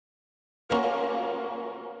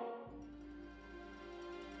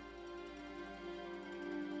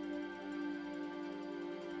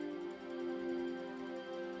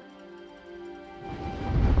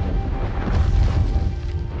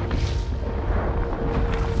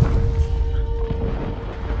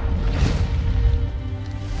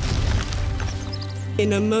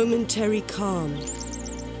In a momentary calm,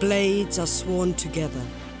 blades are sworn together,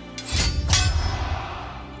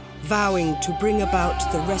 vowing to bring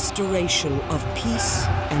about the restoration of peace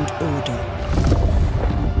and order.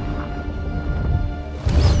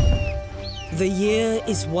 The year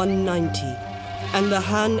is 190, and the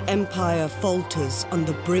Han Empire falters on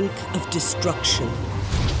the brink of destruction.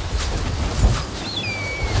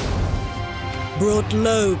 Brought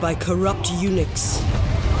low by corrupt eunuchs,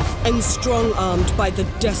 and strong-armed by the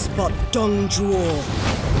despot Dong Zhuo.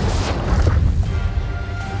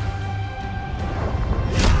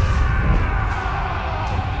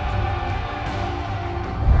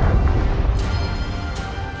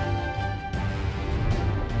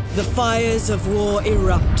 The fires of war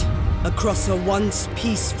erupt across a once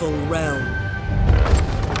peaceful realm.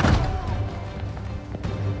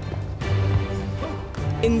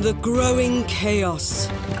 In the growing chaos,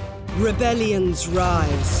 rebellions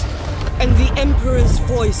rise, and the Emperor's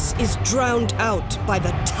voice is drowned out by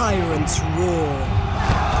the tyrant's roar.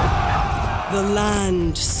 The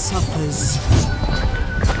land suffers.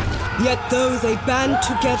 Yet though they band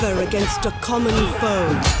together against a common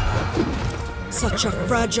foe, such a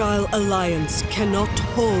fragile alliance cannot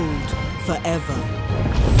hold forever.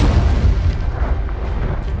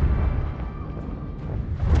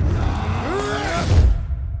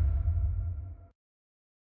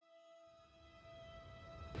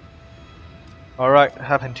 Alright,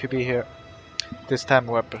 happen to be here. This time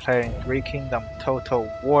we're playing Three Kingdom Total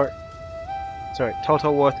War 3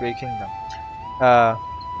 Kingdom.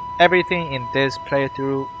 Everything in this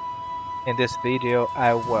playthrough, in this video,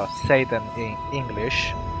 I will say them in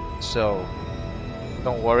English, so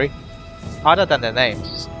don't worry. Other than the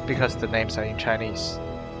names, because the names are in Chinese.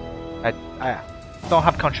 I don't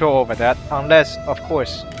have control over that, unless, of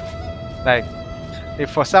course, like, if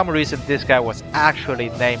for some reason this guy was actually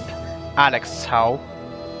named Alex Cao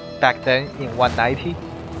back then in 190,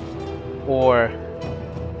 or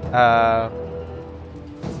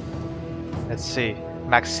let's see,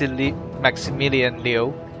 Maximilian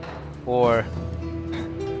Liu, or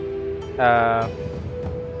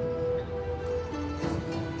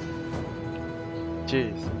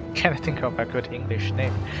jeez, can't think of a good English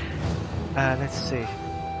name. Let's see,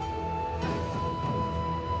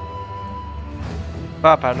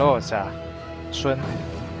 Barbarossa Sun.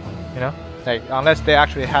 You know, like, unless they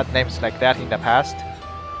actually had names like that in the past,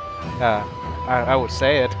 I would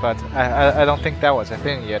say it, but I don't think that was a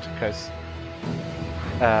thing yet, because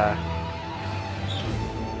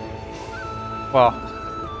well,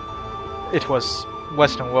 it was,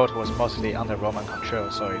 Western world was mostly under Roman control,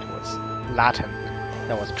 so it was Latin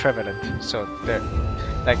that was prevalent. So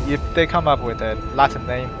like, if they come up with a Latin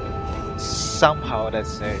name, somehow, let's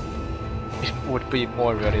say, it would be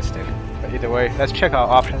more realistic. But either way, let's check our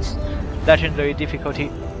options. Legendary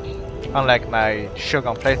difficulty, unlike my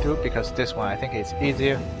Shogun playthrough, because this one I think is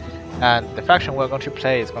easier, and the faction we're going to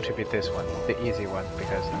play is going to be this one, the easy one,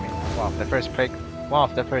 because I mean, one of the first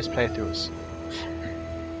playthroughs.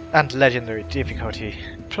 And legendary difficulty.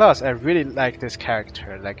 Plus, I really like this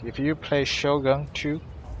character. Like, if you play Shogun 2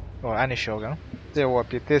 or any Shogun, there will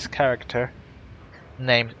be this character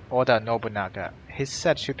named Oda Nobunaga. He's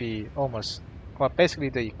said to be almost, well, basically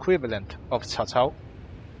the equivalent of Cao Cao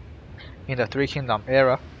in the Three Kingdom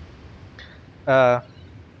era.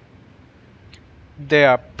 They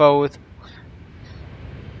are both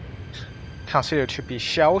considered to be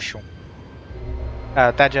Xiaoxiong.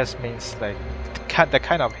 That just means like the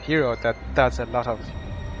kind of hero that does a lot of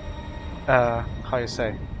how you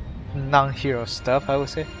say, non-hero stuff, I would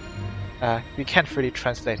say. You can't really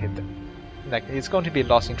translate it. Like, it's going to be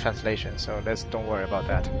lost in translation, so don't worry about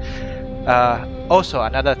that. Also,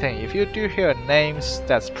 another thing, if you do hear names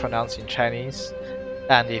that's pronounced in Chinese,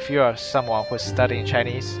 and if you are someone who's studying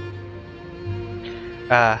Chinese,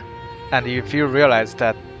 and if you realize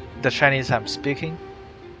that the Chinese I'm speaking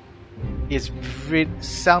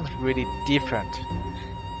sounds really different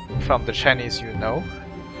from the Chinese you know,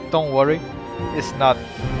 don't worry. It's not.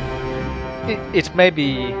 It may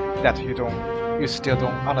be that you still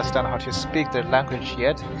don't understand how to speak the language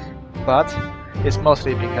yet, but it's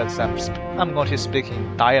mostly because I'm going to speak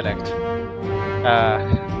in dialect.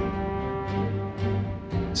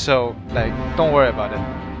 So, like, don't worry about it.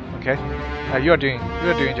 Okay? You're doing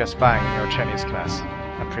just fine in your Chinese class,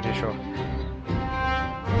 I'm pretty sure.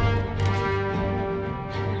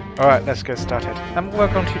 Alright, let's get started.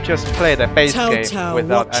 We're going to just play the base game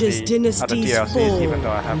without any other DLCs, even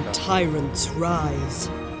though I have them. Tyrants rise.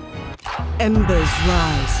 Embers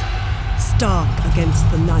rise, stark against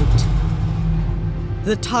the night.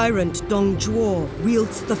 The tyrant Dong Zhuo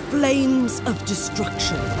wields the flames of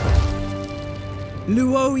destruction.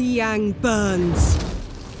 Luoyang burns.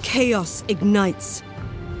 Chaos ignites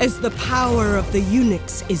as the power of the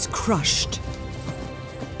eunuchs is crushed.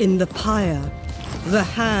 In the pyre, the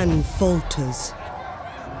Han falters.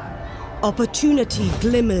 Opportunity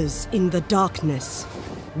glimmers in the darkness.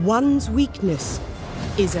 One's weakness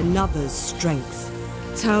is another's strength.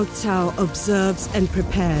 Cao Cao observes and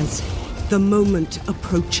prepares. The moment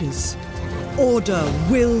approaches. Order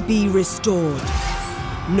will be restored,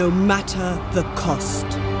 no matter the cost.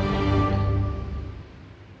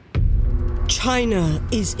 China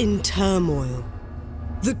is in turmoil.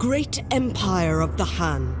 The great empire of the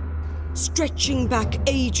Han, stretching back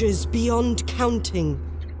ages beyond counting,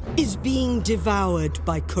 is being devoured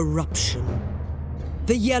by corruption.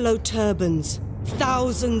 The Yellow Turbans,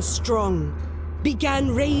 thousands strong,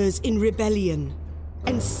 began raiders in rebellion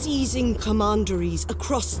and seizing commanderies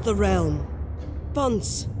across the realm.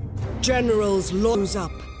 Once, generals rose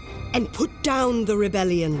up and put down the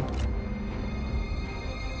rebellion.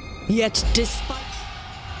 Yet despite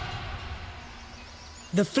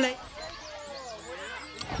the flame,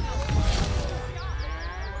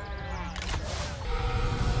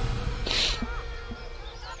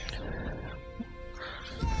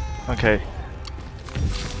 okay.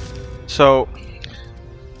 So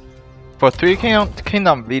for Three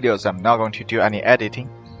Kingdom videos, I'm not going to do any editing.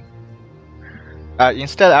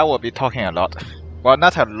 Instead, I will be talking a lot. Well,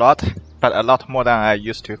 not a lot, but a lot more than I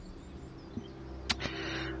used to.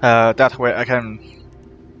 That way I can...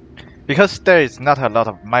 Because there is not a lot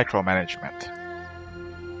of micromanagement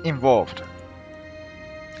involved.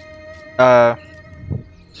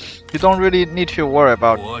 You don't really need to worry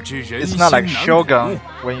about... It's not like Shogun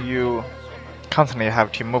when you constantly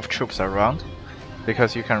have to move troops around,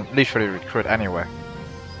 because you can literally recruit anywhere.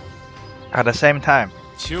 At the same time,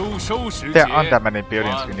 there aren't that many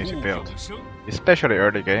buildings you need to build, especially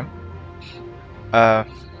early game.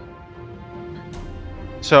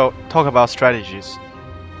 So, talk about strategies.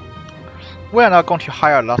 We are not going to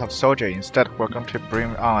hire a lot of soldiers, instead we're going to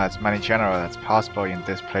bring on as many generals as possible in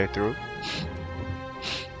this playthrough.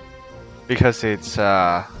 Because it's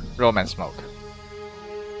romance mode.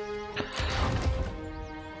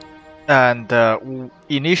 And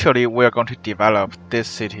initially we're going to develop this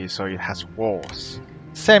city so it has walls.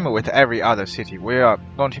 Same with every other city, we are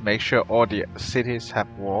going to make sure all the cities have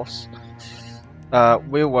walls.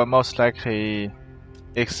 We will most likely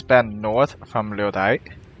expand north from Liudai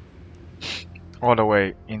all the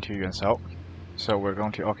way into Yuanzhou. So we're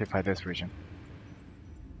going to occupy this region.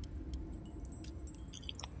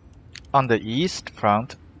 On the east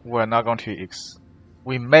front, we're not going to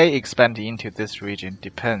we may expand into this region,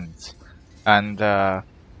 depends. And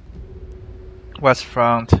west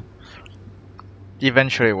front,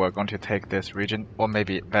 eventually we're going to take this region, or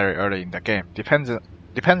maybe very early in the game. Depends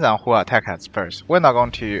on who attacks us first. We're not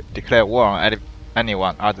going to declare war on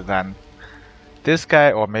anyone other than this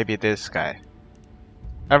guy or maybe this guy.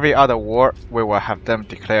 Every other war, we will have them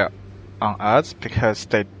declare on us, because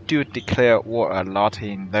they do declare war a lot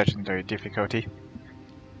in legendary difficulty.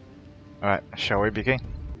 Alright, shall we begin?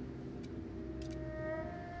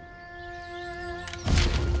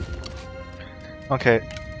 Okay.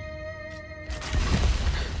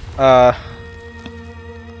 Our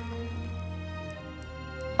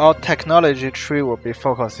technology tree will be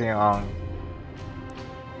focusing on...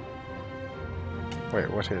 Wait,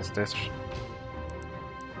 what is this?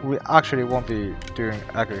 We actually won't be doing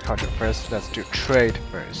agriculture first, let's do trade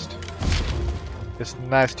first. It's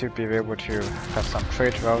nice to be able to have some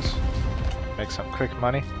trade routes, make some quick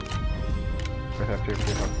money with a few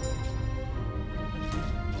people.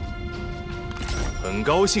 很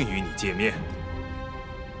高兴与你见面。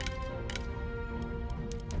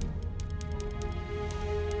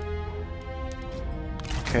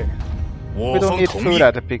 Okay. We don't need food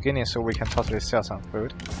at the beginning, so we can totally sell some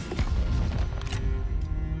food.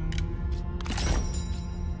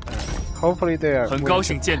 Hopefully they are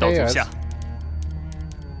willing to pay us.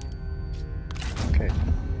 Okay.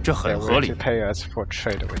 They're willing to pay us for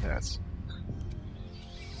trade with us.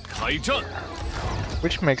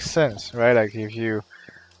 Which makes sense, right? Like if you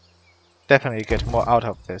definitely get more out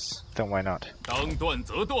of this, then why not? I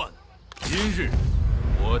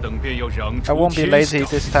won't be lazy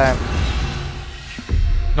this time.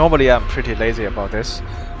 Normally I'm pretty lazy about this.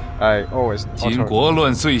 I always 今国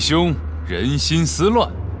乱岁凶，人心思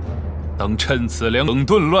乱。当趁此两整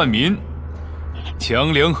顿乱民，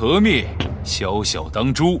强梁和灭，小小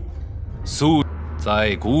当诛，速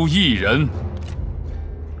在孤一人。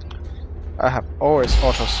 I have always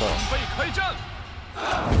auto-sold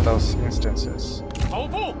on those instances.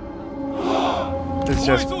 It's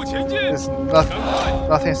just it's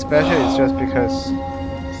nothing special. It's just because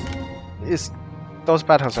those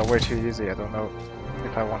battles are way too easy. I don't know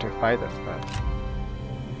if I want to fight them, but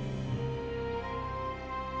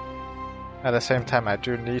at the same time, I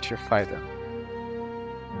do need to fight them.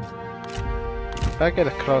 If I get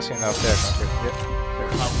close enough, they're going to hit.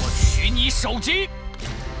 看我取你首级！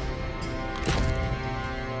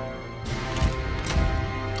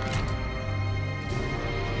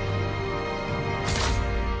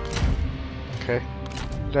 Okay,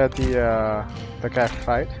 let the guy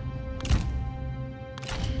fight.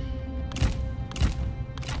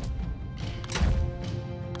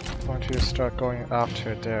 Want to start going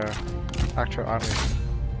after their actual army.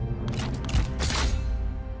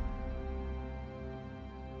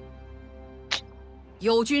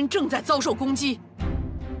 友军正在遭受攻击。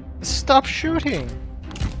 Stop shooting!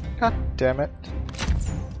 God damn it!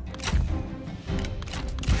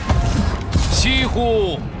 西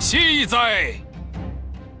乎西哉！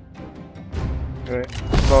 Okay,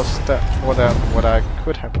 lost what I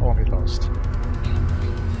could have only lost.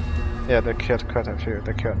 Yeah, they killed quite a few.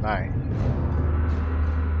 They killed 9.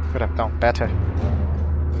 Could have done better.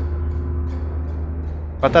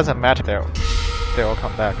 But doesn't matter. They'll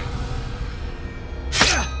come back.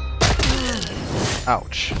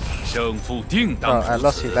 Ouch. 胜负定 Oh, 当 I 如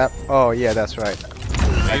lost 此。 that. Oh yeah, that's right.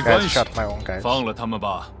 没 I 关 guys 系， shot my own guys. 放了他们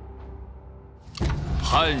吧。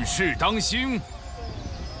汉室当行，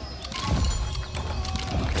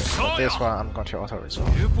 For 杀 this 呀！ one, I'm going to auto resolve.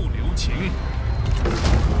 绝不留情。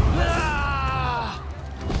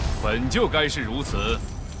本就该是如此。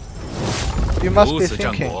 You must 如 be 此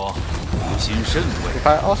战 thinking, 果，不心甚慰。 if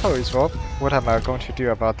I auto resolve, what am I going to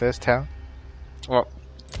do about this town? Well,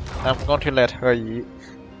 I'm going to let He Yi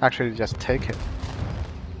actually just take it.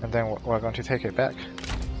 And then we're going to take it back.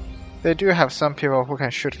 They do have some people who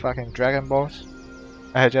can shoot fucking Dragon Balls.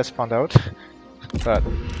 I just found out. But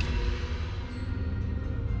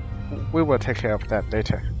we will take care of that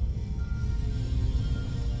later.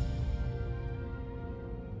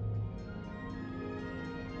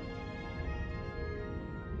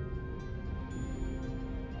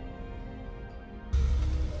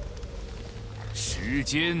 "时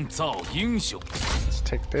间造英雄， Let's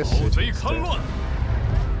take this. 狗贼看乱。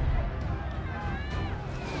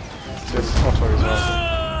 Just auto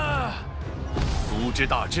resolve. 组织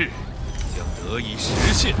大志将得以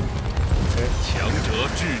实现。 Okay. 强者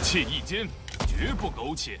志气一坚，绝不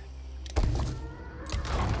苟且。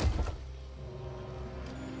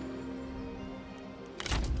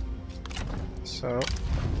 So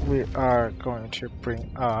we are going to bring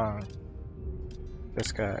on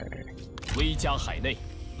this guy. 威加海内，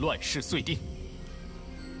乱世遂定。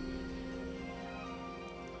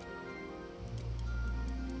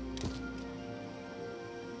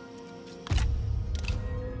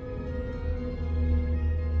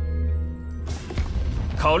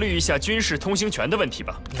 考虑一下军事通行权的问题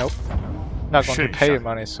吧。 Nope. Not going to pay you 是，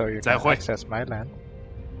 money so you 再 can 会。 access my land.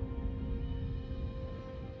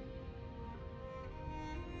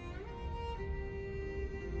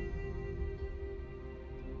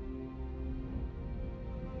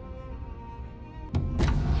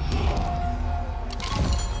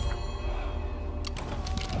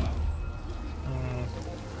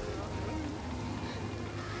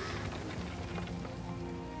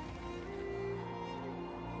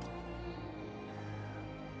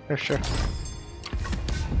 Yeah, sure.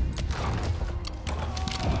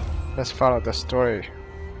 Let's follow the story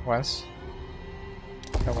once.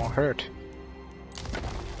 It won't hurt.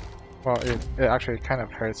 Well, it actually kind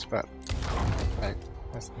of hurts, but like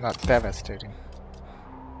it's not devastating.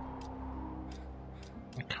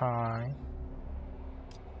 Okay.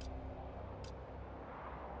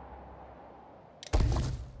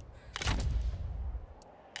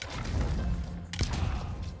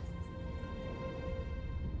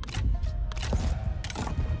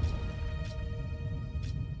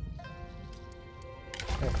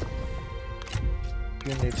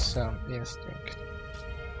 You need some instinct.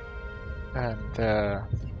 And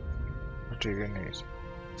what do you need?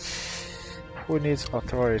 Who needs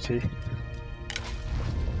authority?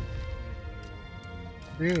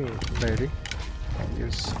 You, lady, can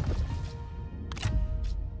use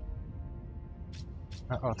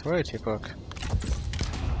an authority book.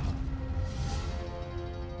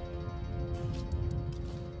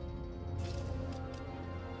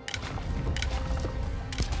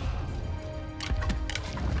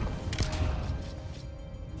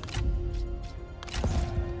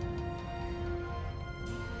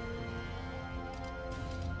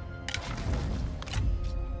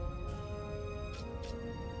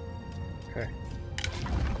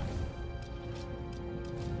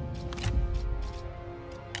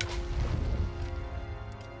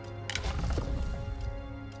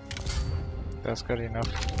 That's good enough.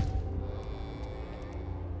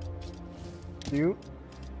 You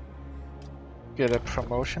get a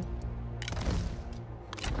promotion.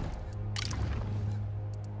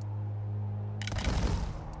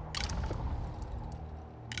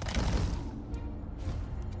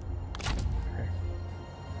 Okay.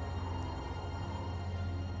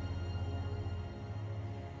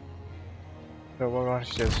 So we're going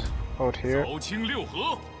to just hold here. 扫清六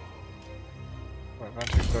合， We're going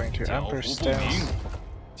to go into 剿 Emperor 服不明 stance.，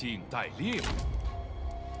静待猎物。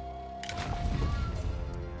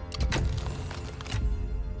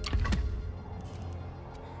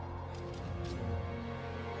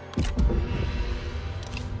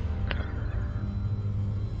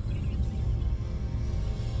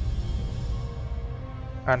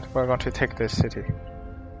 And we're going to take this city.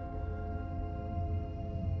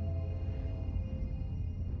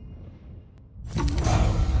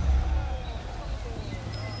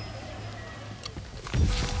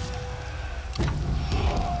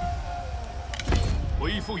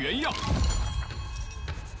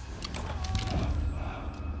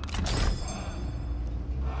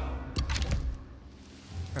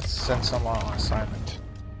 Let's send someone on assignment.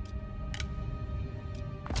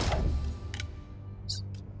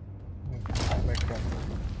 Make them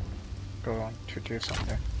go on to do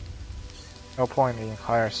something. No point in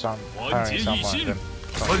hiring someone 团结一 then 心， don't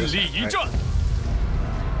奋 do 力 something, 一 right? 战。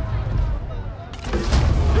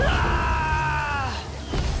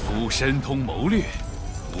夫神通谋略，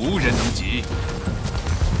无人能及。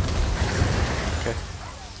 Okay.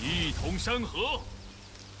 一统山河。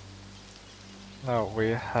 Now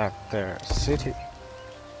we have their city.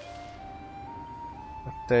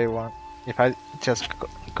 If they want, if I just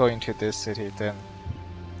go into this city, then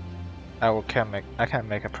I can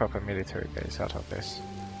make a proper military base out of this.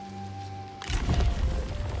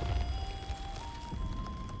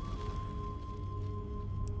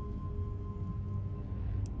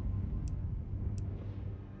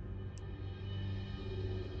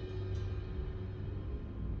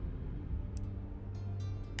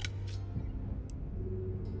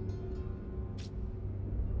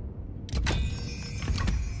 Okay.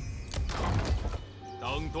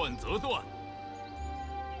 当断则断。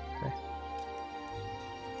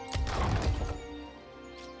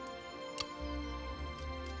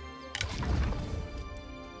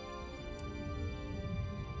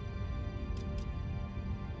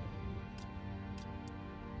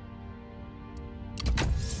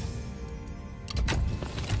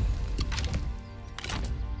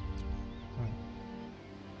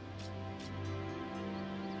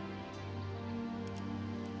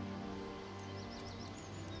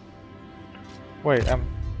 Wait,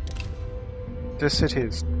 this city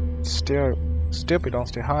is still belongs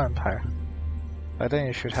to Han Empire. I think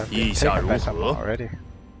it should have been 意下 taken 如 by someone 何？ already.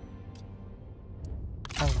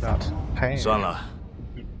 I'm not paying 算了，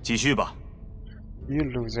继续吧。 you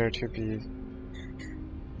loser to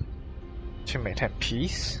maintain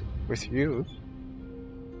peace with you.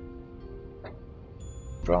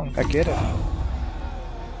 Wrong, I get it.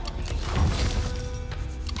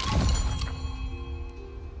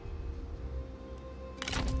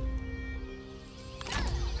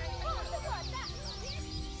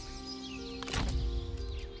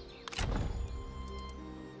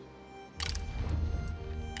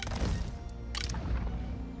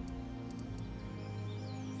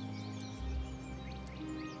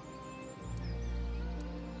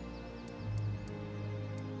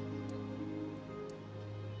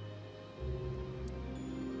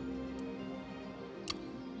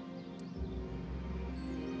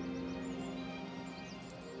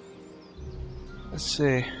 Let's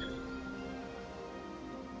see.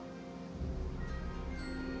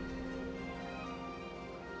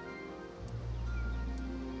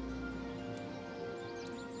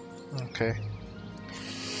 Okay.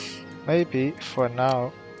 Maybe for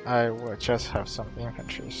now I will just have some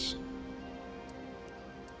infantries.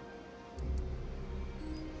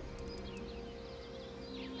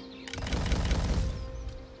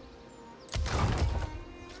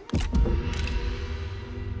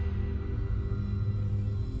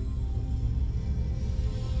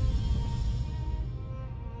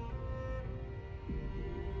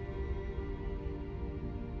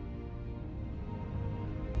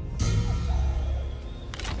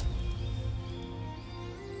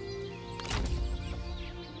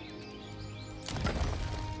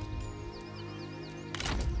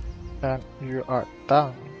 And you are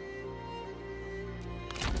done.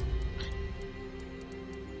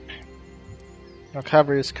 Now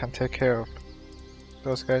cavalries can take care of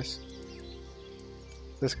those guys.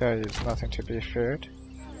 This guy is nothing to be feared.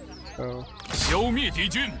 So 消灭敌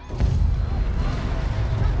军。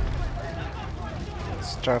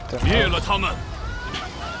Starve them 灭 out. 了他们！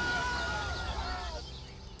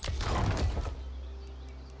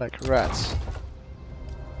 Like rats.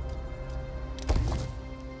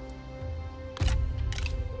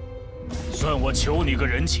 算我求你个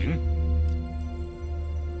人情，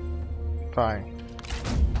 Fine.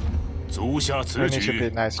 足下此 We need to 举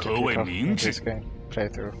be nice to 可谓 people 明 in 智 this。game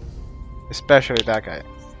playthrough. Especially that guy.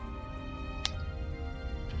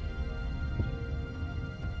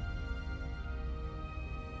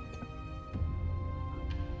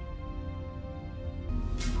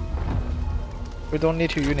 We don't need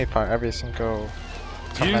to unify every single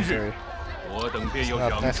今日 commentary. 我等便要 It's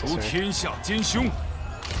not 攘除 necessary. 天下奸凶。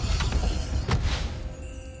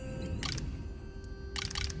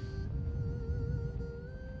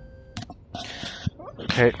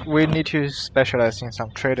 Okay, we need to specialize in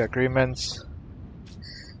some trade agreements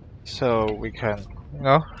so we can,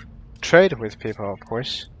 trade with people, of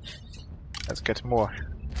course. Let's get more.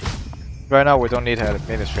 Right now, we don't need an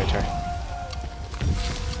administrator.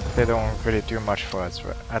 They don't really do much for us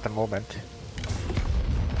at the moment.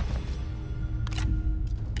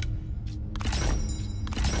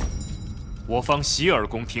 我方洗耳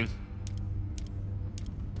恭听，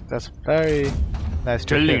 That's very nice to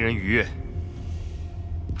真令 hear. 人愉悦。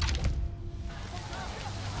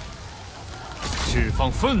释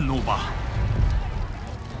放愤怒吧！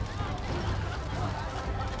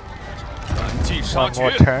赶尽杀 One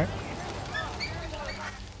more 绝！ turn.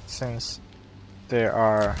 Since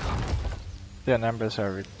their numbers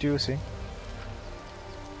are reducing.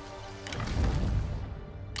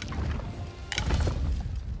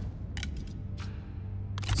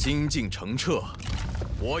 心境澄澈，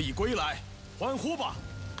我已归来，欢呼吧！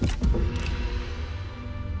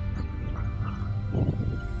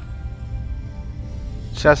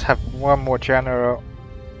 Just have one more general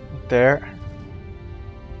there.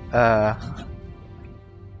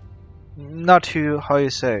 Not to, how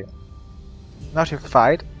you say, not to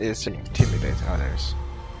fight, is to intimidate others.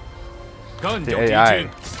 干 The 掉敌 AI, 军！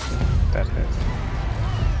 that is.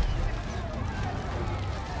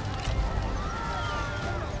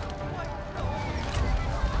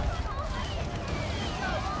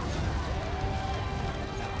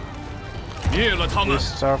 灭了他 We 们！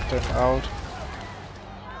 starved them out.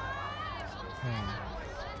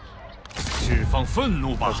 释放愤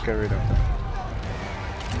怒吧 Let's！get rid of them.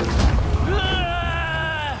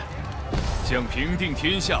 将平定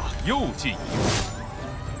天下又进一步。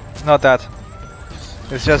 Not that.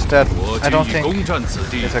 It's just that 我 I 今 don't 已攻 think 占此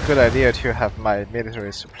地 it's，a good idea to have my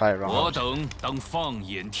military supply 我 around. 等当放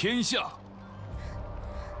眼天下。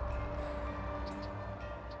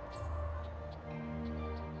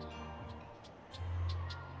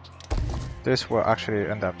 This will actually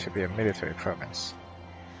end up to be a military province.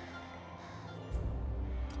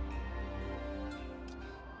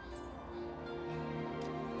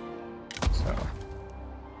 So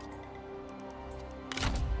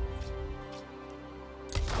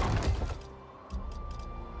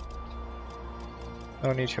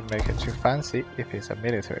no need to make it too fancy if it's a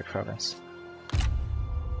military province.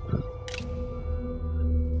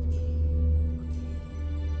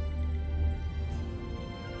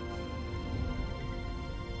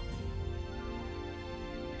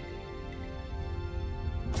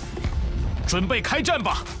 “准备开战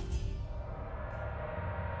吧！”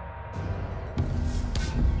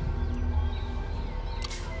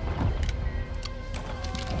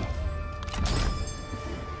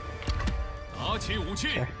 拿起武器！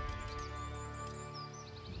 Okay.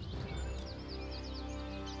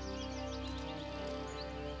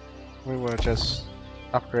 We will just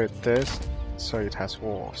upgrade this so it has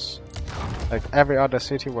walls. Like every other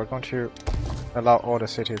city, we're going to allow all the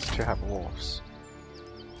cities to have walls.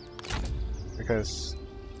 Because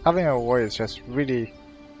having a wall is just really,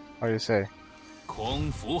 how do you say,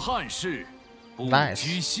 匡扶汉室，不 Nice.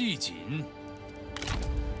 拘细谨。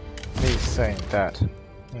 me saying that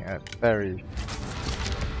in a very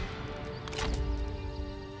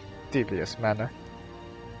devious manner.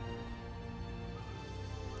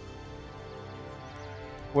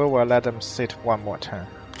 We will let them sit one more turn.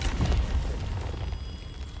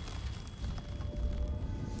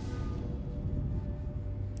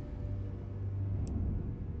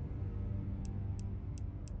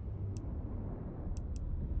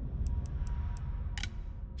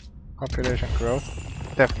 Population growth,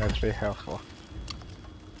 definitely helpful. “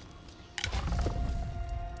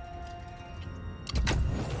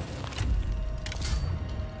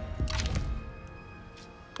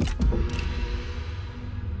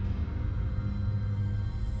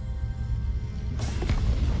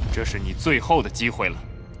这是你最后的机会了。”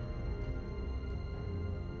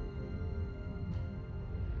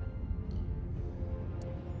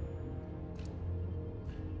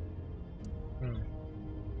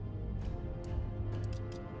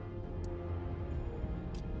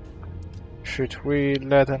 Should we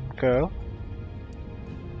let them go?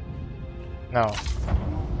 No.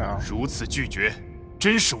 No. 如此拒绝，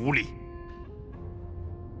真是无礼。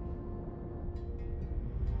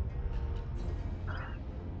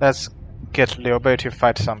 Let's get Liu Bei to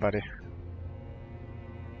fight somebody.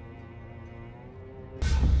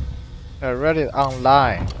 I read it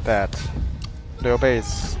online that Liu Bei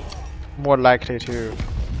is more likely to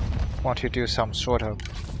want to do some sort of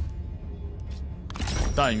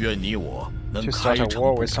但愿你我能 to 开 start a 诚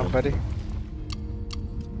war 布 with 公。 somebody.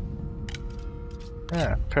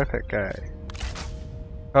 Yeah, perfect guy.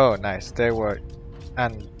 Oh, nice. They were,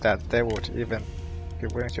 and that they would even be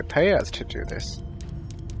willing to pay us to do this.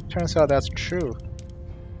 Turns out that's true.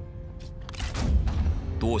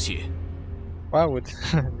 多谢。 Why would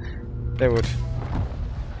they would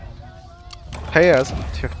pay us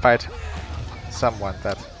to fight someone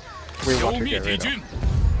that we 消 want to 灭 get 敌 rid of 军，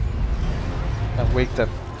 and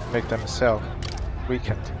make themselves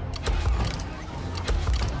weakened?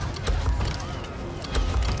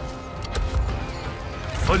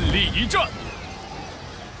 奋力一战。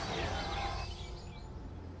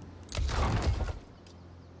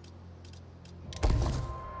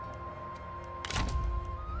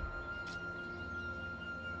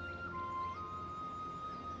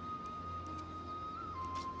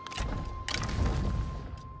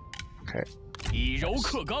 Okay. 以柔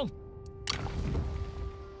克刚。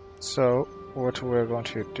 So what we're going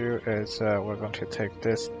to do is we're going to take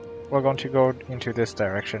this. We're going to go into this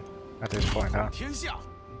direction at this point now. 天下。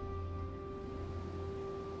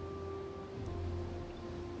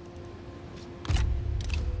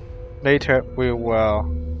 Later we will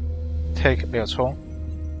take Liu Cong.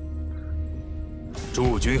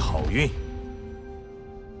 祝君好运。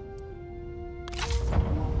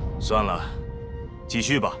算了，继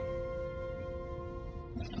续吧。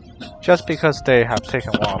 Just because they have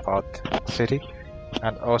taken one of our city,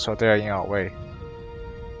 and also they are in our way.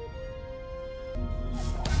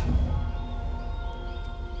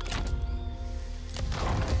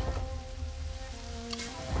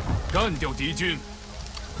 干掉敌军，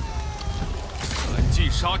赶尽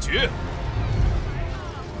杀绝。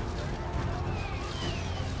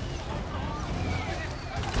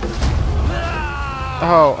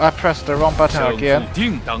 Oh, I pressed the wrong button 胜负 again.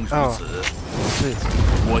 定当如此。 Please.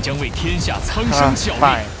 我将为天下苍生效力。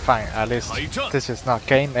 Fine, fine. At least this is not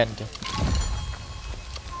game ending.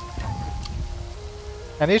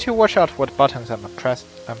 I need to watch out what buttons I'm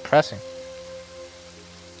pressing.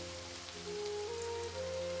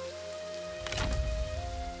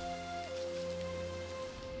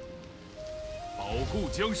 保护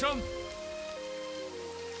江山。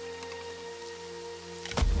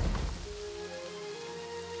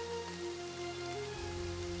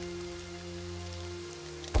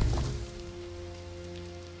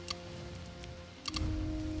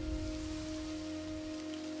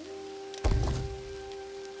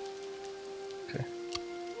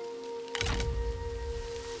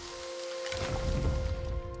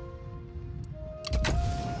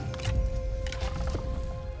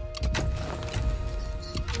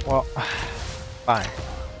 Well, fine.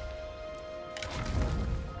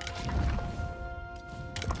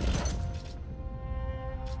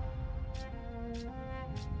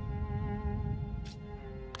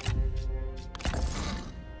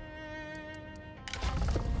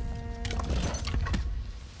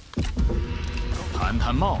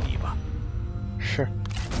 Sure.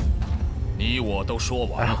 你我都说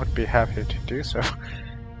完 I 了。 would be happy to do so.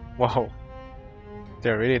 Whoa.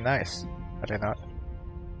 They're really nice, are they not?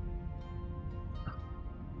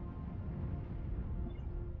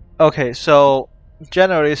 Okay, so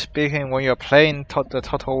generally speaking, when you're playing the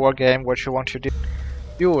Total War game, what you want to do,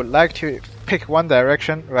 you would like to pick one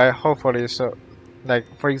direction, right? Hopefully, so, like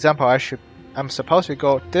for example, I'm supposed to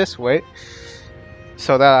go this way,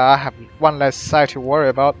 so that I have one less side to worry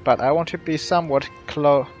about. But I want to be somewhat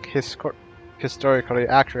historically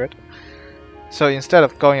accurate. So instead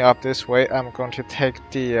of going up this way, I'm going to take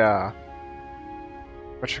the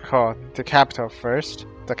the capital first,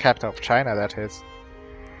 the capital of China, that is.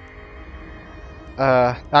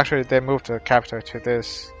 Actually, they moved the capital to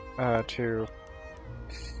this, to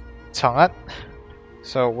Chang'an.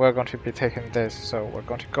 So we're going to be taking this. So we're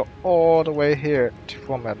going to go all the way here to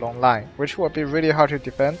form a long line, which will be really hard to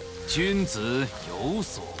defend. 君子有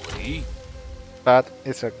所为。 But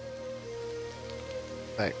it's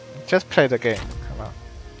just play the game. Come on,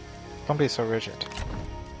 don't be so rigid.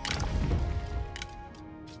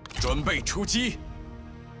 准备出击。 Okay.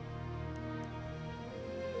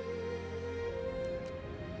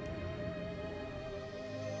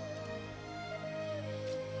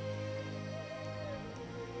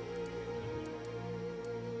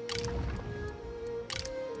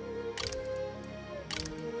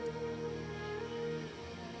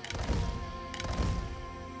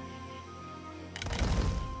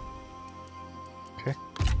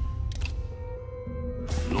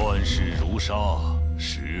 乱世如沙，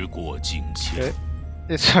时过境迁。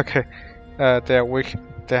 It's okay. They're weak.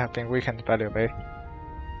 They have been weakened by Liu Bei.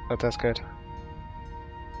 But that's good.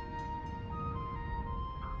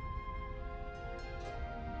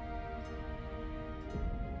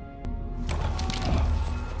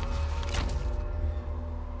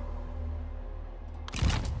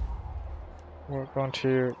 We're going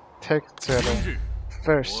to take Zilong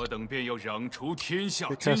first 我等便要攘除天下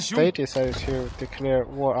奸 because 凶。 they decided to declare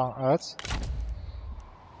war on us.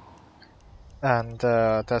 And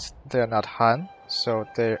they're not Han, so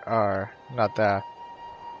they are not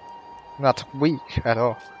weak at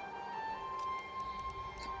all.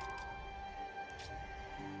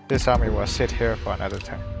 This army will sit here for another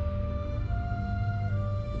time.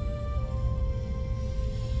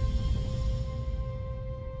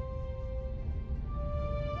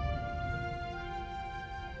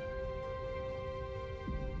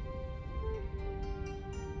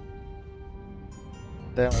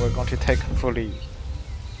 Then we're going to take Fuli.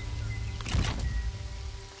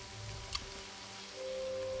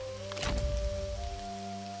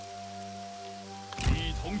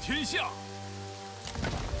 一统天下。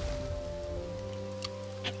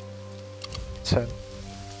 10.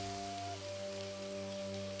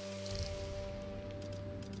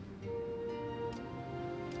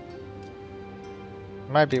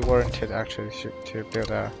 Might be warranted actually to build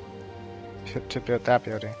that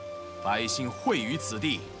building. 百姓汇于此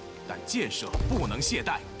地，但建设不能懈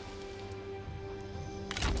怠。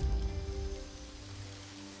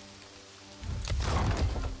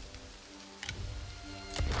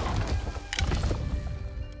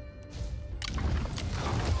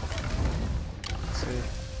 See.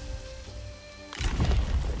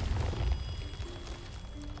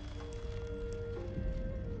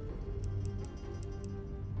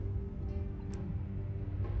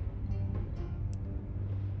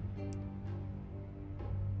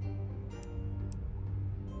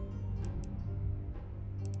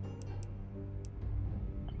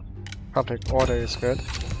 Public order is good.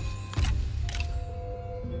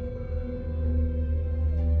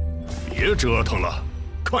 别折腾了，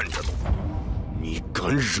看着吧，你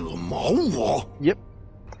敢惹毛我？ Yep,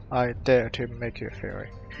 I dare to make you fury.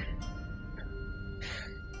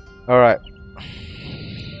 Alright.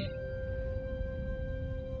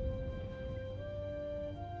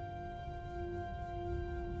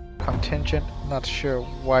 Contingent, not sure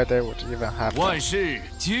why they would even have that. 万事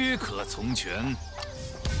皆可从权。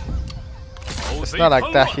 It's not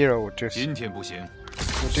like that hero would just 今天不行，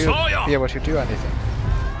 be able to do anything.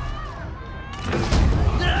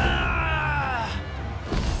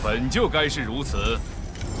 本就该是如此。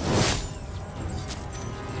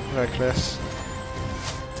 Like this.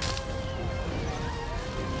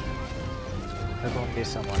 There won't be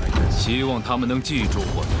someone like this. 希望他们能记住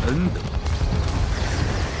我的恩德。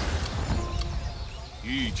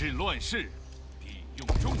欲治乱世，必用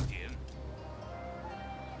重典。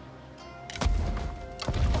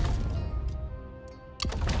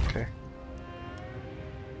 Okay.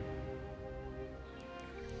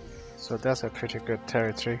 So that's a pretty good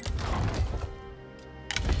territory.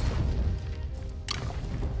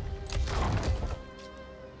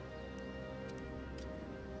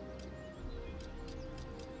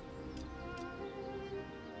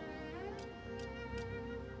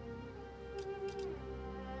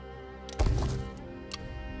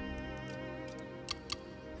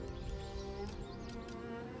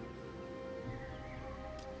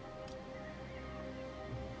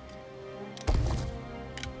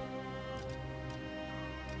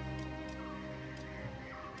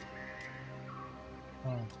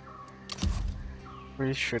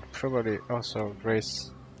 We should probably also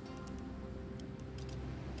raise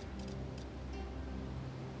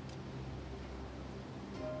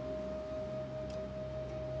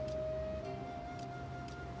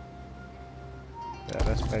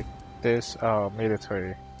let's make this our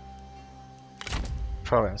military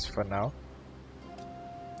province for now.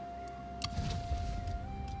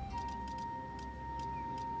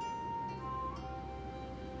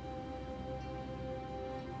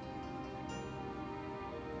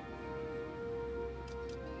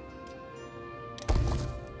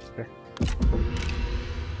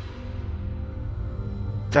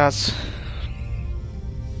 That's.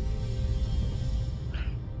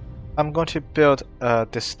 I'm going to build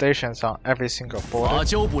the stations on every single 伐 border.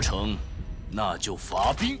 交不成，那就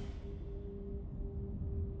伐兵。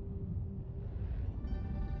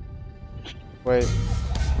 Wait,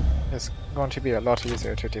 it's going to be a lot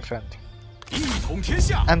easier to defend. 一统天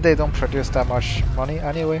下。 And they don't produce that much money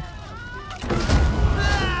anyway.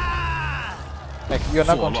 Like you're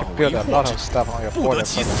not going to build a lot of stuff on your border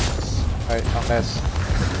provinces, right? Unless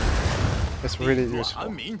it's really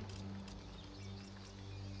useful.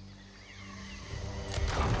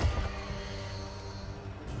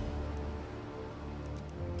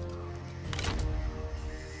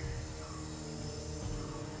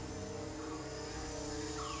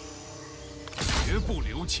 绝不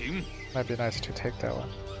留情。 Might be nice to take that one.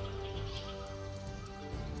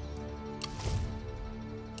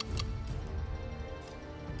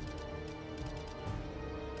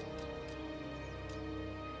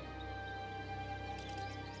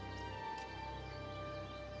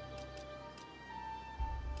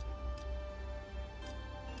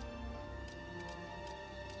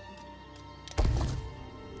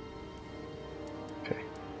 Okay,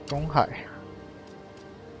 东海。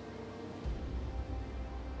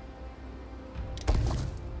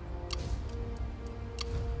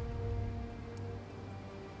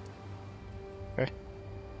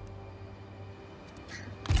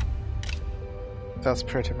 That's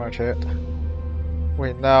pretty much it.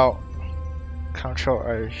 We now control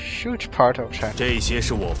a huge part of China. 这些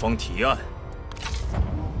是我方提案。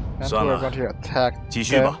 And 算 we're 了， going to attack 继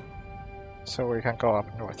续吧。 them, so we can go up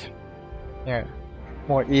north. Yeah,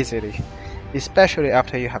 more easily. Especially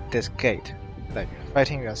after you have this gate. Like,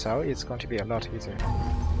 fighting yourself is going to be a lot easier.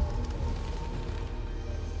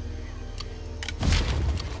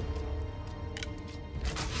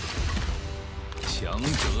 强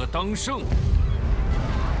者当胜。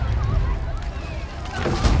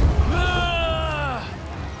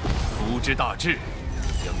夫之大志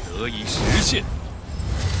将得以实现，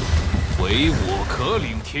唯我可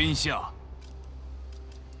领天下。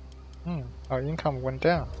 Our income went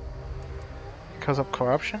down because of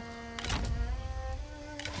corruption.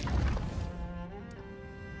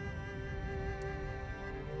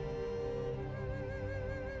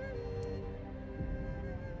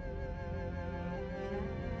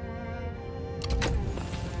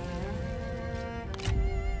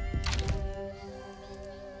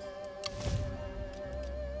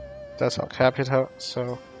 That's our capital,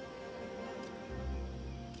 so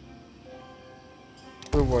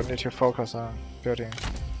we will need to focus on building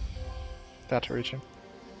that region.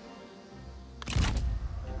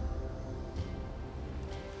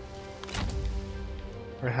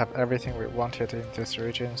 We have everything we wanted in this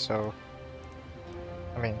region, so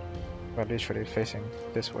I mean, we're literally facing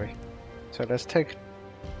this way. So let's take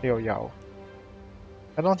Liu Yao.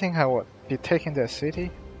 I don't think I would be taking the city.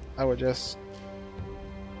 I would just,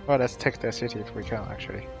 well, let's take the city if we can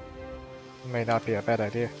actually. It may not be a bad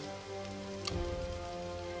idea.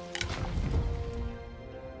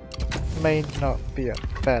 May not be a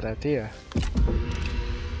bad idea. “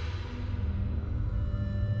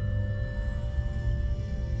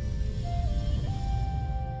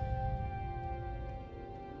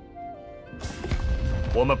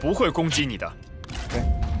我们不会攻击你的。” Okay.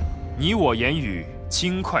 你我言语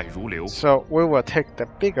轻快如流。 So we will take the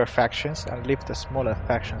bigger factions and leave the smaller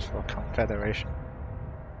factions for confederation.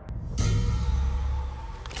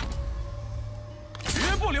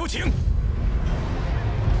 绝不留情。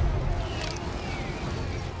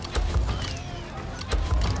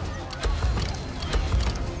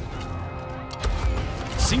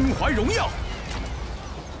 心怀荣耀。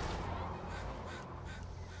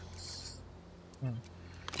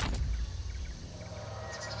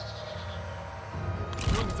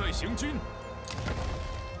正在行军。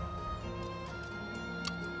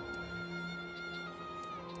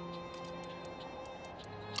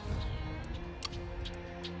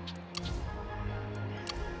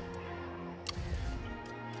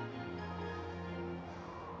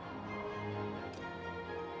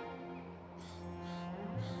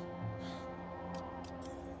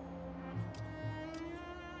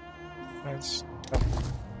Let's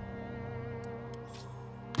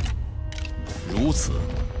如此，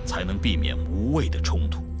才能避免无谓的冲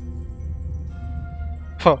突。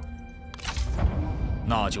 Huh.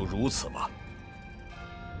 那就如此吧。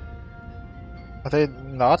 Are they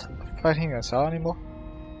not fighting us out anymore? “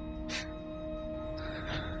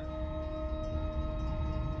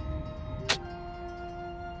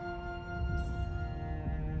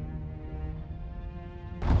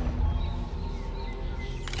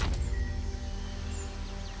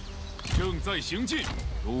正在行进，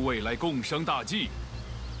如未来共商大计。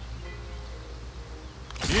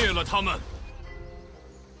灭了他们！”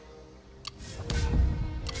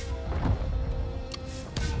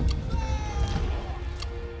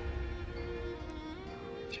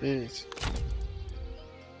 Jeez.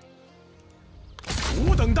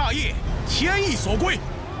 吾等大业，天意所归。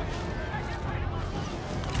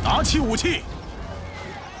拿起武器。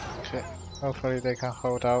 Okay. Hopefully they can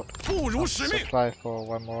hold out 不辱使命。 supply for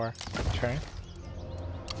one more turn.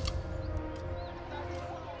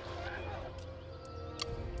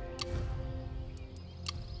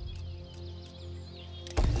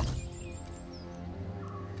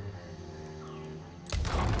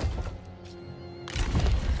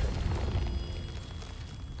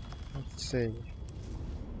 Let's see.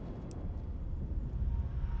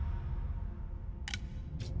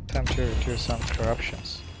 Time to do some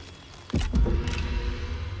corruptions.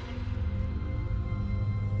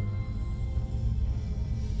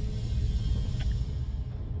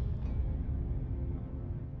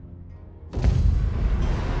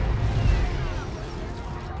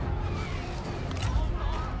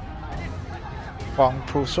 Huang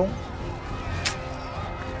Pusong.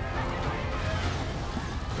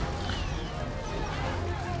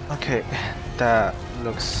 Okay, that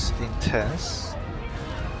looks intense.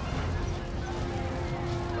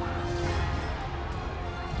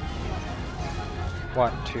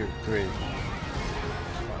 One, two, three. 1, 2,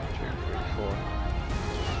 3, 4.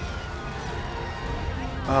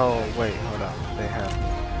 Oh wait, hold on. They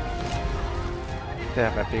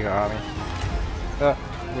have a bigger army. But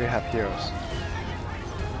we have heroes.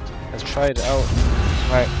 Let's try it out.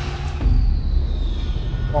 Right.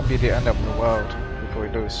 Won't be the end of the world if we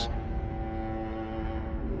lose.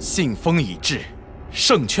 信封已至，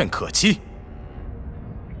胜券可期。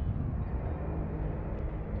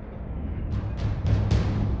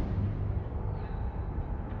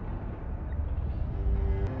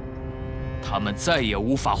他们再也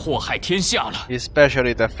无法祸害天下了。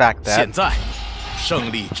 Especially the fact 现 that 在，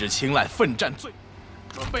胜利只青睐奋战最。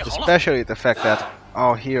准备好了。 especially the fact that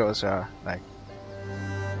all heroes are like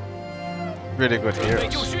really good 准备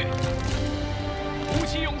就 heroes. 绪，鼓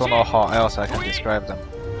起勇气 Don't，know how else I can describe them.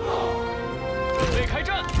 准备开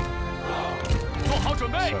战，做好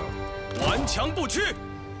准备， So 顽强不屈，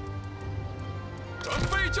准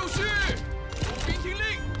备就绪，步兵听令，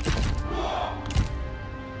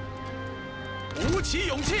鼓起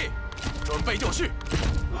勇气，准备就绪，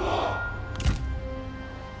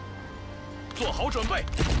做好准备，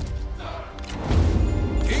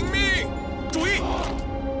听命，注意，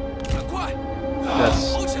很快，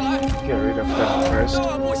 let's 跑起来， get rid of them first.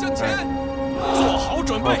 大步向前， Right. 做好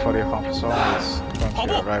准备， Hopefully Huang Pusong is going to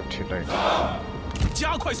Bravo. arrive too late.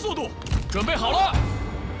 加快速度，准备好了，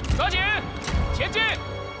抓紧，前进！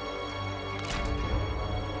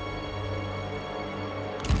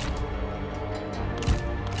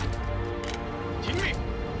听命，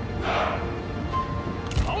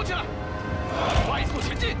跑起来，快速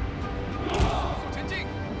前进，速速前进，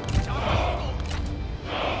加快速度，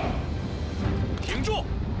挺住，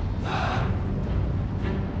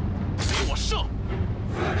给我射，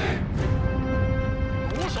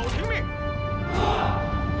鼓手听命，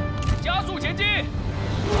加速前进，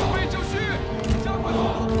准备就绪，加快速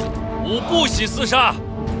度。吾不喜厮杀，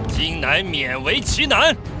今乃勉为其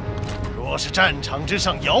难。若是战场之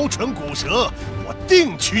上摇唇鼓舌，我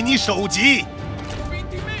定取你首级。步兵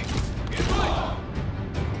听命，别队，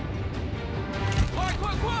快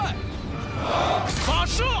快快，发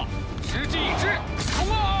射！时机已至，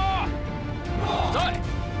冲啊！在，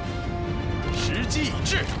时机已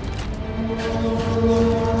至。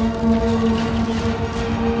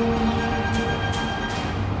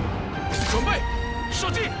准备，射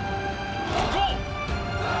击！住！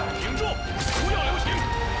挺住！不要留情！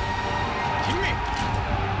听命！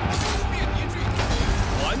消灭敌军！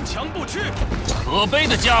顽强不屈！可悲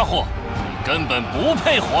的家伙，你根本不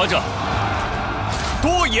配活着。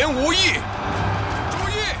多言无益！注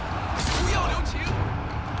意，不要留情！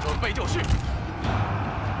准备就绪！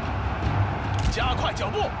加快脚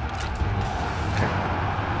步！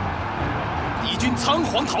敌军仓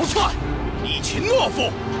皇逃窜，一群懦夫！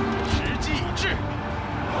时机已至，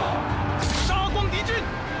杀光敌军！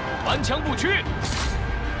顽强不屈，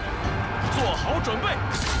做好准备！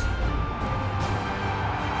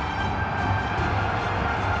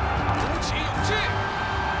鼓起勇气，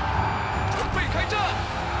准备开战！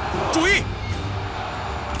注意，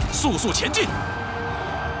速速前进！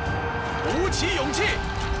鼓起勇气，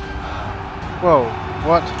 Whoa,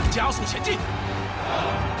 what? 加速前进！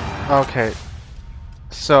 Okay.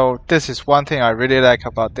 So this is one thing I really like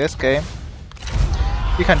about this game.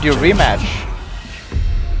 You can do rematch.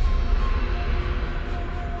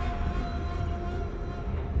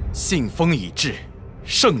 信封已至，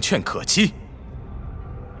胜券可期。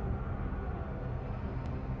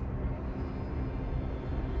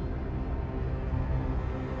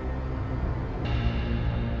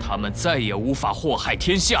他们再也无法祸害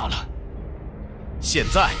天下了。现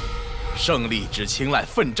在，胜利只青睐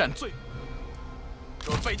奋战最。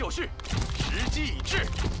准备就绪，时机已至，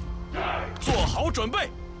做好准备。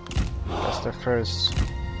 That's the first.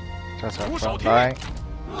 That's our 鼓手 front 听命， line.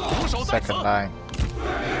 鼓手在此， Second line.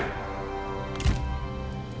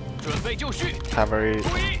 准备就绪， Cavalry.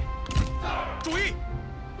 注意，注意，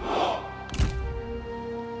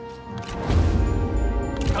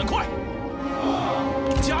赶快，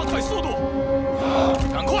加快速度，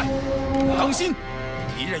赶快，当心，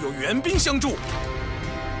敌人有援兵相助。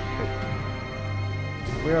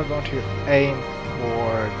 We are going to aim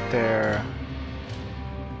for their.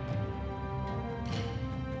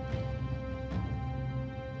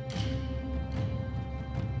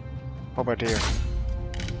 Over there.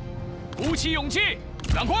 鼓起勇气，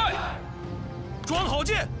赶快，装好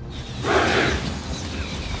箭。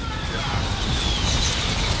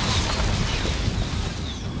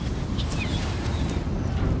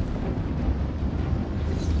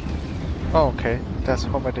 Oh, okay. That's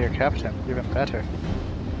Bombardier Captain. Even better.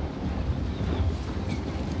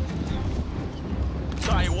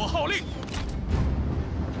 待我号令，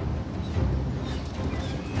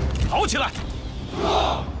跑起来！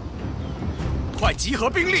快集合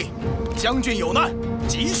兵力，将军有难，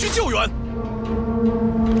急需救援。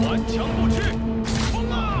顽强不屈，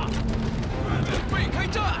冲啊！准备开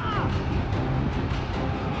战！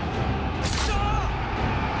杀！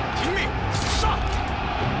听命，杀！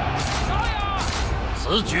杀呀！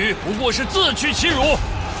此举不过是自取其辱。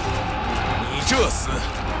你这厮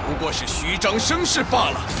不过是虚张声势罢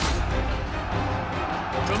了。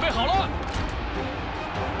准备好了，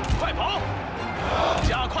快跑！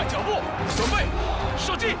加快脚步，准备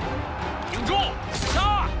射击，挺住，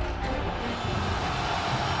杀！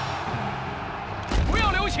不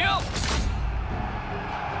要留情，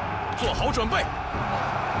做好准备。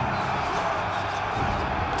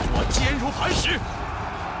我坚如磐石，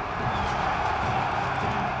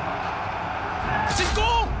进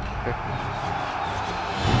攻！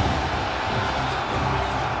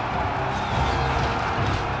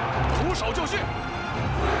 鼓手就绪，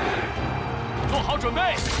做好准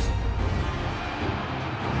备，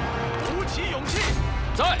鼓起勇气，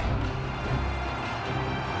在，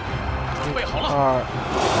准备好了，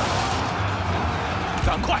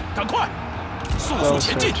赶快，赶快，速速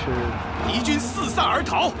前进！敌军四散而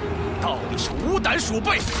逃，到底是无胆鼠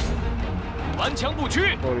辈，顽强不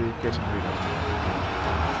屈，顽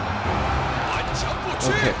强不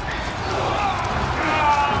屈。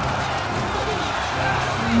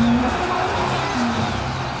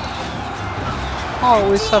 How are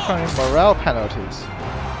we suffering morale penalties?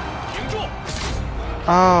 停住！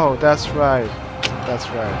 Oh, that's right. That's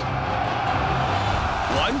right.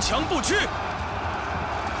 顽强不屈。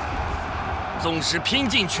纵使拼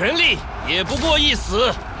尽全力，也不过一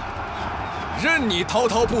死。任你滔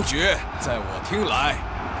滔不绝，在我听来，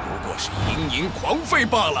不过是盈盈狂吠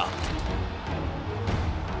罢了。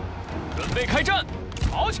准备开战，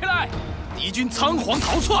跑起来！敌军仓皇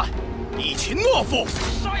逃窜，一群懦夫！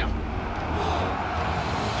杀呀！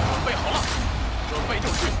 准备好了，准备就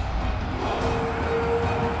绪，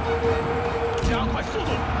加快速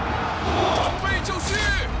度，准备就绪，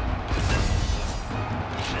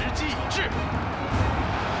时机已至，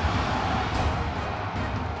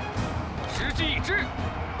时机已至，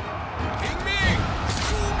听命，诛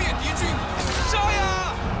灭敌军，杀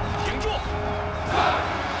呀！挺住！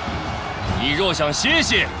你若想歇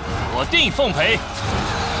歇，我定奉陪。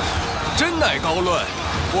真乃高论，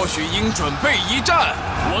或许应准备一战。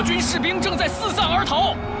 我军士兵正在四散而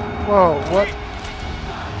逃。 Whoa, what?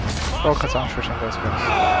 Focus on shooting those guys.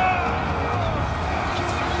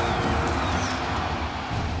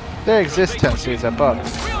 Their existence is a bug.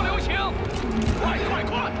 不要留情，快快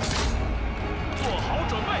快！做好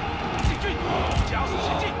准备，进军，加速前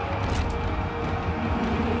进。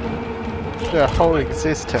 Their whole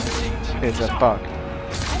existence is a bug.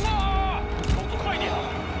 冲啊！动作快点，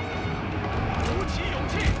鼓起勇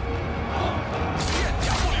气。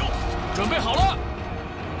 准备好了，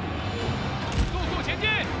速速前进！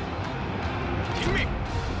听命，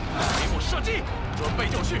给我射击！准备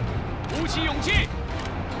就绪，鼓起勇气！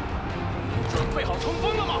准备好冲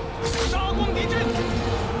锋了吗？杀光敌军！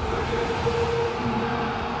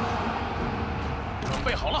准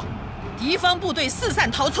备好了，敌方部队四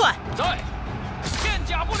散逃窜，在，片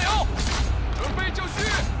甲不留，准备就绪！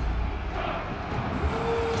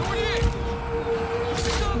注意，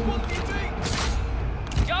杀光敌军！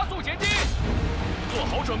加速前进！ 做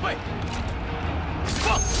好准备，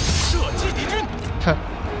放，射击敌军。时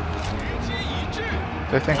机已至。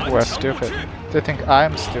 They think we're stupid. They think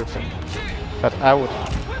I'm stupid. But I would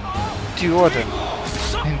duel them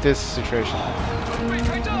in this situation. 准备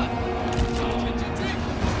开战！向前进军！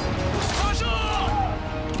发射！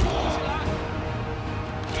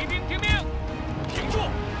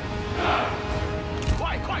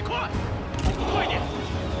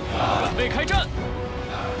备开战！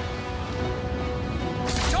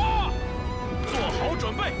杀！做好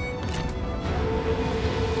准备！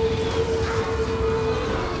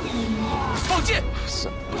放箭！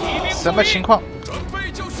什么情况？准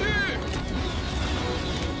备就绪！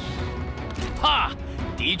哈！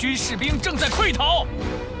敌军士兵正在溃逃。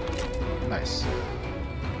Nice.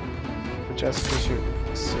 We just need to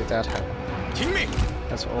see that happen. 听命！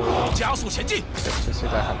 That's all. 加速前进！ Just to see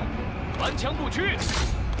that happen. 顽强不屈，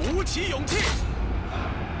鼓起勇气，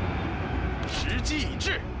时机已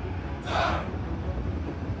至。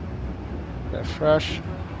 They're fresh.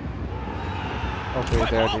 Hopefully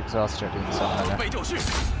they're exhausted in some 准 manner. 备就绪，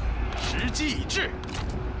时机已至。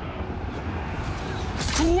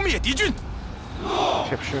诛灭敌军！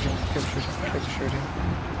 Keep shooting, keep shooting, keep shooting.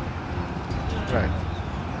 Right.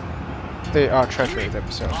 They are treachery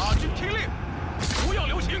themselves. 大军听令，不要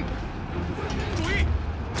留情。注意，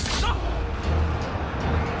杀！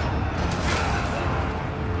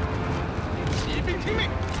骑兵听命，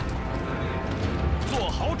做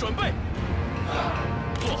好准备，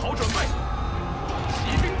做好准备。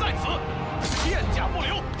骑兵在此，片甲不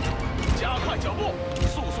留，加快脚步，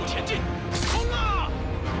速速前进，冲啊！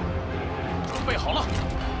准备好了，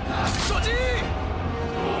射击！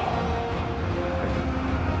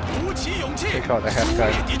鼓起勇气， Take out the head 诛 guy.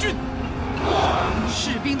 灭敌军！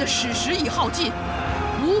士兵的矢石已耗尽，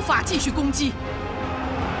无法继续攻击。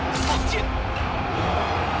放箭！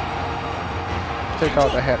 Take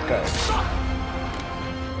out the head guy. 杀！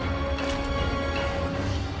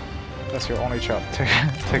 That's your only job.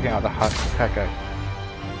 Taking out the head guy.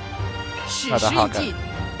 矢石已尽，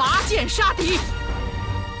拔剑杀敌。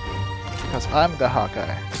 Because I'm the hard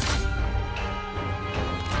guy.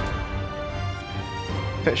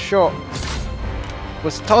 That shot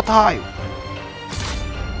was total.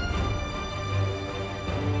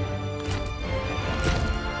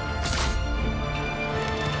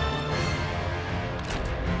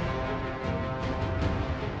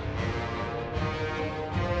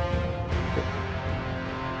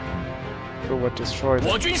 We were destroyed.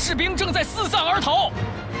 我军士兵正在四散而逃。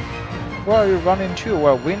 Where are you running to?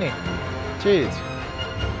 We're winning. Jeez.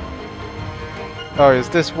 Oh, is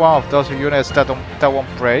this one of those units that won't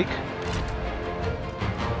break?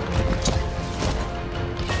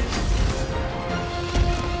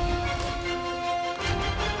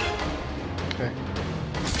 Okay.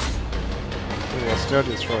 We are still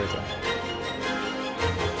destroyed them.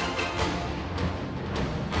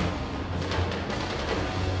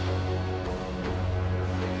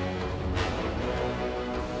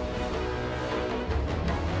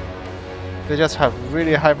 They just have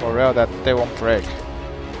really high morale that they won't break.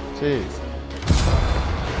 Jeez.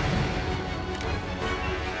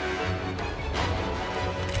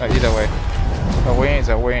 Either way, a win is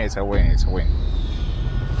a win is a win is a win.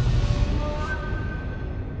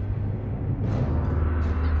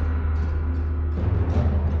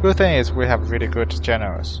 Good thing is we have really good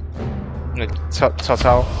generals. Like Cao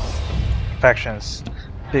Cao factions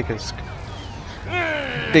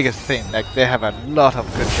biggest thing, like they have a lot of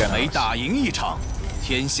good 每 generals. 打赢一场，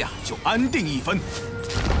天下就安定一分，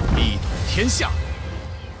一统天下。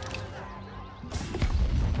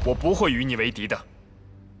我不会与你为敌的。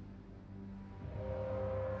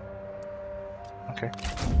 Okay.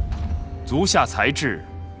 足下才智，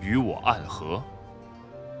与我暗合。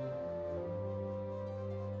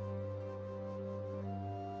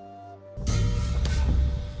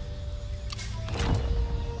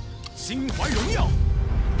心怀荣耀。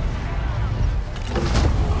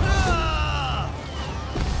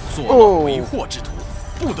作恶为祸之徒，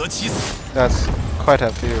不得其死。 That's quite a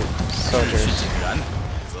few 事 soldiers 竟然，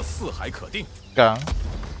则四海可定。 gone.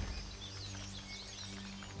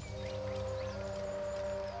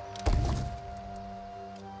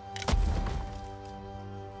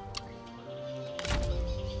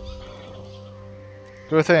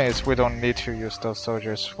 Good thing is we don't need to use those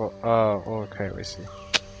soldiers for. Oh, okay, we see.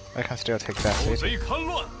 I can still take that 狗 city. 贼戡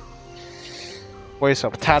乱， Waste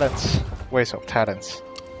of talents. Waste of talents.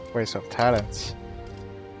 Waste of talents.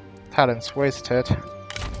 Talents wasted. “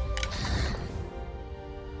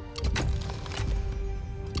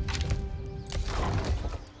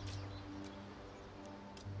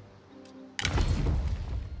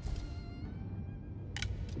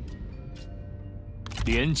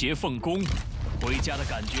廉洁奉公，回家的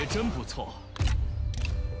感觉真不错。”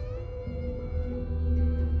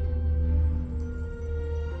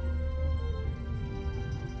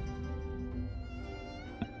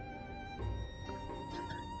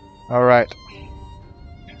 Alright.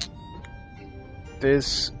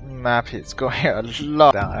 This map is going a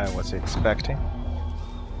lot than I was expecting.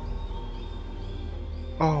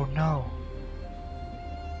 Oh no.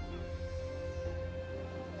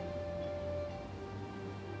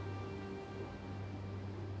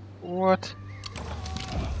 What?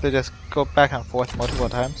 They just go back and forth multiple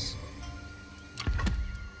times?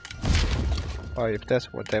 Or if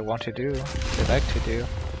that's what they want to do, they like to do.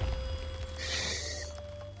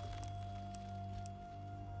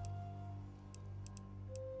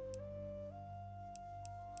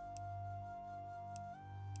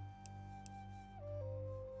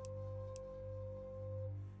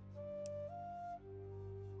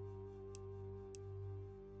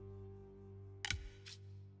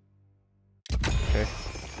 Okay.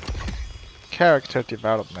 Character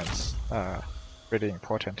developments are really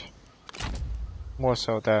important. More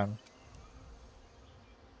so than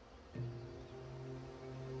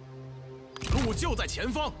路就在前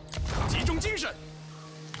方，集中精神。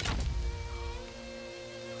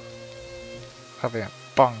 having a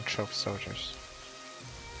bunch of soldiers.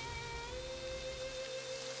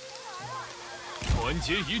 团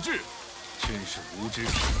结一致，真是无知匹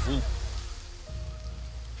夫。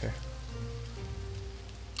 Okay.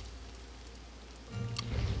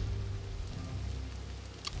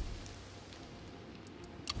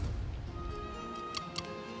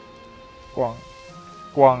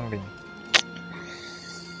 光临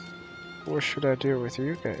What should I do with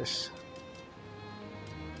you guys?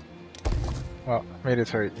 Well,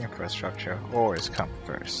 military infrastructure always come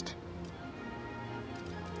first.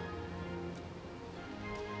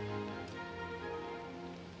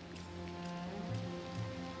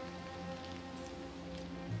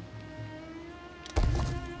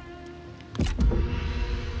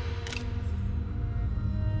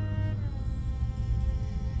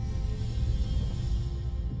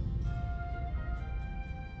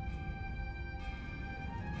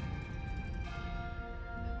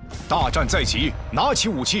 "大战在即，拿起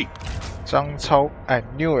武器！" Zhang Cao, I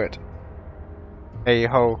knew it.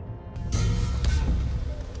 A-hole.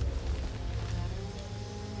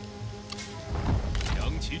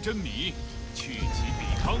 扬其真米，去其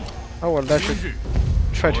彼康。 I will let you 今日，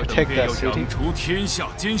 try 我 to 等 take 便 that 要 city. 养除天下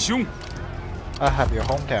奸凶。 I have your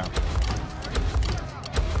hometown.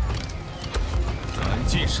 赶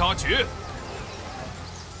尽杀绝。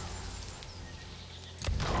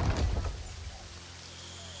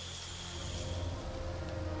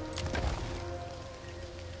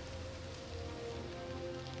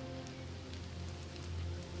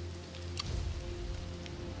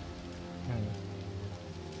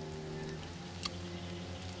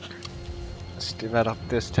 Let's develop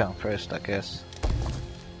this town first, I guess.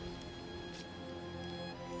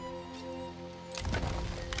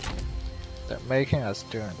 They're making us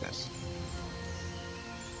doing this.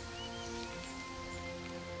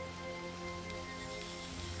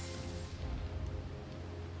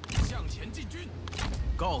 向前进军！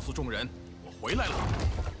告诉众人，我回来了。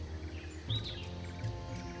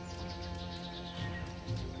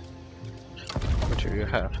 What do you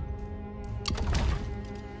have?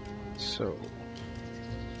 So,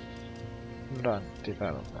 land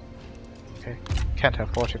development. Okay, can't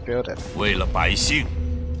afford to build it. 为了百姓，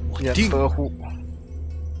我 Yan 定。 Behu.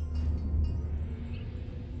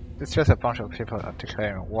 It's just a bunch of people are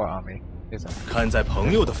declaring war on me, isn't it? 看在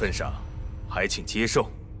朋友的份上，还请接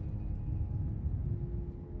受。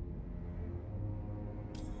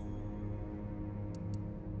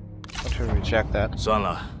 Want to reject that? 算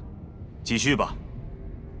了，继续吧。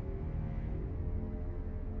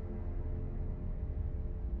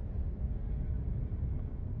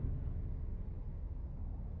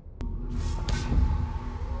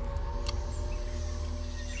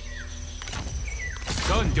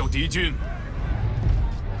 干掉敌军！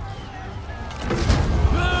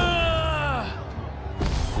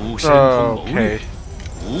孤身同谋略， Okay,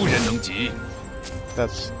 无人能及。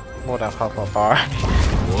 that's more than half of our army.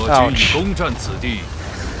 我军已 Ouch. 攻占此地，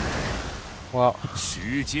 Well,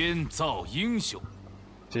 时间造英雄。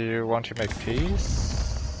 do you want to make peace?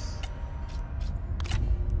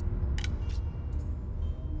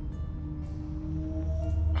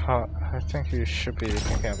 I think you should be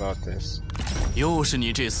thinking about this. 又是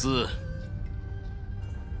你这厮！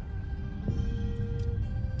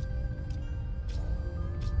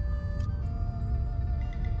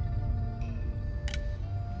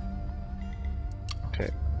 Okay,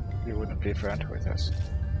 you wouldn't be friends with us.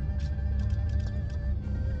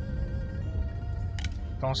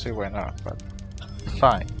 Don't see why not, but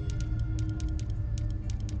fine.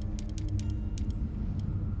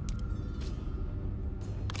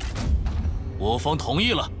 我方同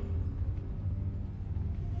意了。 Okay,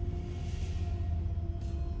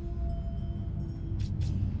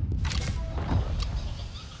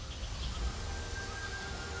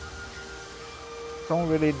 don't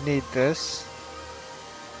really need this.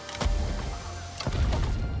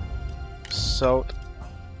 So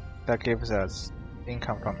that gives us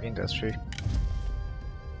income from industry.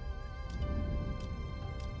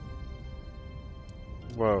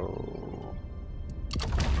 Whoa.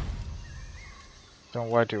 Then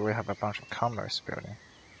why do we have a bunch of commerce building?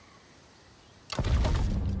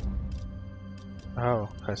 Oh,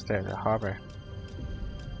 because there's a harbor.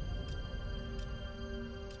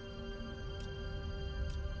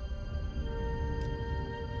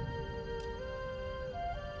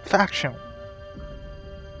 Faction!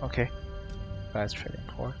 Okay. That's trading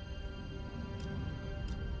port.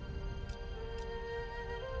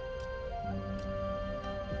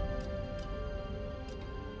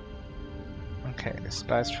 Okay, the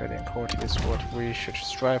spice trading port is what we should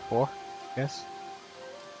strive for, yes?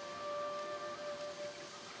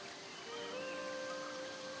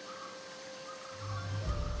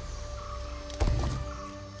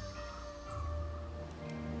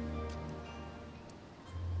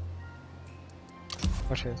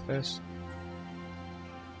 What is this?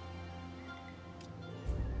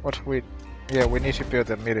 Yeah, we need to build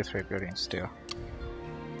a military building still.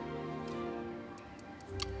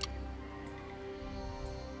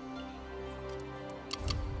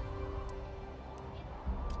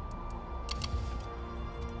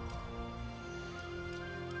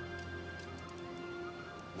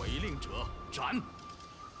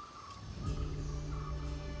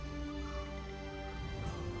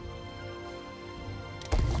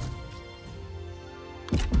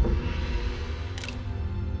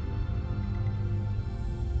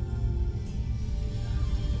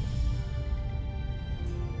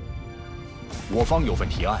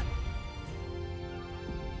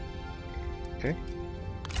 Okay.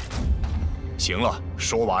 行了，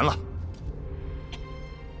说完了。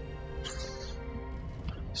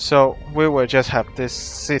 So we will just have this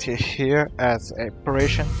city here as a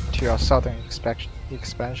operation to our southern expansion.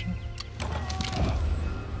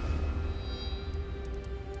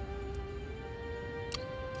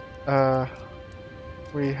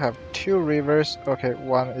 We have 2 rivers. Okay,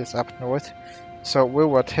 one is up north. So we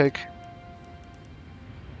will take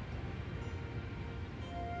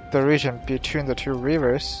the region between the 2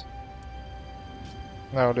 rivers.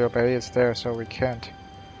 No, Liu Bei is there, so we can't.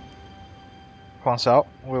 Huangsao,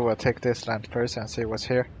 we will take this land first and see what's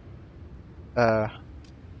here.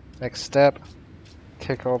 Next step,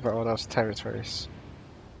 take over all those territories.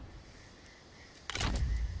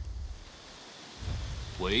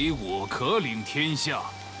 唯我可领天下。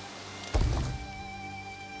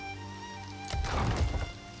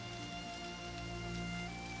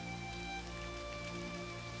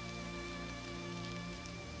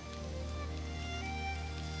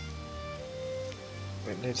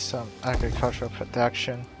 We need some agricultural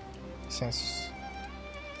production since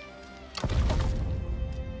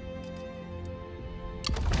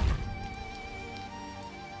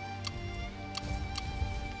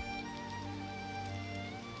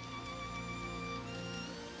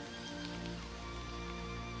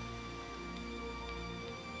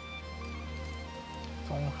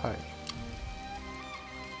Donghai.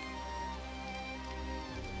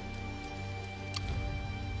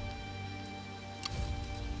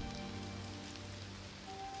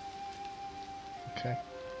 Okay.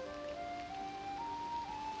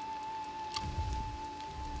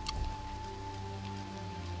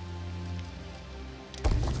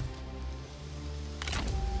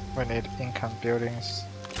 We need income buildings.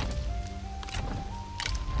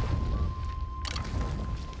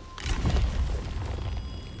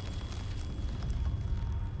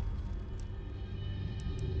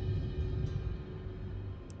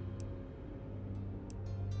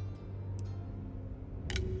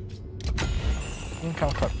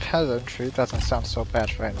 Income from peasantry doesn't sound so bad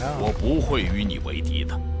right now. 我不会与你为敌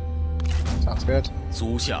的。 Sounds good.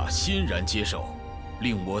 足下欣然接受，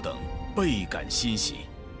令我等倍感欣喜。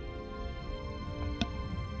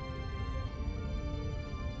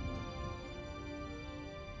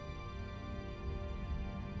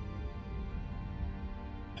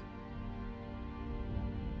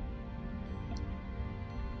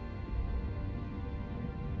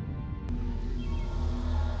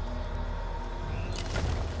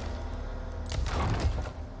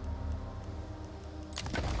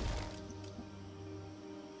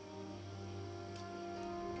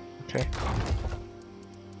 Okay.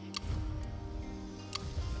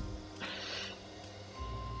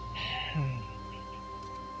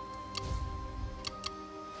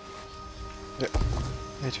 Yep.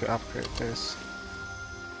 Need to upgrade this.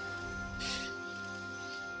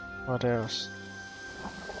 What else?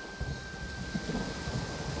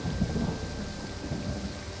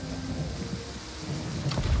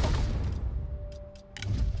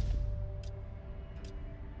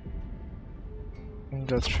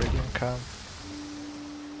 industry income.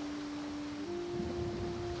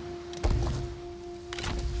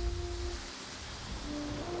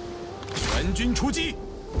 全军出击！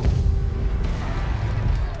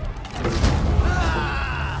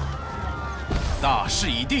大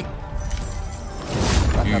势已定，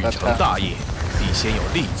欲成大业，必先有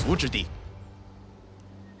立足之地。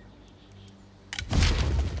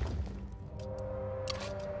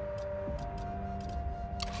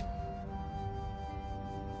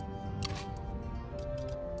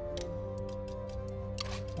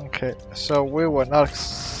 Okay, so we will not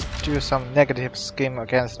do some negative scheme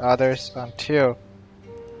against others until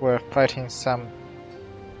we're fighting some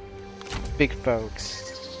big folks.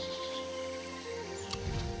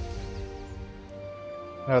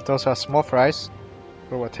 No, those are small fries.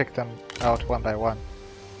 We will take them out one by one.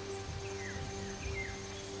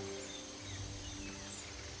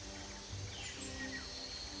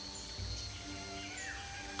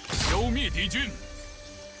 消灭敌军。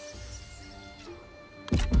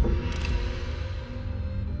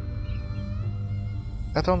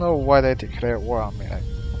 I don't know why they declare war on me. Like,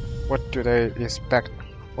 what do they expect?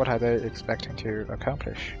 What are they expecting to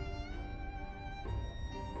accomplish?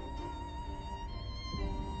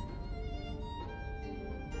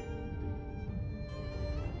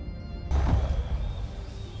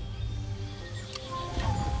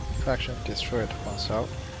 Faction destroyed oneself.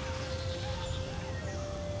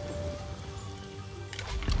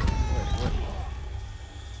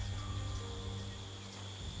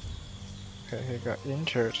 Okay, he got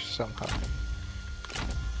injured somehow.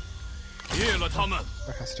 灭了他们！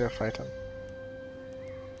 I can still fight him.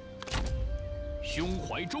 胸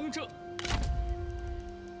怀中正。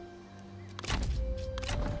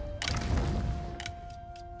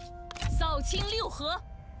扫清六合。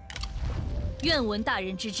愿闻大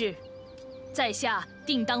人之志，在下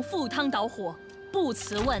定当赴汤蹈火，不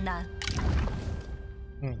辞万难。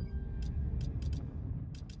嗯。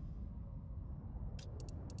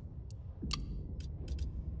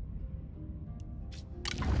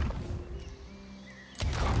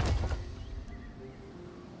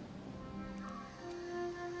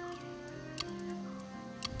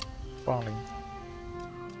 亡灵。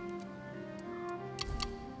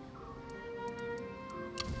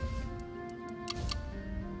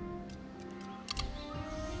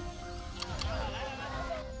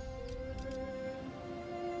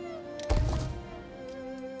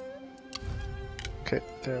Okay,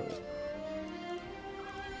 there.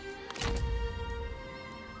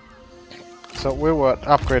 So we will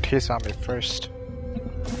upgrade his army first.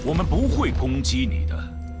 我们不会攻击你的。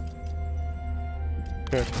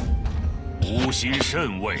 Good. 无心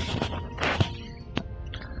甚位。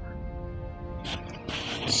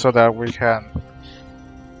 So that we can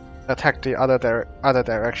attack the other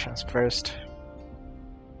directions first.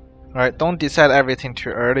 Alright, don't decide everything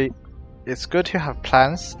too early. It's good to have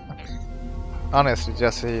plans. Honestly,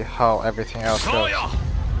 just see how everything else goes.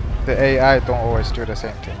 The AI don't always do the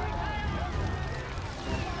same thing.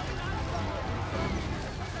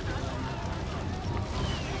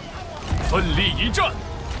 奋力一战。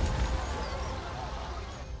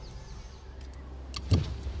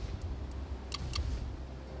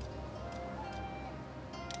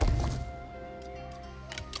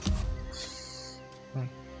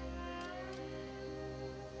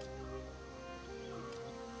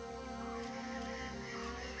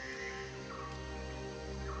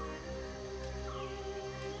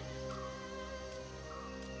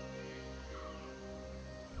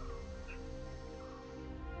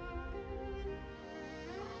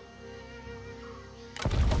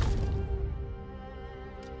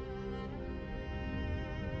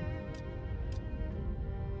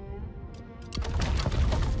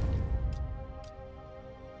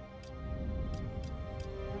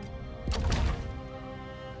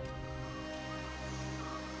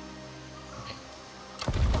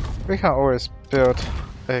 We can always build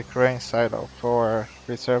a grain silo for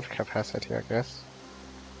reserve capacity, I guess.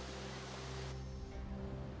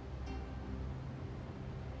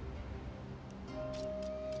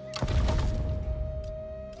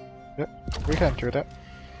 Yep, we can do that.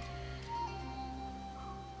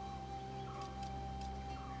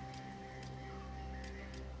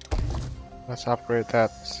 Let's upgrade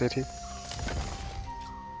that city.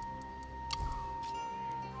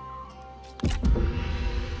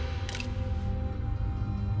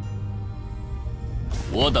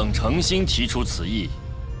 我等诚心提出此意。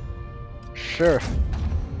Sure.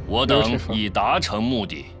 我等已达成目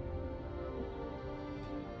的。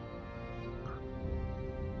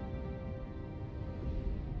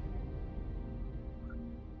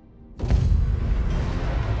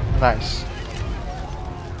 Nice.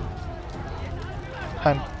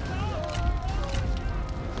 Han.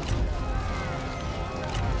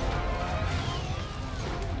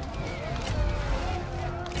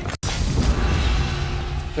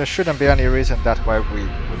 There shouldn't be any reason that why we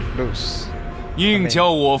would lose. 宁叫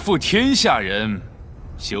我负天下人，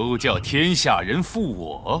休叫天下人负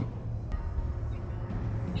我。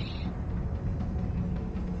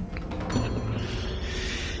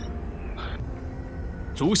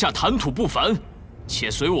足下谈吐不凡，且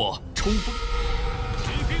随我冲锋。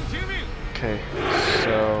骑兵听命。Okay,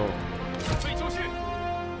 so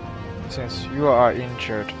since you are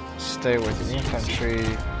injured, stay with the infantry.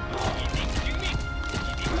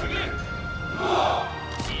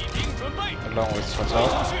 骑兵准备。Along with Soto.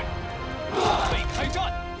 准备开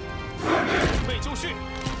战。准备就绪。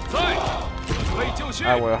在。准备就绪。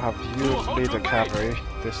 I will have you lead the cavalry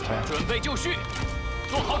this time. 准备就绪。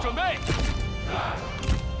做好准备。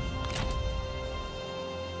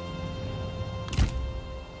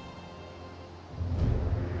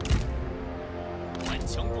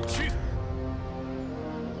 枪不屈，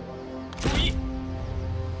注意！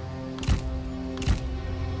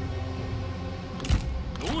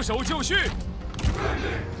弩手就绪。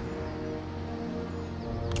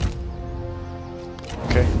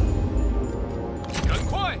Okay. 赶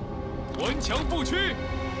快，顽强不屈，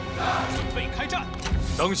准备开战。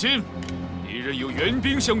当心，敌人有援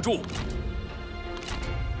兵相助。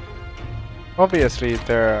 Obviously,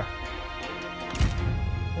 their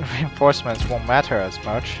reinforcements won't matter as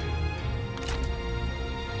much.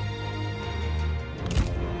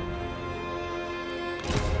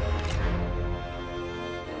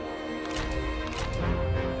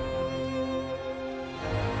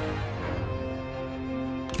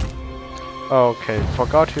 Okay,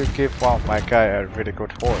 forgot to give one of my guy a really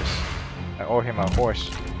good horse. I owe him a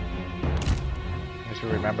horse. Need to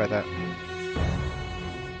remember that.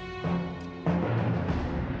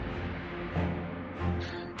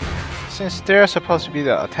 Since they're supposed to be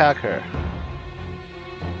the attacker,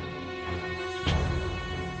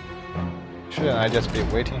 shouldn't I just be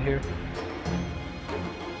waiting here?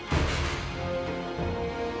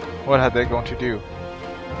 What are they going to do?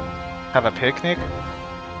 Have a picnic?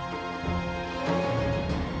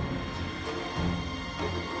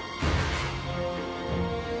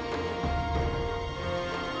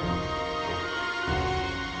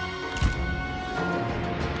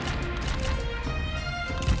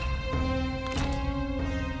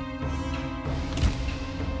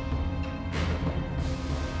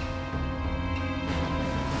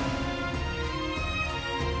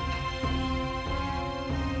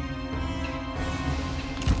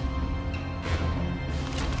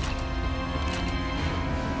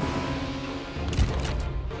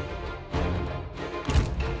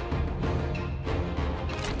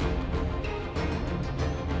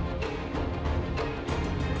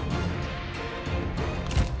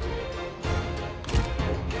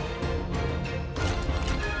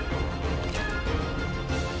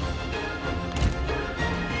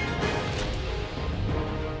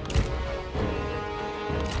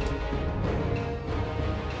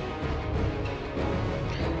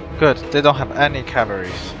 Good, they don't have any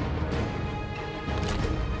cavalries.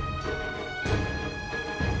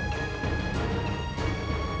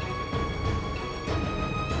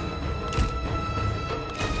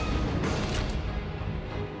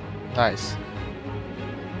 Nice.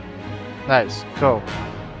 Nice, go.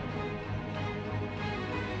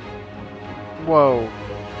 Whoa.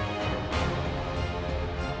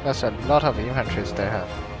 That's a lot of infantry they have.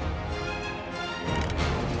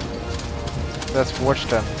 Let's watch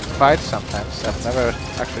them fight sometimes. I've never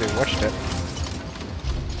actually watched it.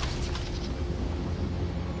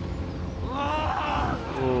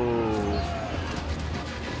 Ooh.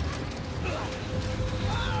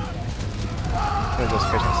 They're just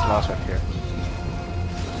getting slaughtered here.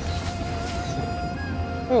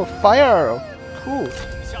 Oh, fire arrow! Cool.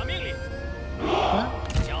 Huh?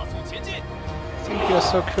 Think you're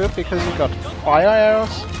so cool because you got fire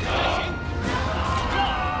arrows?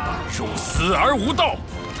 入死而无道，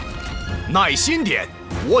耐心点，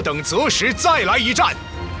我等择时再来一战。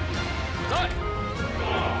在，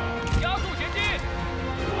加速前进，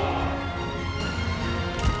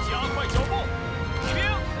加快脚步，骑兵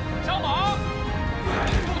上马，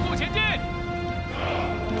速速前进，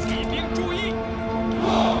骑兵注意，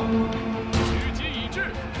狙击已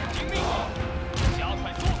至，听命，加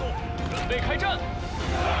快速度，准备开战，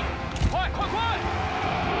快快快！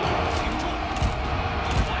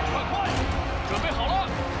 准备好了！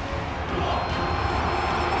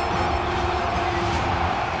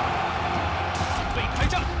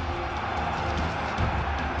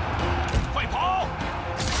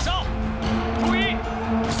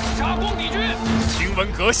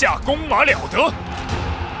阁下弓马了得，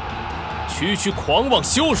区狂妄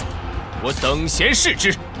羞辱，我等闲视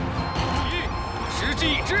之。时机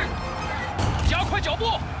已至，加快脚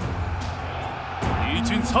步。敌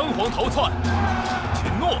军仓皇逃窜，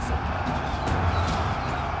请懦夫。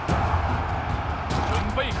准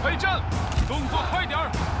备开战，动作快点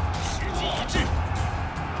儿。时机已至，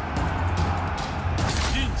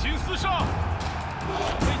尽情厮杀，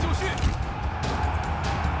准备就绪。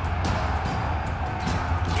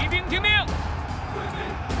骑兵听命，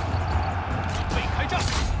准备开战。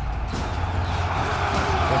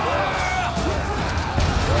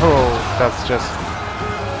Oh, that's just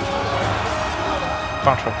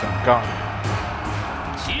bunch of them gone.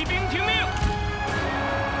 骑兵听命，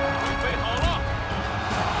准备好了，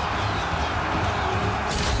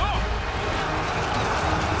上！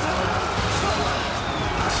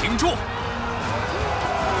请住！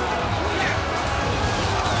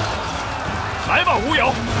来吧，吴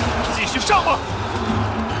友，继续上吧。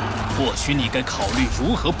或许你该考虑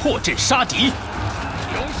如何破阵杀敌。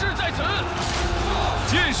勇士在此。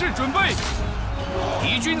剑士准备，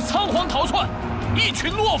敌军仓皇逃窜，一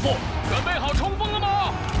群懦夫。准备好冲锋了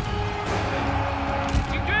吗？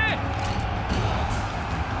进军！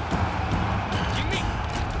听命，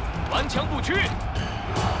顽强不屈，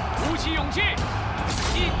鼓起勇气，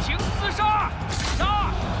尽情厮杀！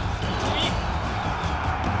杀！注意，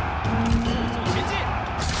速速前进！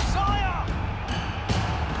杀呀！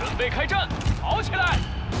准备开战，跑起来！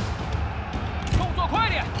动作快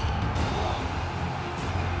点！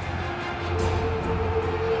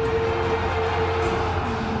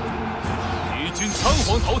仓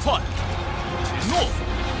皇逃窜，请懦夫！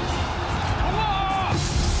冲啊！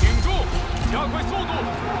挺住，加快速度，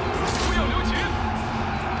不要留情。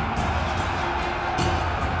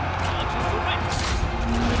大军准备，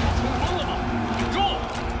冲锋了吗？挺住，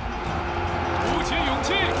鼓起勇气，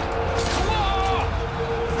冲啊！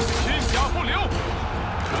片甲不留，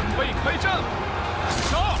准备开战，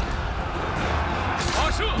杀！发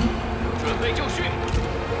射，准备就绪。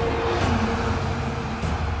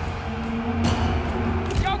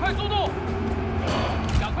速度！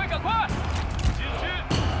赶快，赶快！进去！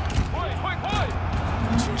快！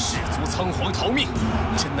君士卒仓皇逃命，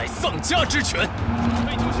真乃丧家之犬！准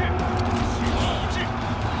备就绪，时机已至。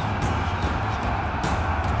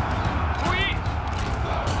注意，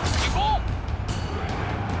进攻！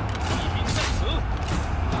骑兵在此，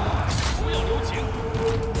不要留情。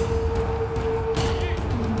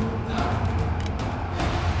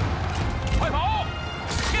快跑！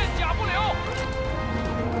片甲不留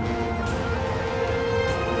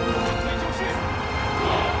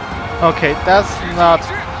！Okay, that's not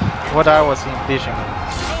what I was envisioning.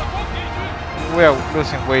 We are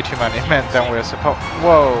losing way too many men than we're supposed.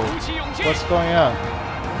 Whoa, what's going on?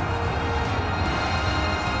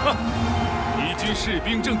 敌军士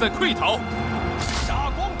兵正在溃逃，杀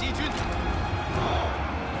光敌军！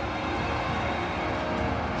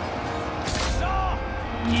杀！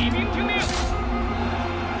骑兵听命，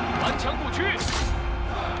顽强不屈，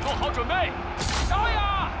做好准备，杀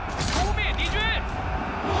呀！扑灭敌军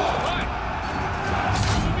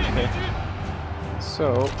！Okay.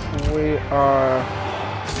 So we are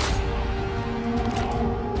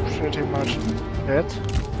pretty much it.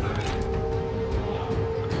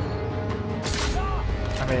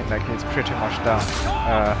 I mean, like it's pretty much done.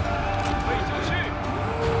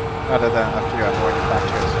 Other than a few annoying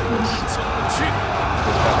factors.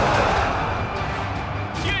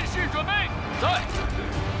 剑士准备，在。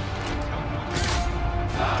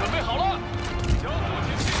准备好了，加速前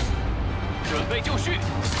进。准备就绪。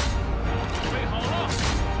准备好了，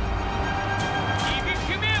骑兵听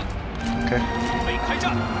命。Okay. 准备开战。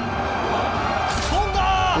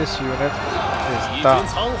 This unit is 敌军 done.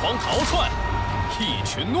 仓皇逃窜，一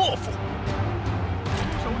群懦夫。举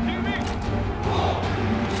手听命，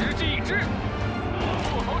时机已至，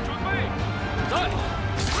做好准备，在，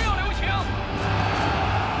不要留情。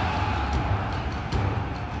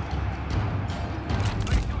准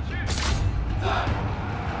备就绪，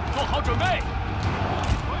做好准备，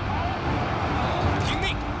听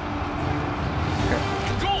命，挺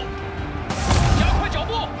住，加快脚步。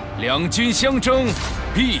两军相争，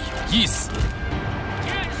必有一死。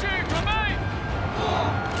 剑士准备，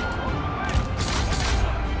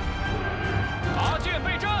拔剑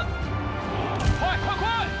备战，快，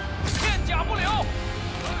片甲不留。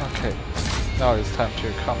Okay. Now it's time to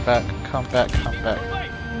come back.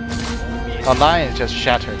 Our line is just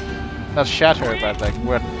shattered. Not shattered, but like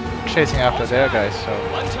we're chasing after their guys, so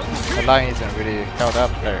the line isn't really held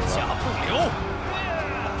up very well.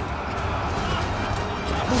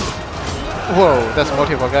 Whoa, that's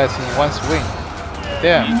multiple guys in one swing.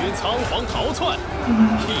 Damn. 敌军仓皇逃窜，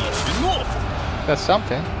一群懦夫。 That's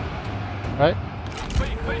something, right?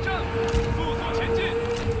 备开战，速速前进！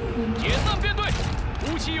解散编队，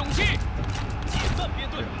鼓起勇气！解散编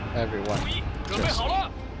队， Everyone 注意，准备 just 好了，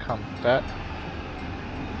 come back.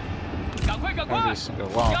 赶快赶快 Every，single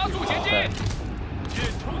one 加 of 速 you 前 come 进 back.！剑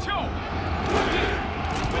出鞘，准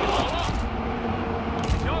备好了，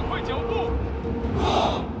加快脚步，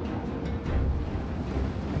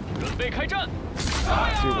准备开战！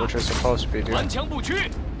 See what you're supposed to be 顽 doing. 强不屈，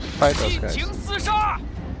 Fight those 尽 guys. 情厮杀！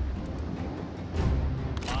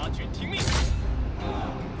八军听命！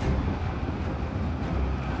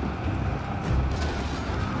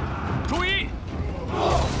注意，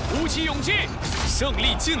鼓起勇气，胜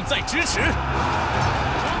利近在咫尺。光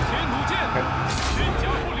铁弩箭，迅甲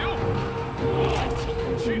不留，顽强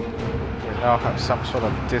不屈。 We now have some sort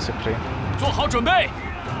of discipline. 做好准备，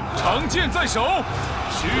长剑在手，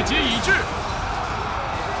时机已至。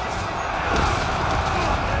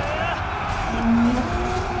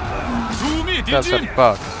诛灭敌 That's 军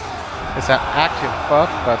a，bug. It's an active bug,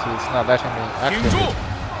 but it's not letting me 挺住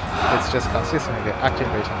activate.，It's just consistently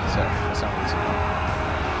activating itself for some reason.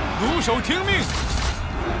 弩手听命，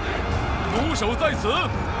弩手在此，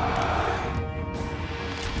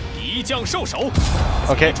敌将受手。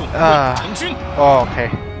 Okay. 众 Ah. 成军。 Oh, okay.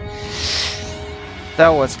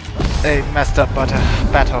 That was a messed up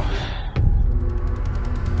battle.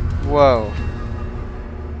 Whoa.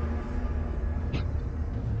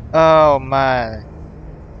 Oh man.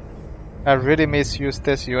 I really misused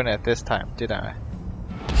this unit this time, didn't I?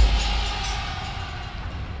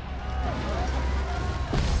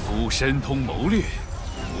 夫深通谋略，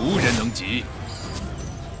无人能及。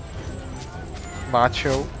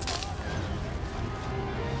 Macho.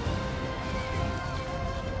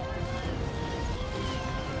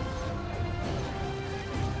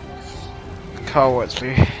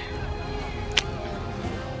 Cowardly.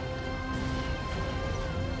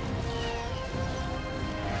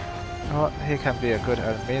 Oh, he can be a good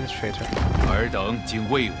administrator. 尔等竟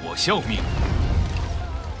为我效命，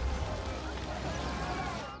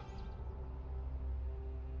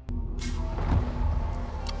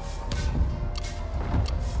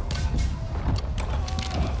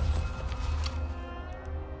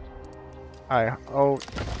 I owe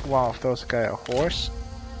one of those guys a horse,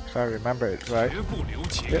 if I remember it right. 绝不留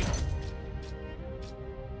情。 Yep.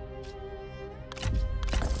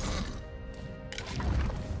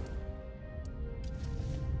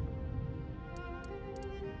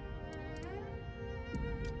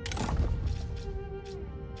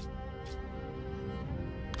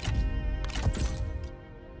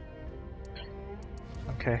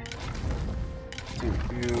 Okay. Do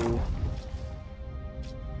you...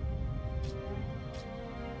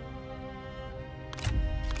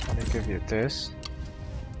 Let me give you this.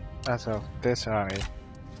 As of this army,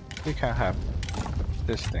 we can have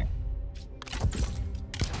this thing.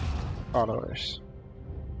 Followers.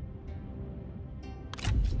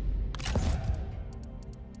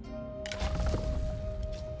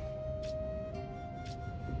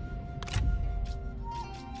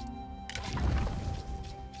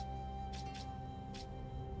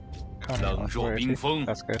 Kind of 冷若 authority. 冰封，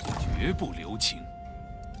 That's good. 绝不留情。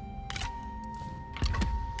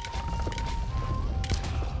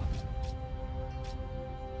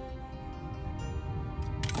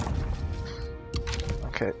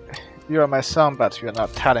 Okay, you are my son, but you're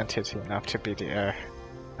not talented enough to be the heir.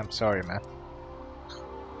 I'm sorry, man.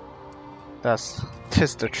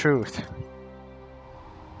 Tis the truth.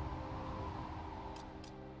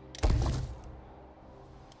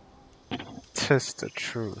 Tis the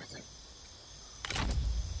truth.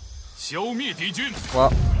 消灭敌军。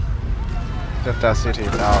 Well, that city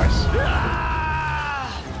is ours.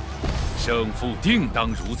 胜负定当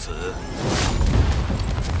如此。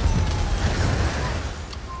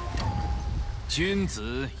君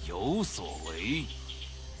子有所为。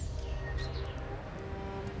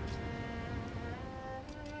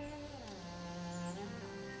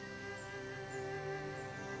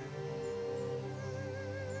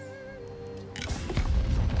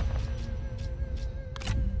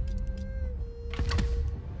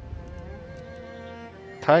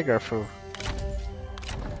 Tiger Fu.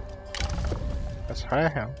 Let's hire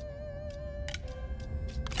him.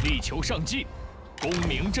 力求上进，功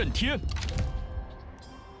名震天。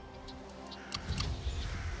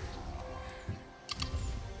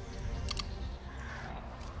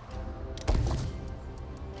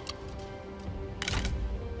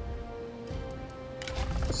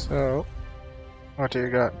 So, what do you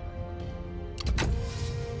got?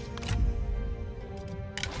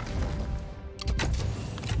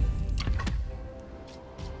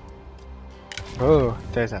 Oh,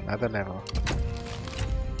 there's another level.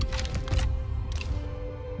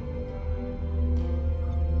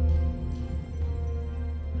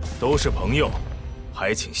 都是朋友，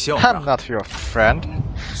还请笑 I'm 纳。 not your friend.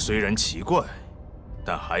 虽然奇怪，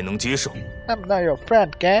但还能接受。 I'm not your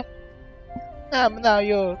friend, guy. I'm not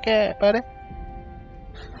your guy, buddy.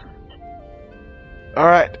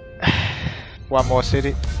 Alright. One more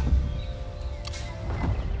city.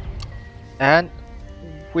 And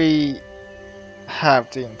we have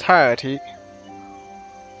the entirety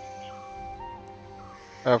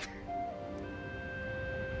of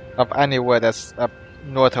anywhere that's up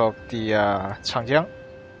north of the Changjiang.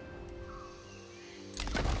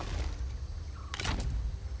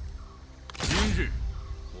 今日，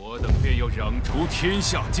我等便要攘除天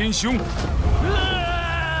下奸凶，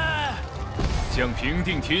向平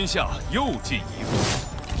定天下又进一步。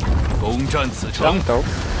攻占此城。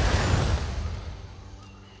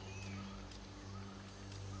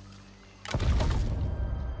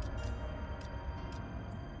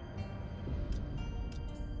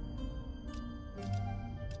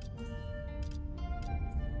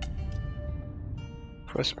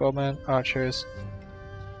 Crossbowmen, archers.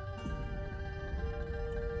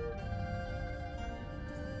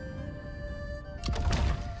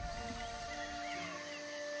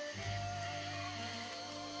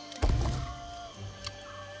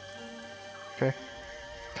 Okay,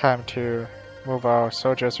 time to move our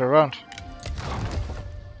soldiers around.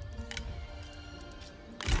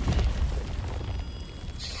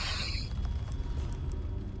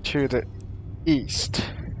 To the east.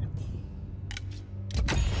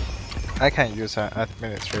 I can use an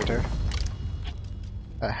administrator.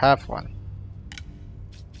 I have one.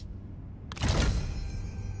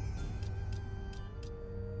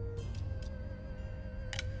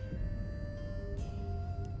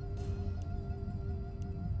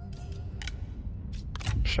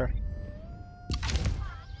 Sure.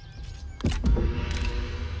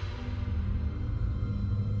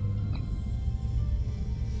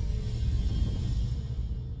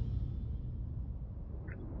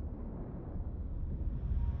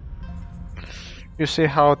 You see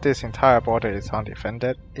how this entire border is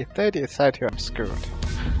undefended? If they decide to, I'm screwed.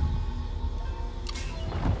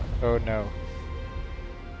 Oh no.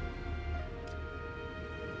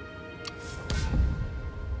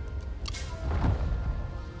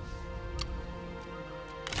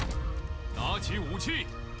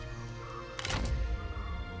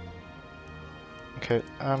 Okay,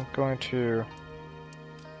 I'm going to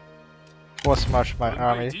force march my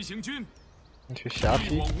army into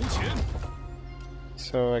Xiapi,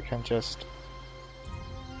 so I can just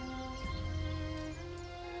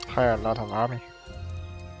hire a lot of army.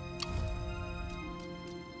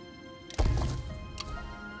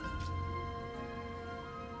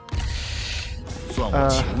 算我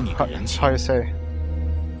求你的人情。 how you say?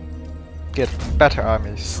 Get better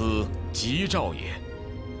armies. 此吉兆也。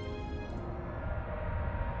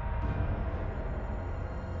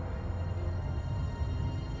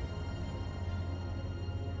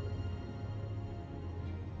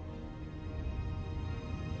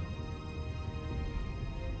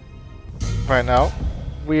 Right now,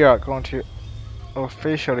 we are going to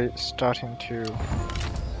officially starting to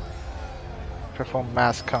perform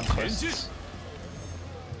mass conquests.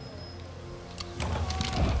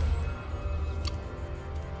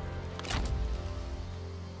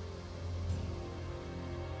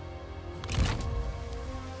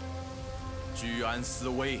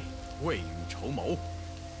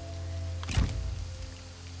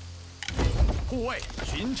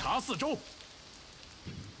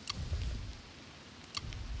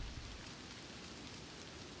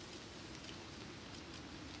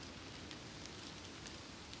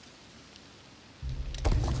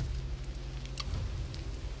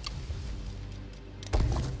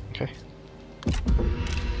 Okay.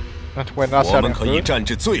 But we're not 我们 selling 可以 food 战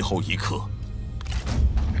至最后一刻。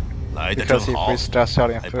来得 because 正 if 好 we，start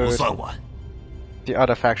selling 还不 food, 算晚。 the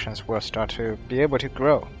other factions will start to be able to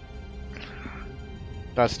grow.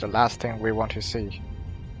 That's the last thing we want to see.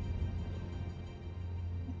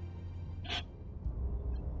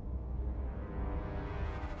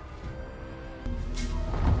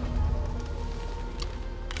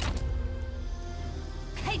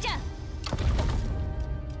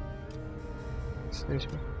 City,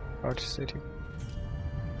 Arch City.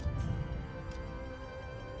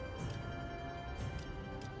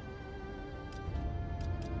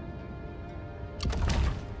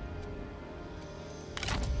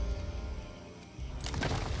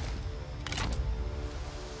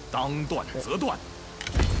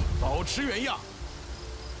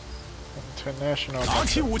 International. 拿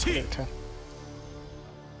起武器。 Metropolitan.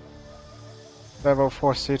 level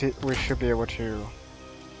 4 city, we should be able to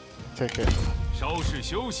take it. 稍事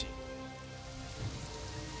休息。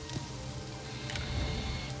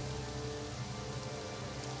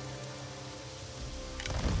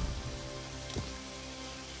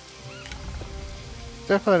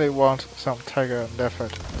 Definitely want some tiger and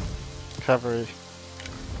leopard cavalry.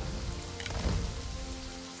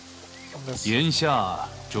 眼下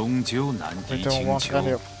终究难 We 敌 don't 请 want 求。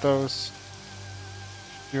 any of those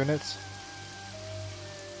units.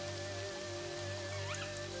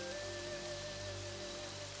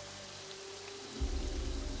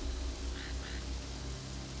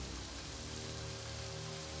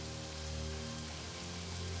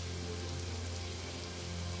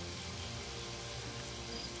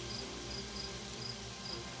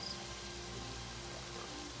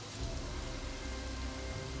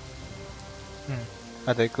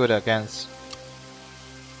 Are they good against?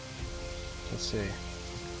 Let's see.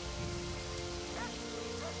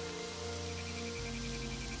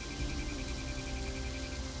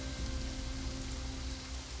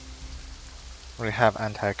 We have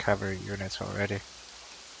anti-cavalry units already.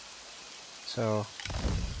 So,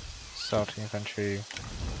 assault infantry.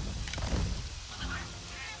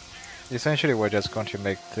 Essentially, we're just going to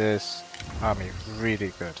make this army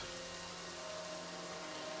really good.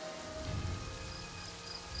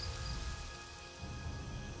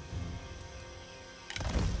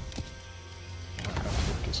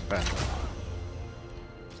 Disband.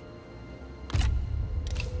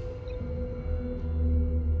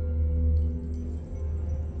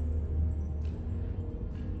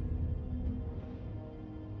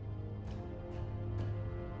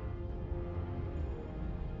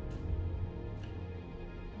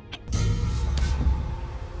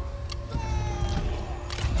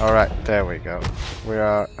 Alright, there we go. We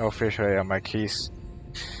are officially on my keys.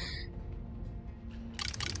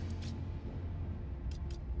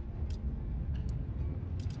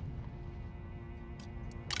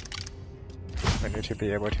 We need to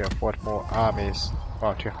be able to afford more armies,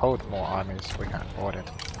 or to hold more armies. We can afford it.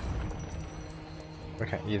 We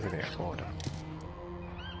can easily afford it.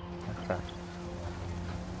 In fact.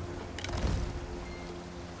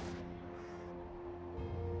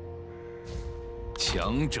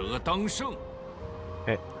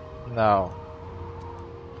 Okay, now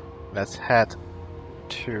let's head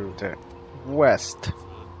to the west.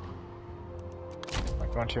 We're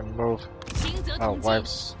going to move our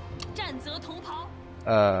wife's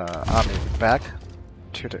army back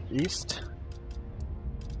to the east.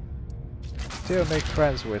 Still make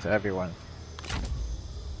friends with everyone.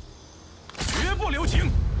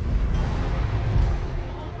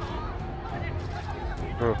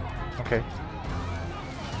 Oh, okay.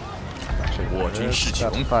 Actually, 我军士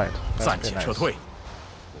穷， fight. 暂且撤退。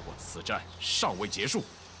不过此战尚未结束，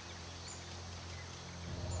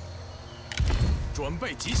准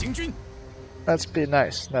备急行军。 Let's be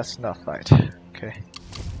nice. Let's not fight. Okay.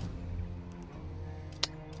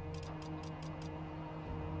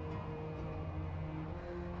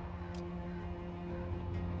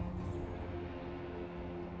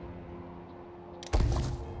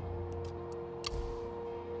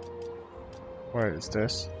 Where is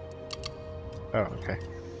this? Oh, okay.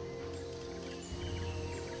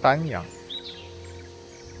 Danyang.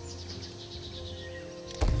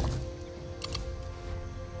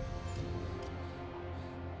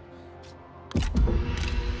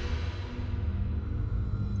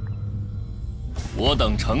我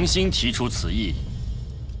等诚心提出此意，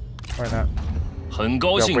 Why not? 很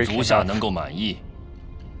高兴足下能够满意。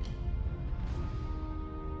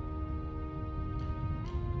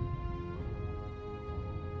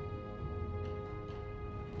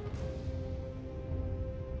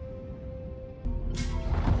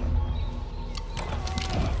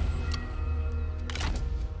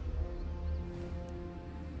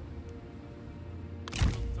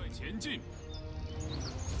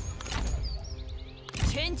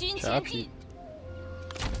 全军前进。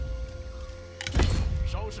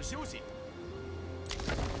稍事休息。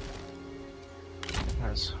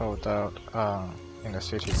 Let's hold out in the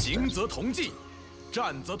city. 行则同进，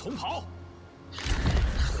战则同跑。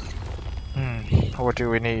 What do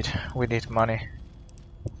we need? We need money.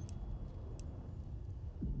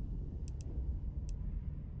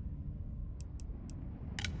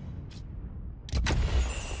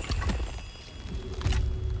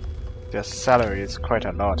 Their salary is quite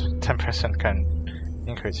a lot. 10% can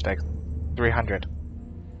increase like 300.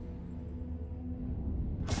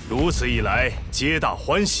 如此一来，皆大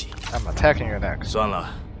欢喜。 I'm attacking you next. 算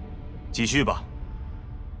了，继续吧。 Let's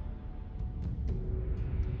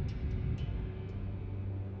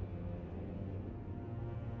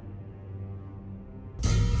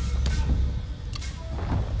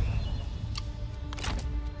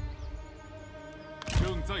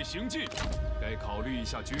行进，该考虑一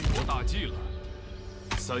下军国大计了。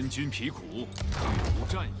三军疲苦，欲无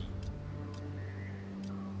战意。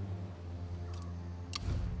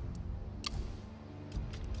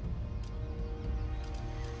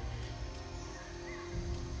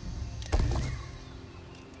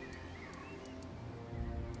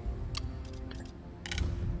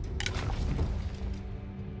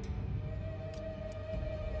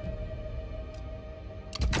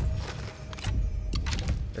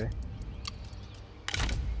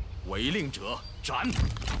 违令者斩！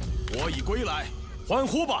我已归来，欢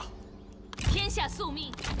呼吧！天下宿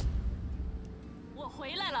命，我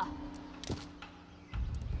回来了。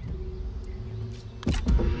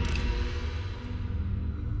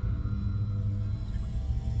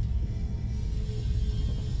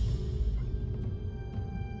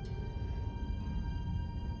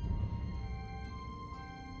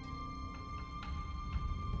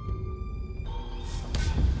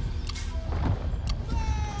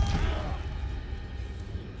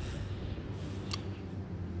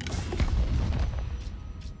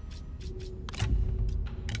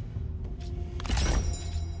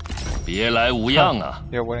别来无恙啊！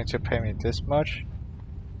 You're willing to pay me this much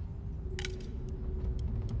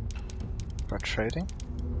for trading?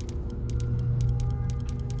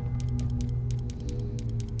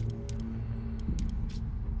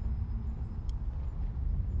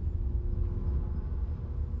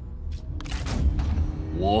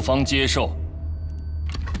我方接受。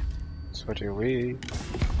 So do we.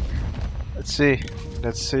 Let's see.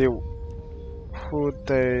 Let's see who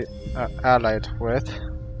they are allied with.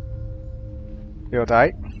 六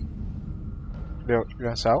代，六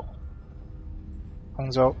元首，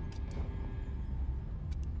杭州。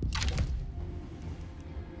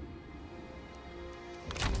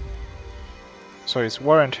So it's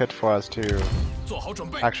warranted for us to 做好准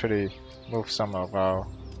备， actually move some of our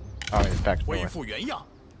army back 恢 north. 复原样。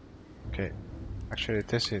 Okay, actually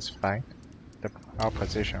this is fine. Our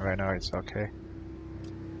position right now is okay.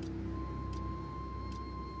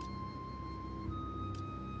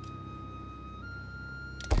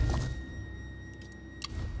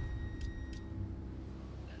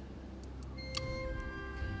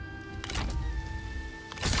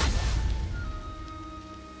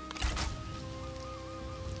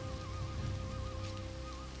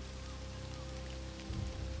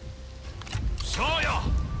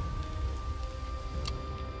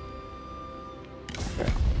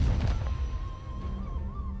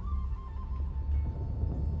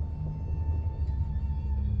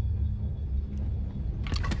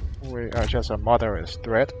 We are just a moderate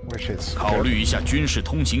threat, which is 考虑一下军事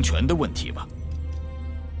通行权的问题吧。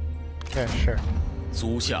 Yeah, sure.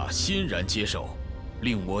 租下欣然接受，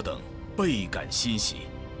令我等倍感欣喜。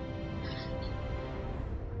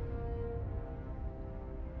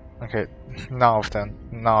 Okay,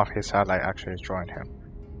 none of his ally actually joined him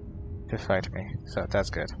to fight me, so that's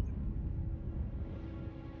good.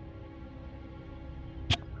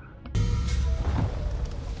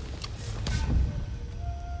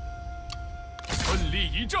 奋力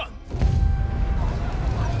一战！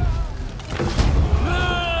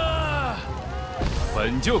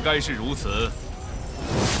本就该是如此。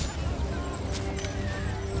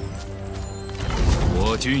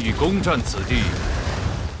我军已攻占此地。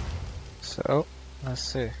 So, let's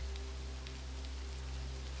see. "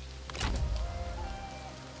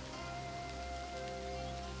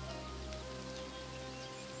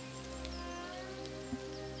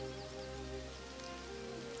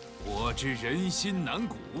我知人心难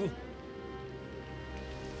古。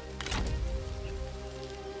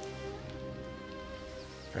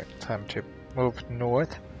 Right, time to move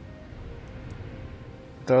north.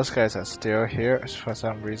 Those guys are still here for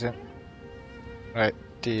some reason. Right,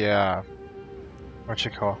 the what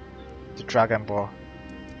you call the Dragon Ball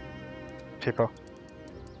people.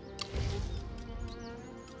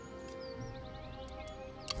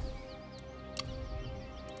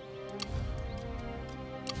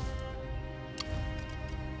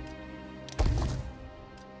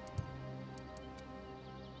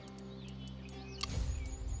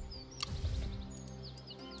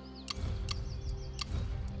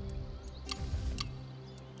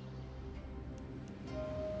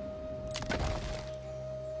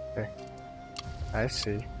 I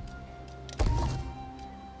see. "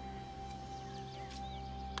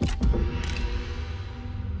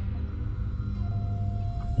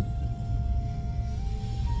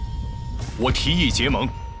我提议结盟。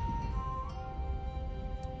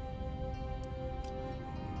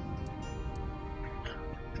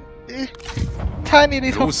 Tiny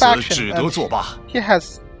little 如此 faction. 只得 And 作罢。 he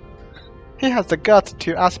has the guts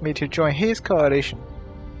to ask me to join his coalition.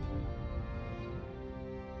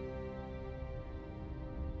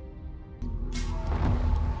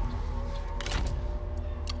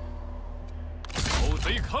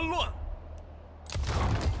 贼戡乱。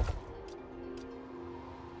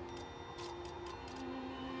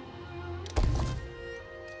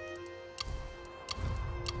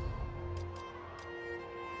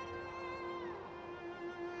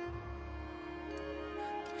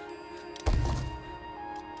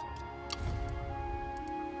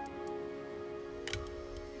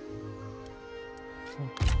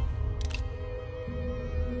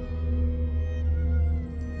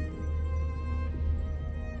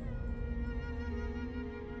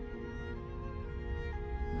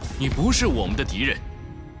你不是我们的敌人。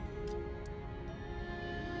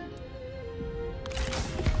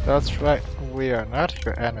 That's right, we are not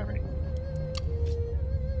your enemy.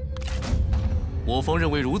 我方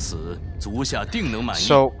认为如此，足下定能满意。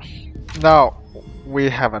 So now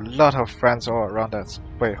we have a lot of friends all around us.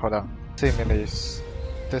 Wait, hold on. Seemingly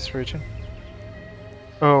this region.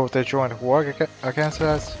 Oh, they joined war against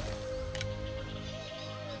us.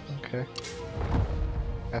 Okay,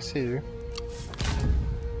 I see you.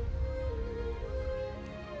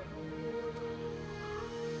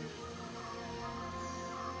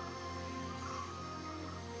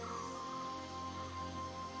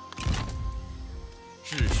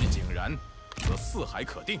 秩序井然，则四海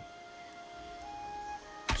可定。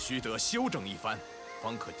须得休整一番，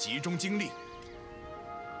方可集中精力。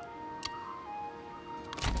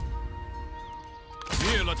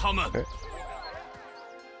灭了他们！ Okay.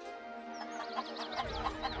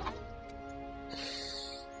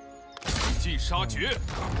杀绝。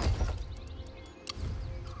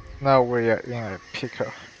 Now we are in a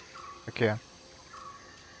pickle again.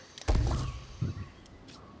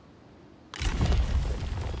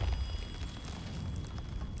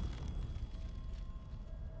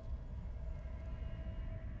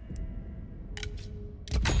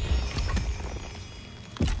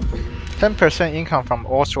 %10% income from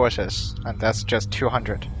all sources, and that's just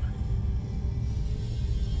 200.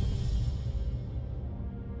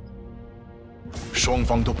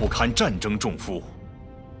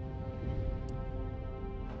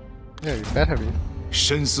 Yeah, you better be.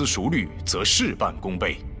 深思熟虑，则事半功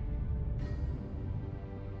倍。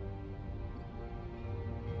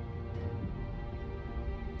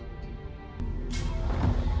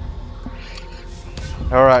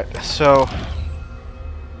 Alright, so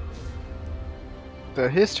the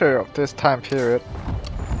history of this time period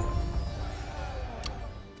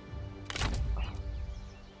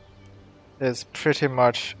is pretty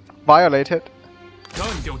much violated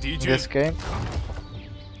in this game.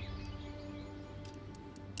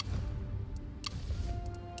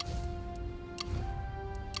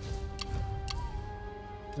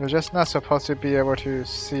 You're just not supposed to be able to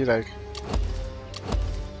see like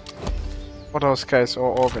all those guys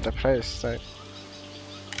all over the place, like.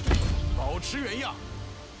 保持原样，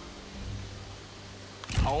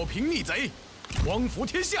讨平逆贼，匡扶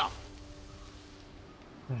天下。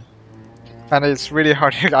 And it's really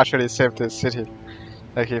hard to actually save this city.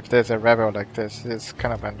 Like if there's a rebel like this, it's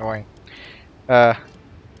kind of annoying.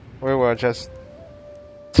 We will just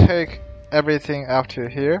take everything up to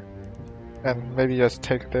here, and maybe just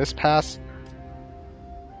take this pass,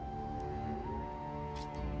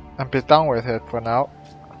 and be done with it for now.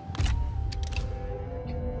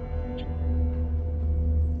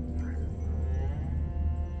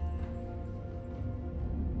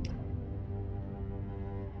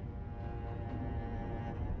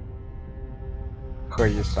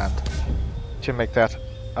 East Land to make that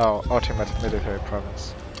our ultimate military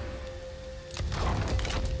province.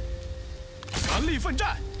 全力奋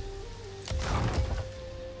战。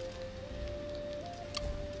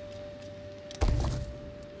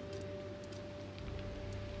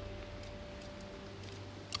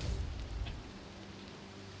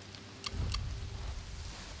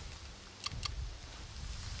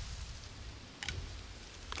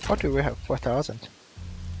 How do we have 4,000?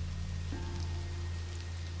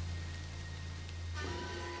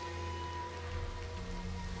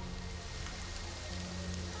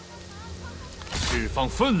 释放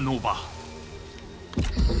愤怒吧。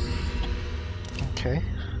 Okay,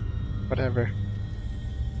 whatever.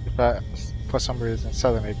 If I, for some reason,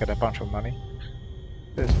 suddenly get a bunch of money,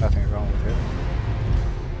 there's nothing wrong with it.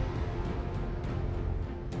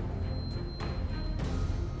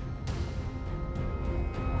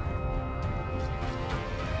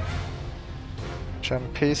 Some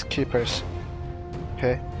peacekeepers.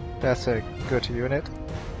 Okay, that's a good unit.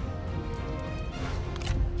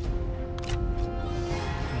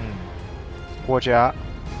 Guojia,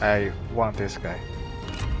 I want this guy.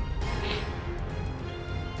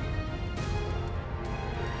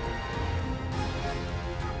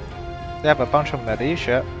 They have a bunch of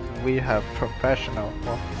militia. we have professional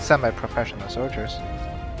or semi-professional soldiers.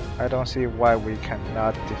 I don't see why we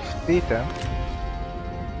cannot defeat them.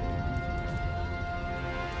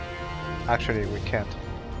 Actually, we can't.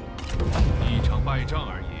 一场败仗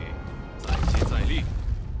而已，再接再厉。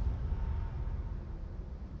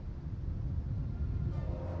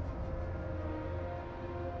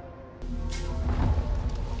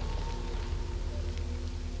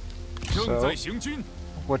正在行军。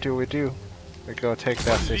 What do? We go take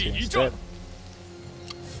that city instead.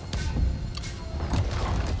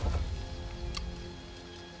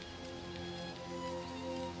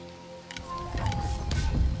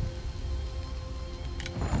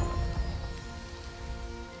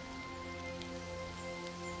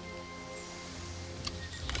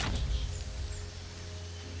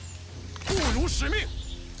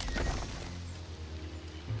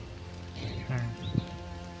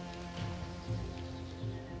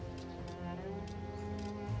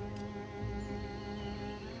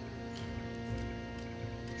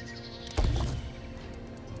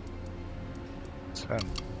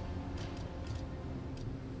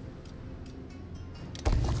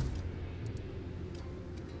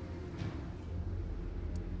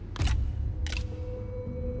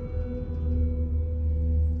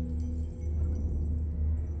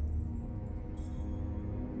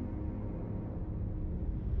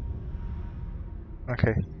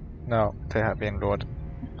 Okay, no, they have been lured.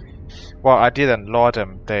 Well, I didn't lure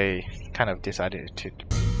them, they kind of decided to.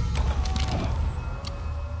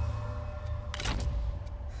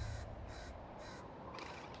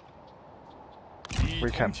 We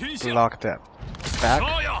can block them back.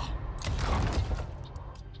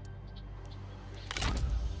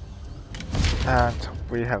 And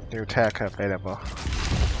we have new tech available.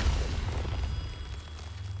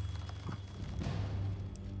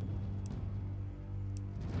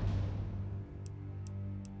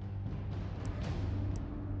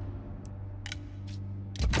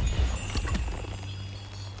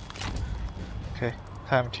 Okay,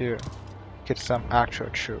 time to get some actual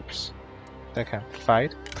troops that can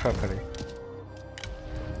fight properly.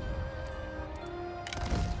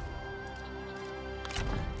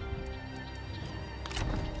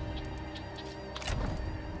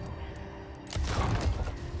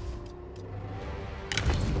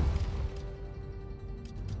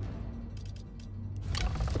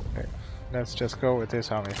 Okay, let's just go with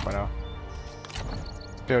this army for now.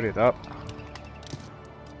 Build it up.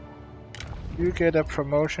 You get a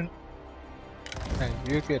promotion, and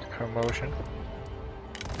you get promotion,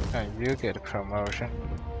 and you get a promotion,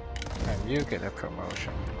 and you get a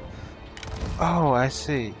promotion. Oh, I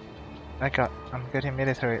see. I'm getting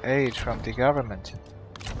military aid from the government.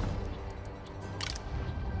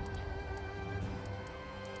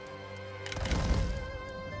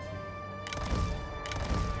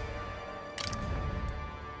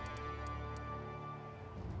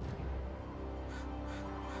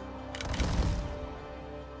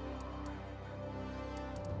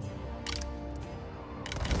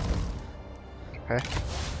 Okay.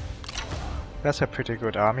 That's a pretty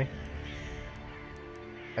good army.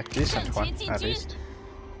 A decent one, at least.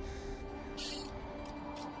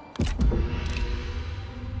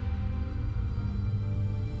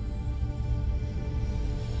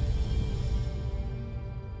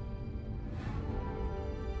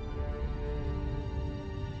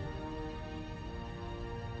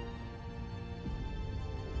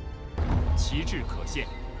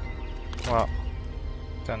 Well,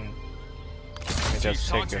 then let me just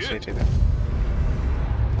take the city then.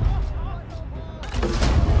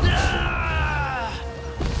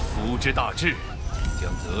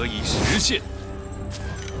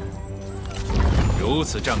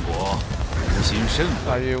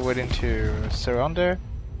 Are you willing to surrender?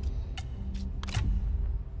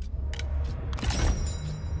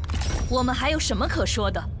 我们还有什么可说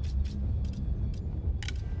的？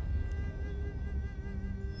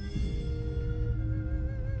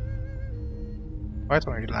 Why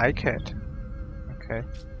don't you like it? Okay,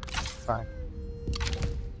 fine.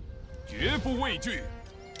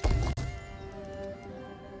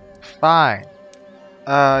 Fine.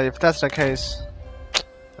 If that's the case,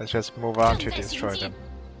 let's just move on to destroy them.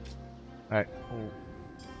 Right.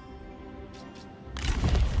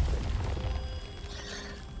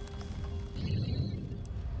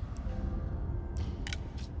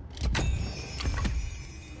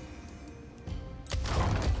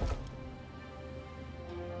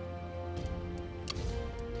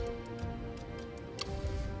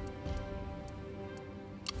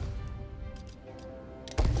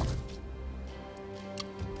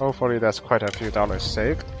 Hopefully that's quite a few dollars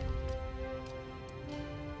saved.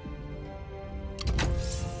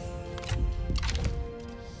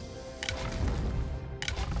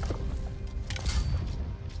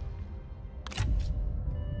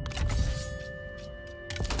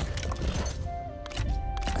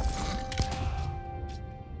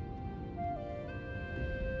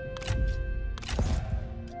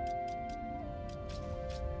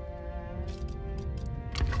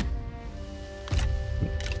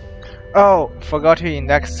 Oh, forgot to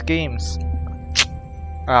index schemes.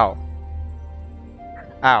 Ow.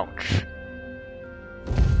 Ouch.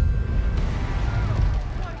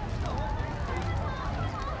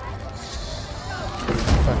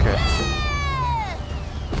 Okay.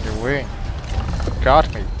 You win.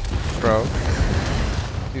 Got me, bro.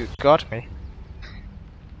 You got me.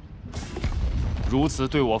 如此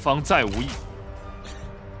对我方再无益。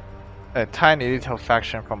 A tiny little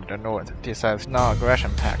faction from the north decides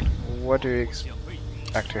non-aggression pact. What do you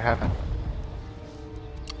expect to happen?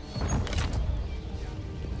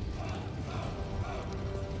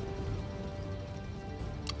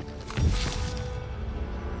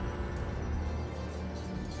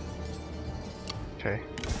 Okay,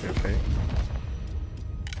 okay.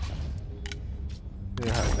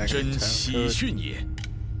 You have next 真 turn 喜 food. 讯也！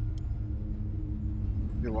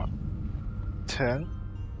 You want 10?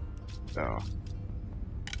 No.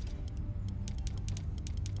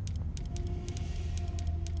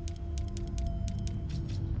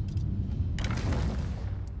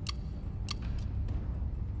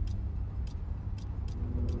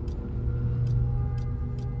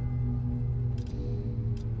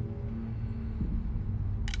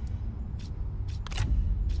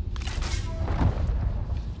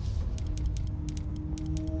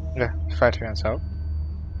 Yeah, fight yourself.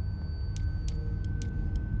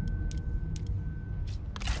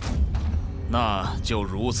 那就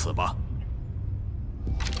如此吧。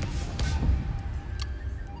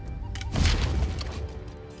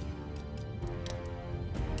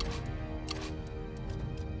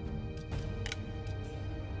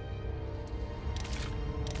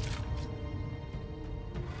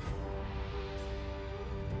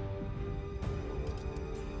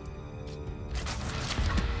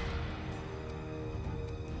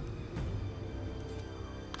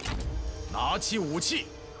拿起武器。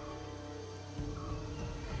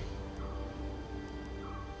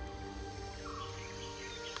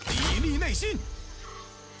 内心，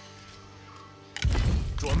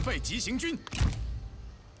准备急行军。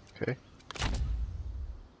Okay.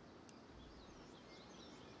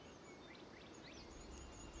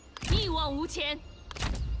 一往无前。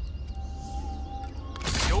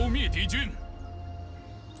消灭敌军。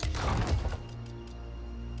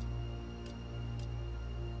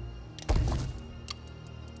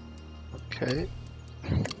 Okay.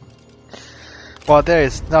 Well, there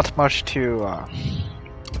is not much to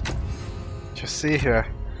see here.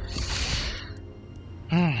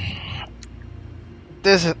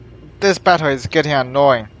 This battle is getting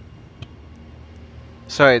annoying.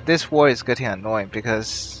 Sorry, this war is getting annoying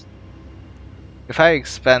because if I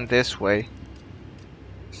expand this way,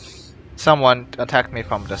 someone attack me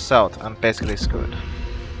from the south, I'm basically screwed.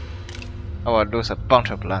 I will lose a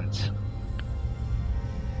bunch of lands.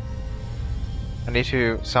 I need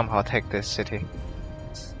to somehow take this city.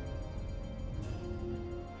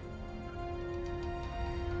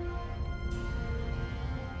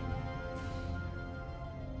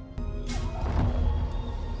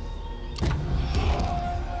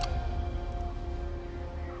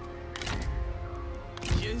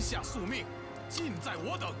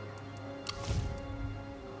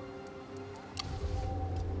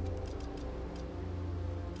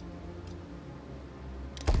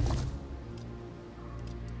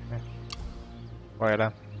 Right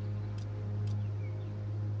then.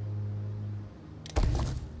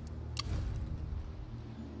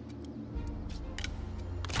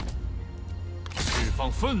 释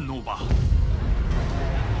放愤怒吧。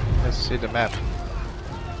 Let's see the map.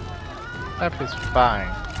 Map is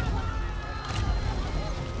fine.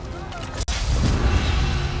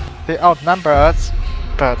 They outnumber us,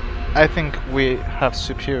 but I think we have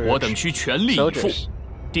superior 我等需全力以赴， soldiers.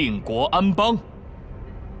 定国安邦。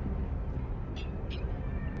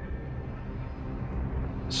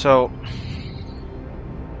 So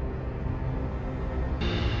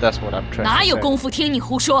that's what I'm trying 哪 to 有 say. 功夫听你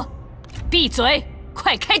胡说？闭嘴，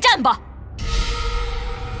快开战吧！鼓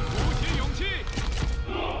起勇气，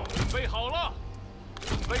准备好了，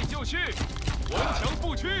准备就绪，顽强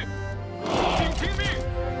不屈，请听命，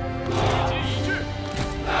一击已至，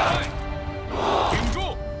来，挺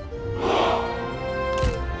住！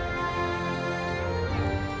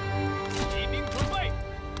骑兵准备，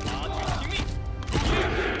大军听命，注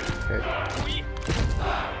意，注意。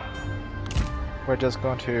 We're just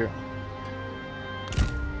going to.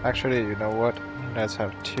 Actually, you know what? Let's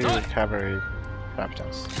have 2 cavalry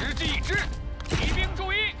captains. 时机已至，骑兵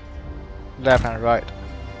注意， Left and right.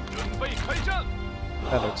 准备开战。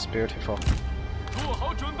 That looks beautiful. 做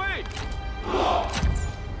好准备。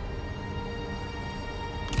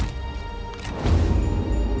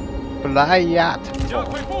不来呀！加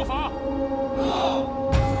快步伐。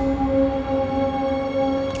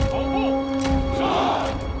跑步，上。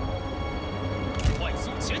快速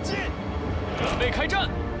前进，准备开战。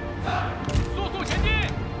速速前进。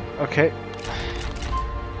Okay.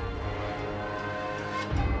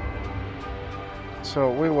 So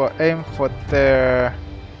we will aim for their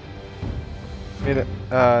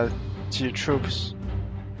G troops.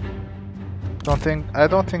 I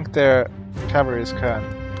don't think their cavalries can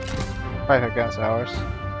fight against ours.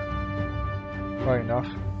 Well enough.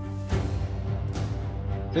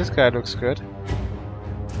 This guy looks good.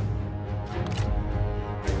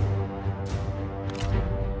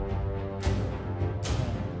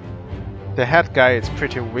 The head guy is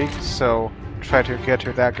pretty weak, so try to get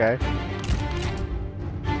to that guy. "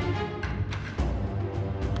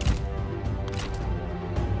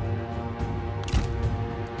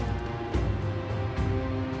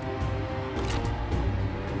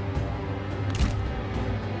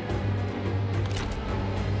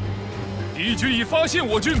敌军已发现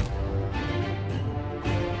我军。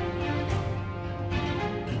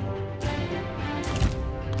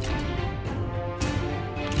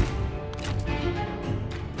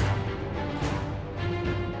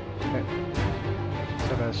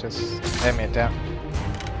So let's just aim it down.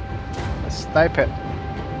 Let's snipe it.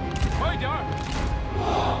 快点儿！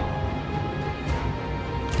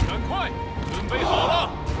赶快，准备好了，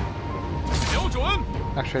瞄准。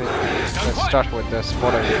 Actually, let's start with the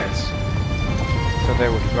smaller units, so they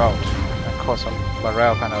would rout and cause some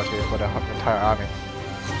morale penalty for the entire army.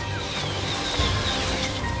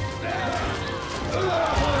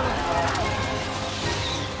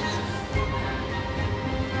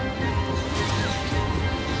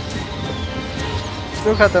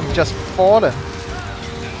 Look at them just falling.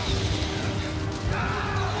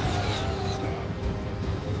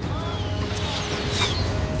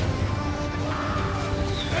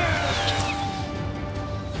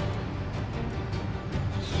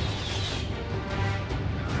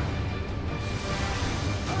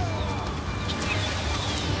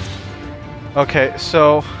 Okay,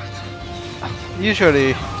 so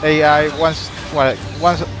usually AI once one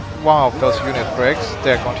of those units breaks,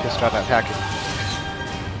 they're going to start attacking.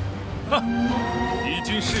 敌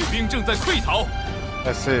军士兵正在溃逃。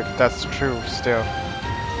 Let's see if that's true still.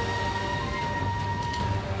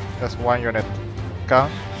 That's one unit gone.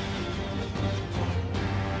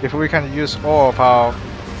 If we can use all of our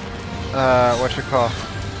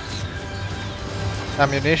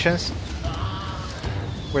ammunitions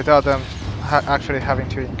without them actually having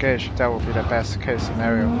to engage, that would be the best case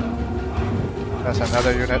scenario. That's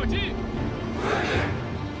another unit.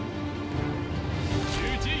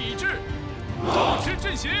 狙击已至，保持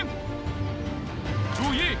阵型。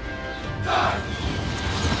注意！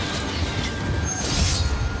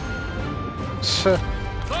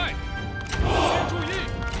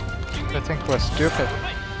 I think we're stupid.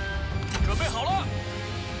 准备好了，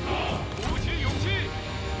鼓起勇气。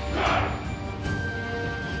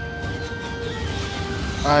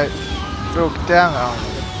 I broke down on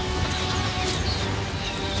it.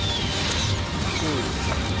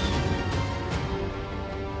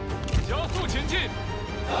 加速前进！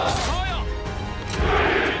杀呀！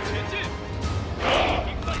前进！一兵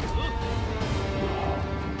在此！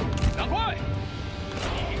赶快！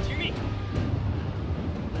一兵听命！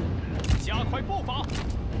加快步伐！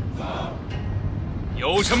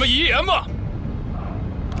有什么遗言吗？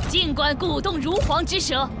 尽管鼓动如簧之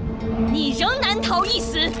舌，你仍难逃一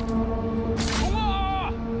死。冲啊！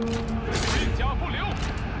进甲不留！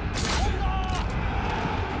冲啊！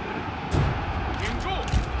挺住，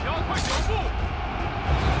加快脚步！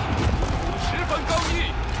十分刚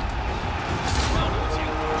毅。下路请。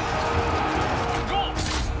挺住！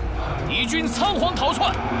敌军仓皇逃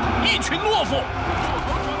窜，一群懦夫。做好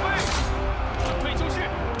准备，准备就绪，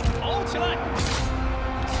跑起来！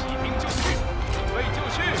起兵就绪，准备就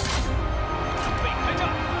绪，准备开战。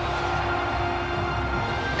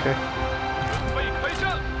 Okay. 准备开战，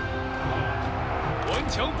顽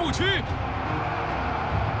强不屈。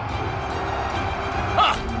哈，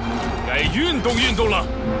该运动运动了。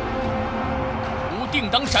不定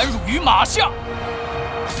当斩辱于马下。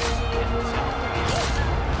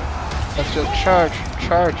 Let's just charge.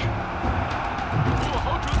 做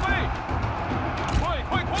好准备，快！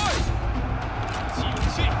鼓起勇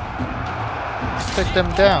气。 Take them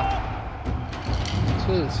down.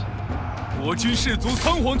 Jeez. 我军士卒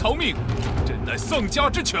仓皇逃命，真乃丧家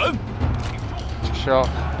之犬。 Sure.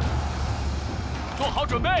 做好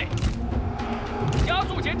准备，加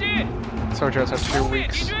速前进。soldiers are too weak.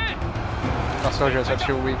 Our soldiers are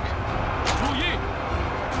too weak. 注意，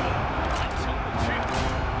顽强不屈，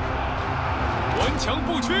顽强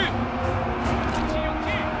不屈。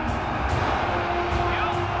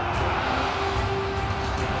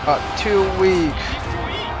Too weak.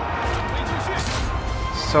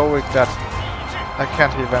 So weak that I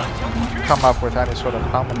can't even come up with any sort of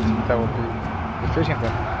harmony that would be defeating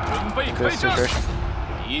them in this situation.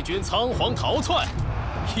 敌军仓皇逃窜，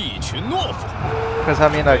一群懦夫。 Because I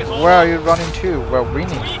mean, like, where are you running to? We're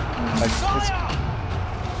winning. Like, it's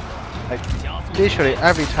like literally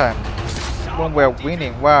every time when we're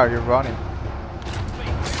winning, where are you running?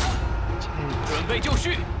 准备就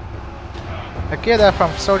绪。 I get that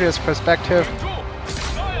from soldiers' perspective.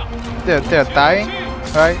 They're dying,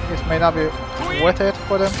 right? It may not be worth it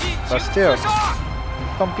for them, but still,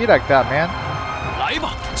 don't be like that, man. 来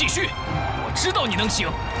吧，继续！我知道你能行。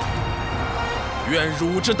愿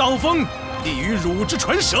汝之当锋，立于汝之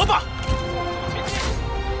唇舌吧！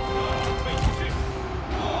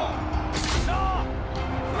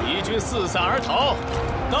敌军四散而逃，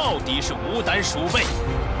到底是无胆鼠辈。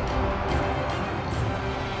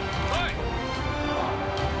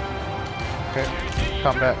 Okay,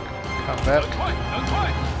 come back, come back. 赶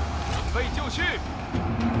快，准备就绪，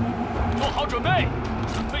做好准备，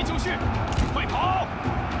准备就绪，快跑！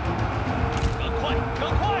赶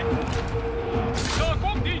快！下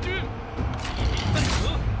光敌军，敌兵在此，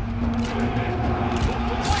动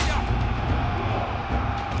作快点，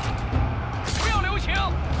不要留情。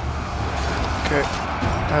Okay.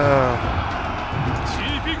 骑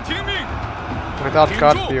兵听命。 Without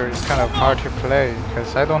God fear, it's kind of hard to play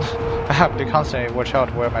because I have to constantly watch out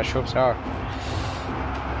where my troops are.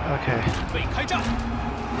 Okay. 准备开战！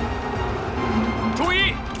注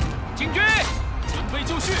意，警觉，准备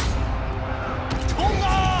就绪，冲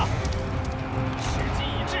啊！时机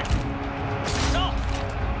已至，上！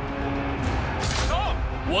上！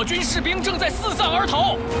我军士兵正在四散而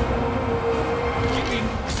逃。听命，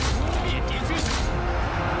诛灭敌军！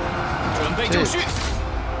准备就绪，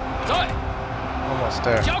在。 Almost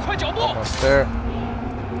there. 加快脚步。 Almost there.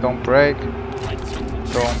 Don't break.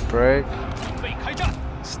 Don't break. 准备开战。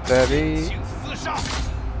 Steady. 厮杀。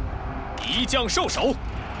敌将受首，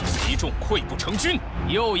敌众溃不成军。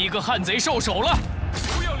又一个汉贼受首了。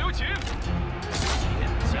不要留情，天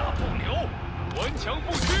下不留，顽强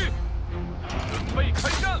不屈。准备开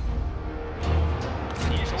战。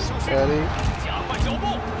一手就绪， Steady. 加快脚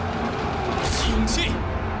步。起勇气，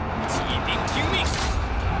骑兵听命。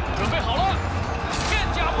准备好了。 片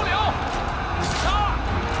甲不留，杀！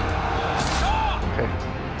杀！ Okay.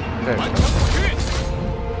 There we 顽 go. 强不屈。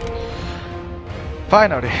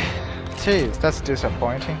 Finally. Jeez, that's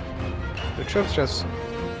disappointing. The troops just...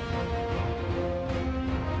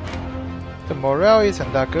 The morale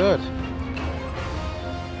isn't that good.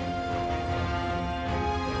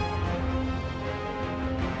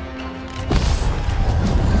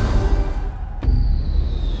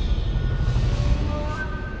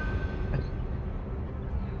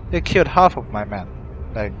 They killed half of my men.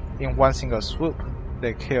 Like, in one single swoop,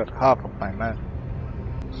 they killed half of my men.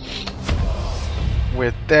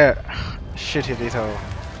 With their shitty little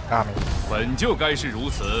army. 本就该是如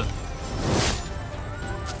此。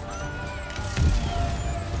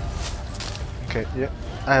 Okay, yeah,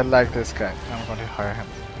 I like this guy. I'm going to hire him.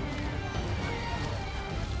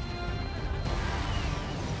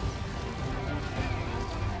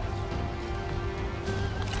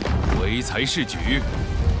 唯才是举，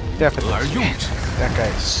 Definitely. 而用之。 That guy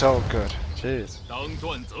is so good. Jeez. 当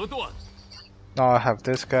断则断。 Now I have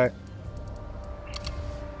this guy.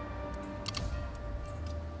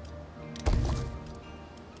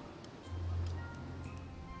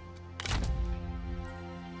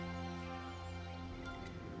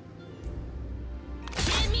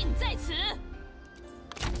 天命在此。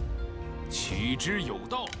取之有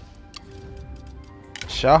道。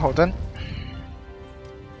小火灯.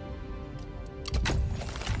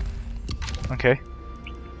 Okay.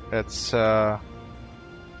 It's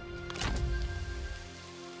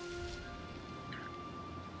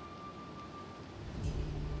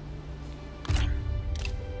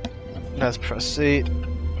let's proceed.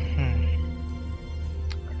 Hmm.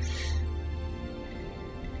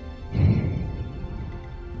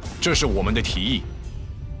 这是我们的提议。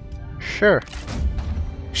 Sure.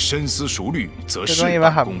 深思熟虑，则 They 事 don't even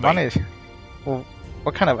半 have 功倍。 money. Well,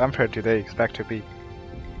 what kind of emperor do they expect to be?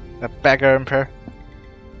 A beggar emperor?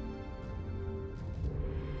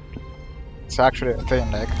 It's actually a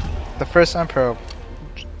thing, like the first emperor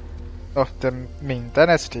of the Ming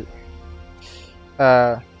Dynasty,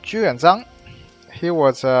 Zhu Yuanzhang, he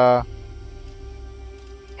was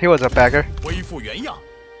He was a beggar, 恢复原样。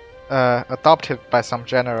 adopted by some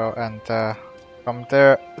general, and from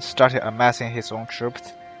there started amassing his own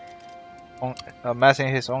troops,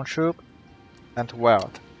 and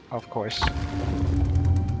wealth, of course.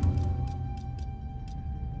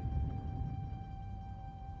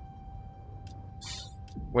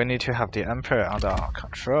 We need to have the emperor under our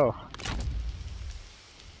control.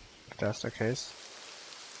 If that's the case,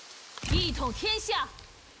 一统天下。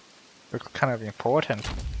 it's kind of important.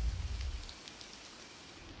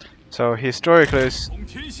 So historically, 统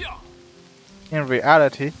天下， in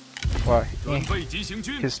reality, well, 准备急行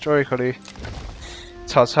军。 historically,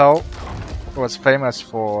 Cao Cao was famous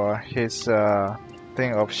for his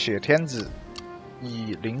thing of 挟天子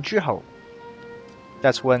以灵居侯.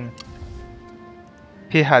 That's when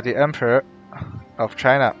he had the emperor of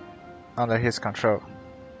China under his control,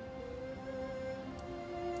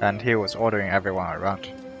 and he was ordering everyone around.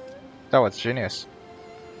 That was genius.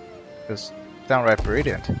 It was downright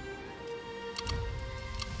brilliant.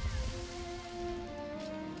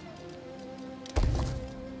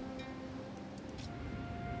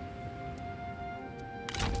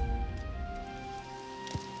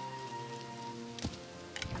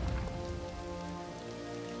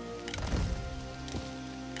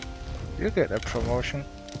 You get a promotion.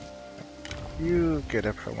 You get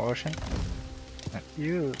a promotion. And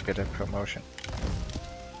you get a promotion.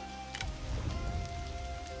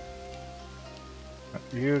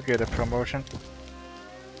 And you get a promotion.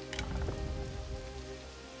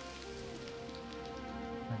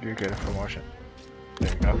 And you get a promotion.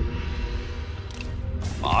 There you go.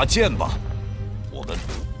 拔剑吧，我们。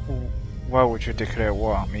 Why would you declare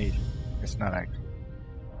war on me? It's not like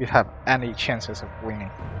you have any chances of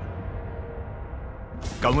winning.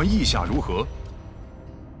 敢问意下如何？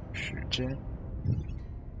许金。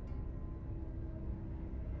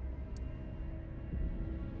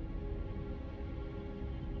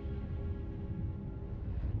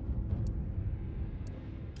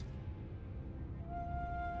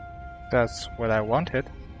 That's what I wanted.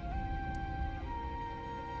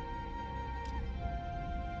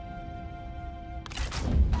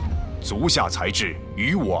 足下才智，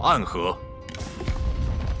与我暗合。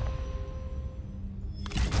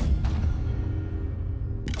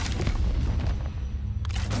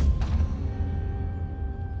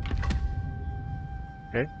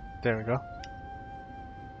 Okay, there we go.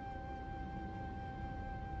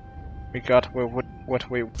 We got what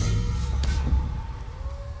we.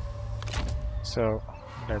 So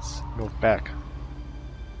let's move back.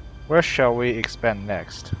 Where shall we expand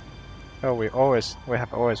next? Oh, we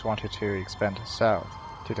have always wanted to expand south,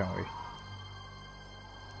 didn't we?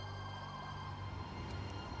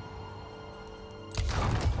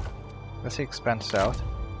 Let's expand south.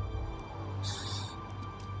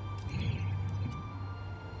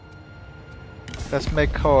 Let's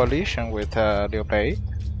make coalition with Liu Bei.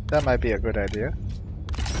 That might be a good idea.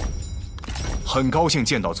 很高兴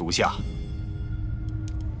见到足下。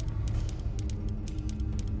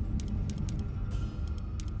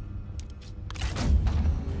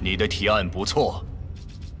你的提案不错。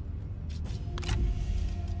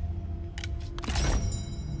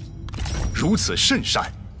如此甚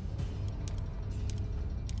善。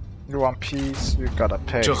 You want peace? You gotta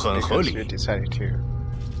pay. 这很合理。 You decided to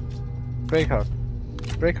break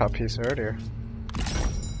our peace earlier.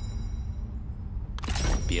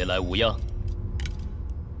 别来无恙。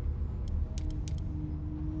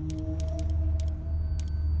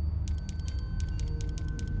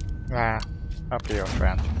 Nah, I'll be your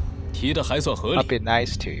friend. 提的还算合 I'll 理。 be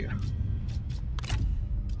nice to you.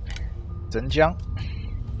 镇江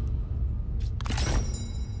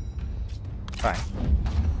Fine.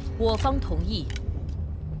 我方同意。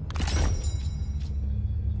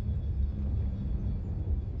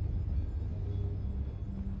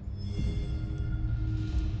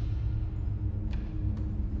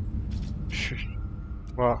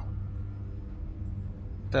 Well,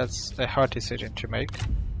 that's a hard decision to make.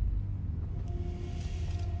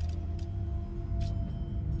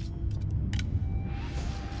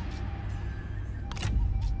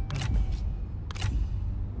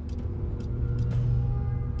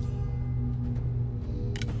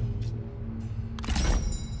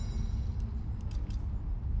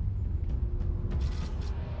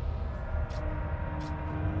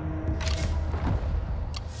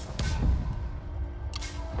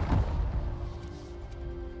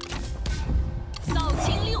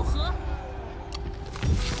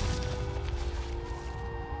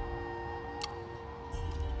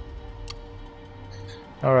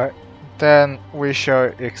 Alright, then we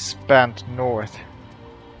shall expand north.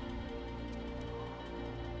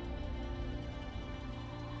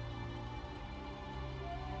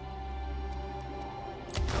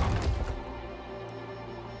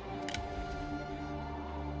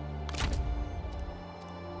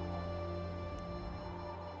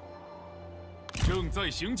 正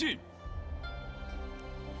在行进。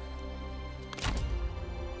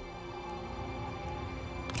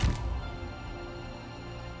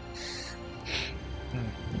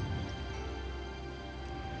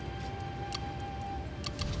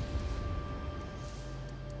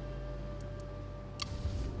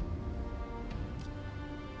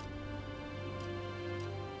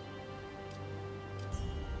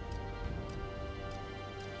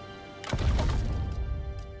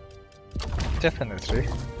Definitely,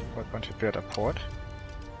 we're going to build a port.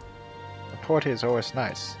 A port is always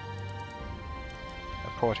nice.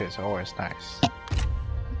 A port is always nice.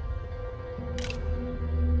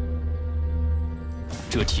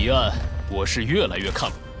 这提案我是越来越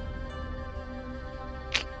看不。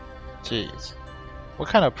 Jeez.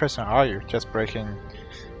 What kind of person are you, just breaking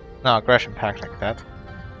an aggression pact like that?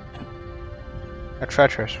 A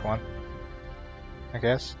treacherous one, I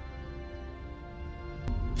guess.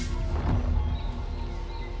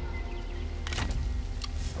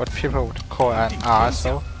 What people would call an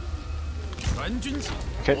arsehole.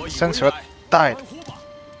 Okay, Sensor died.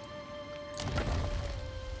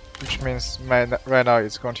 Which means right now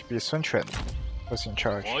it's going to be Sun Quan who's in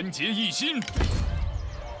charge. 团结一心。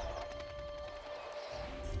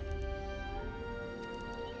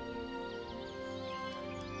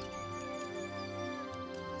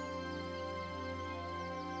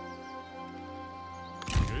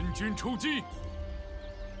 全军出击，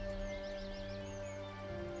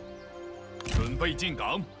准备进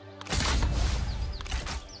港。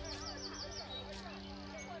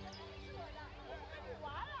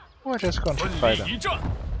 We're just going to 奋 fight 力 them. 一战。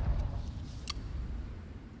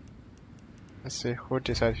 Let's see who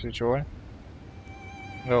decided to join.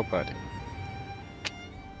 Nobody.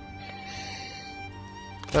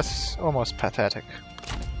 That's almost pathetic.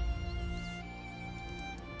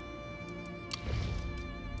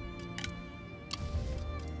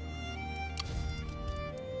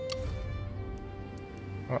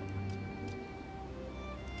 Oh.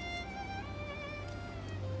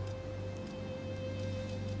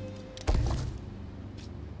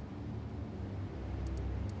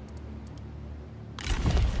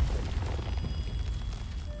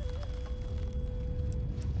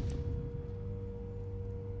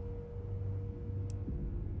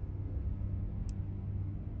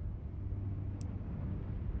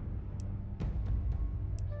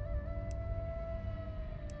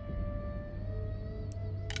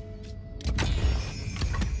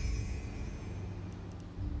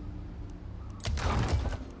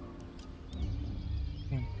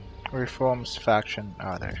 Reforms faction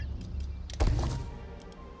are there?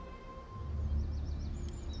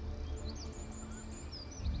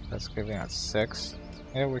 That's giving us 6.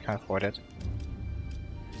 Yeah, we can afford it.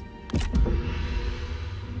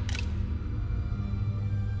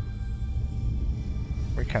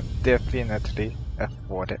 We can definitely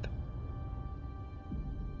afford it.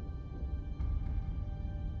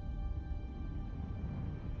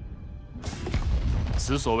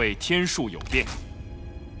 此所谓天数有变。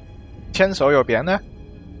 天手有变呢?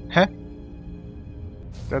 Huh?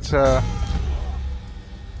 That's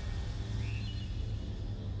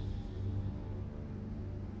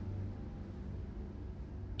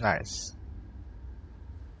nice.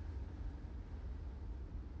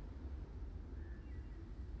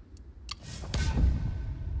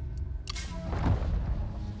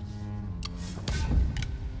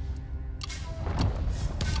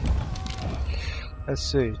 Let's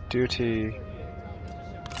see, duty.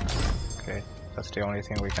 Okay, that's the only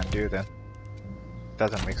thing we can do then.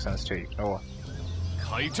 Doesn't make sense to ignore.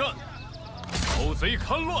 开战，盗贼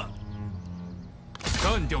戡乱，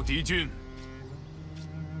干掉敌军。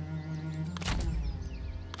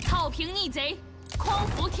 讨平逆贼，匡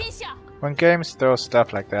扶天下。 When games throw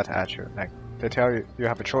stuff like that at you, like they tell you you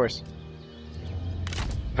have a choice,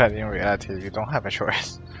 but in reality you don't have a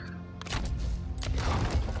choice.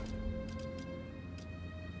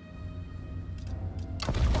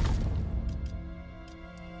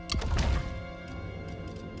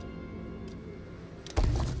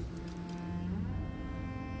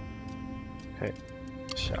 Okay,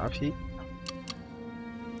 虾皮。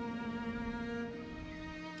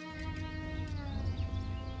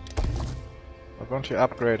 We're going to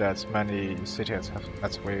upgrade as many cities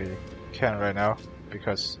as we can right now,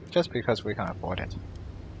 just because we can afford it.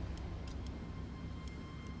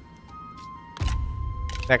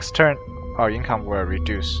 Next turn, our income will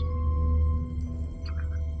reduce.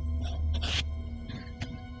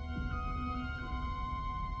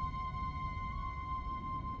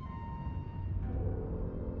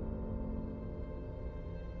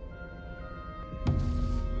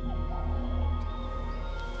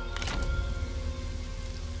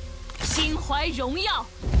 心怀荣耀。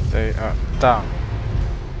 They are down.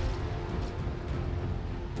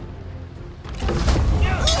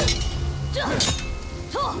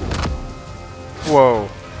 Whoa.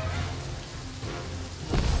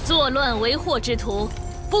 作乱为祸之徒，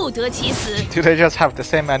不得其死。 Do they just have the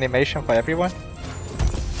same animation for everyone?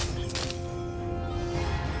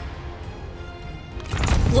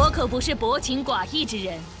 我可不是薄情寡义之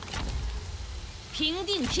人。平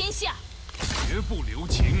定天下，绝不留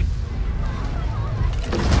情。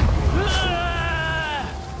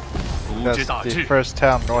布置 That's 大 the 治， first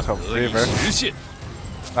town north of 得以 river. 实现。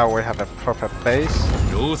 Now we have a proper base.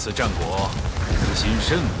 如此战果，吾心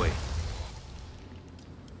甚慰。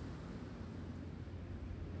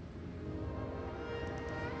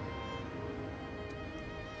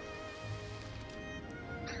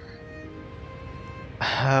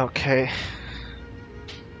 Okay.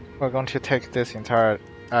 We're going to take this entire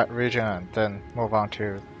region and then move on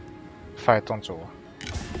to fight Dongzhuo.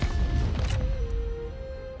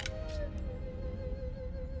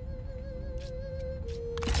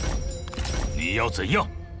 你要怎样？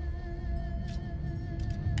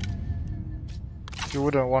 You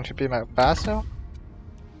wouldn't want to be my vassal?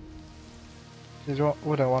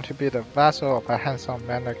 Wouldn't want to be the vassal of a handsome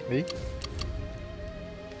man like me?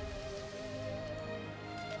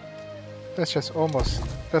 That's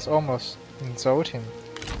almost insulting,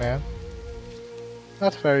 man.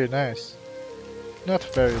 Not very nice. Not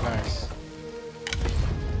very nice.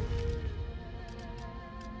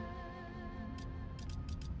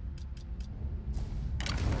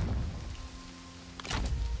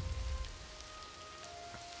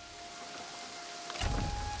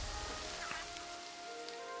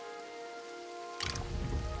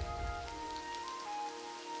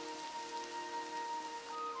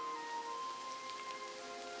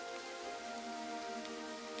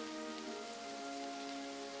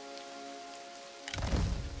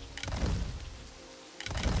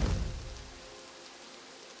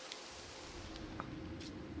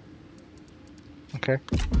 Okay.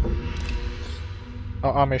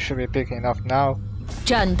 Our army should be big enough now.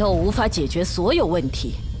 战斗无法解决所有问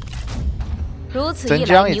题。如此一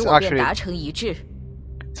来， Zhenjiang 你 is 我便 actually- 达成一致。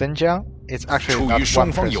 Zhenjiang is actually 出 not 于 one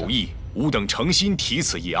双方有 person. 意，吾等诚心提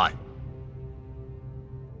此议案。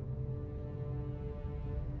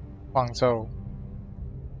 Guangzhou.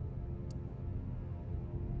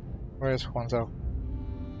 Where is Guangzhou?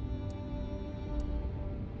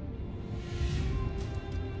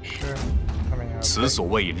 Sure. I mean, 此所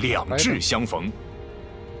谓两制相逢。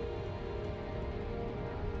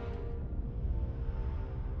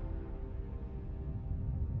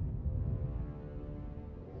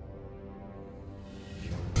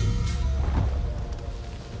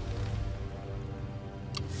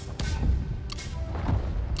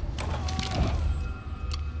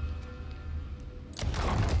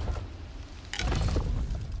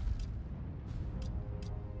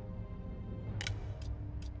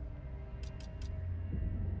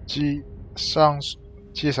 Ji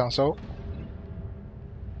Shou.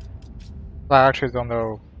 I actually don't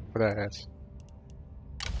know who that is.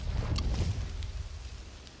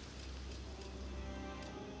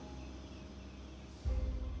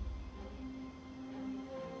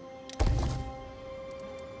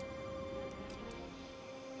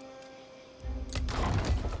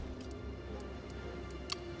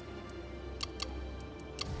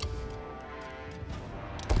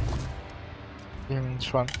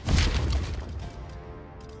 Yinchuan.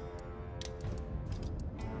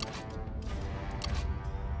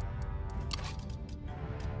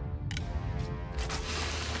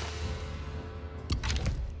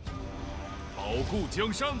 保护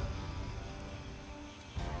江山，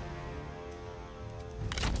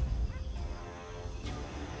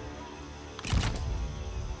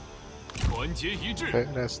团结一致。 Okay,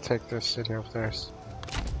 let's take this city of theirs.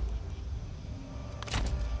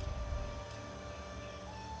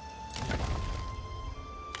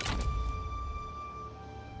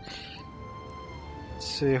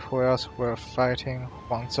 See who else we're fighting.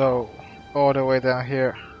 Guangzhou, all the way down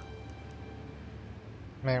here.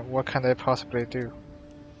 Man, what can they possibly do?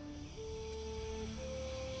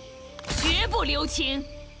 绝不留情。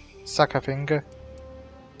 Suck a finger.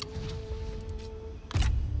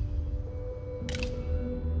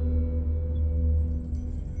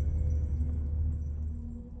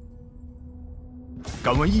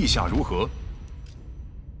 敢问意下如何？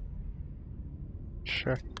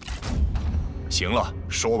 Sure. 行了，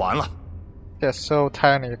说完了。 They're so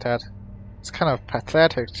tiny that it's kind of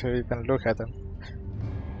pathetic to even look at them.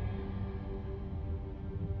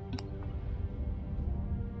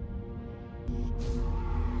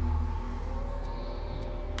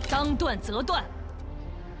 当当断则断，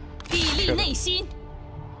砥砺内心。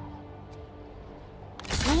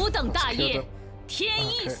吾等大业，天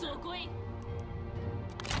意所归。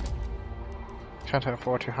Can't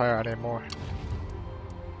afford to hire anymore.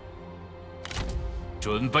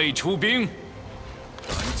 准备出兵，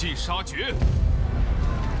赶尽杀绝。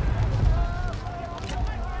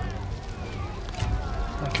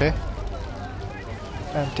 Okay.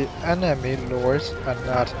 And the enemy lords are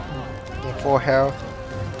not in full health.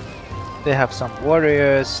 They have some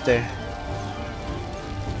warriors.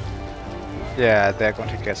 Yeah, they're going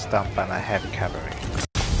to get stunned by my heavy cavalry.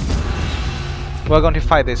 We're going to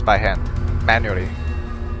fight this by hand, manually.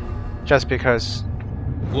 Just because.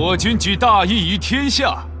 我军举大义于天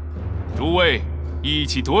下，诸位一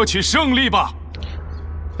起夺取胜利吧。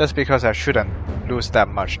 Just because I shouldn't lose that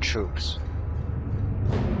much troops.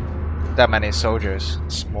 That many soldiers,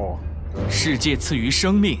 small. 世界赐予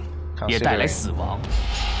生命，也带来死亡。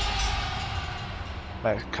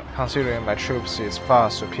 Considering my troops is far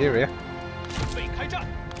superior. 准备开战，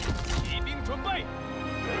骑兵准备，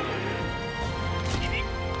骑兵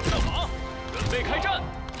上马，准备开战。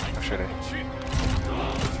去，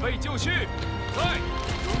准备就绪，在，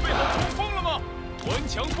准备好冲锋了吗？顽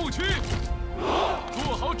强不屈，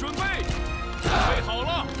做好准备，准备好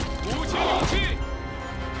了，鼓起勇气。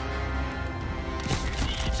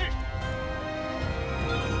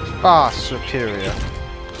 Far superior.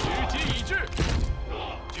 时机已至，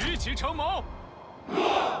举起长矛，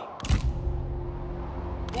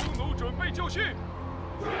弓弩准备就绪。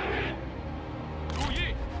注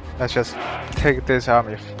意 Let's just take this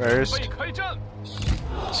army first. 准备开战。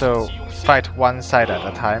 So fight one side at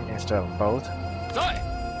a time instead of both. 在，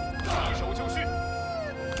一手就绪。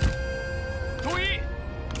注意，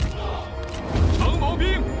长矛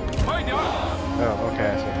兵，快点儿。Oh,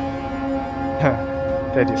 okay, I see.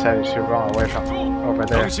 They decided to run away from over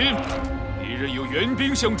there. 当心，敌人有援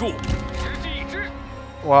兵相助。时机已至。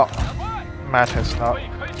 Well, matters 准 not. 备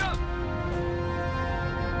开战。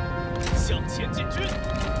向前进军，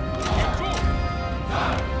挺住。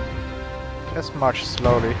 Just march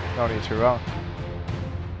slowly. No need to run.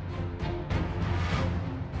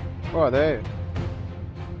 Who are they?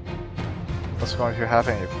 What's going to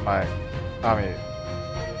happen if my army?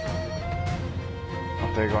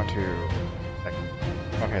 Are they going to?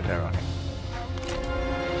 Okay, they're running.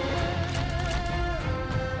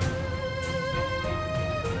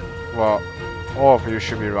 Well, all of you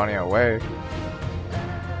should be running away.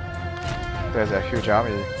 There's a huge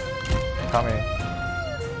army coming.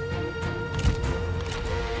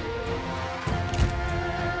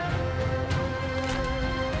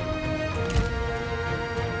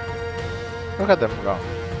 Look at them run.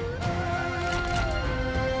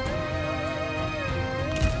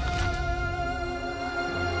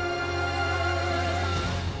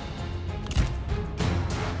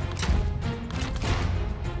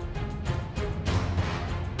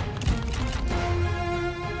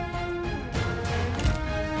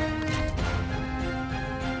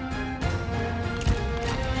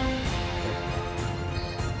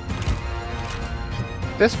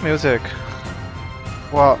 This music,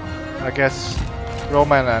 well, I guess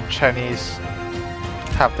Roman and Chinese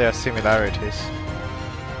have their similarities.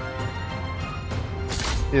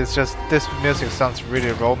 It's just this music sounds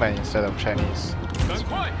really Roman instead of Chinese.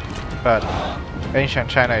 But ancient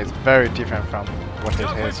China is very different from what it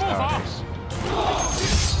is nowadays.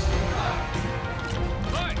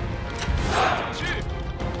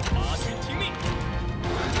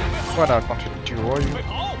 We're not going to duel you.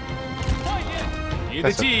 你的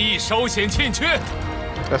技艺稍显欠缺。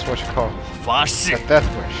 That's what you call 发誓 a death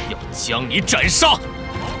wish. 要将你斩杀。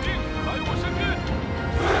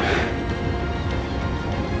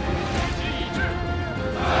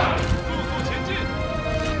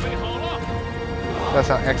 That's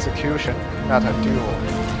an execution, not a duel.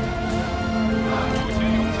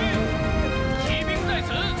 骑兵在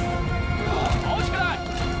此，跑起来！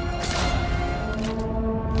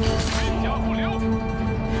兵甲不留。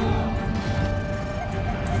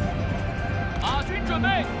马军准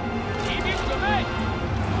备，骑兵准备，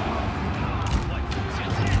快速前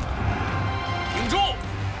进！挺住，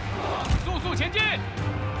速速前进！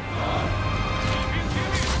骑兵听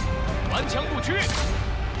令，顽强不屈。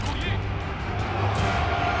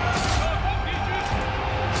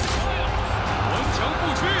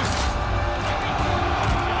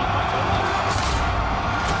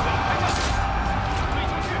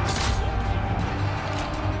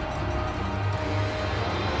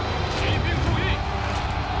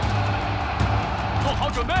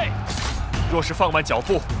 若是放慢脚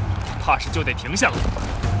步，怕是就得停下了。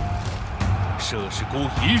涉世孤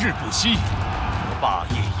一日不息，霸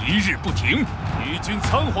业一日不停，敌军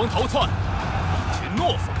仓皇逃窜，却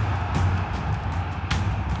懦夫。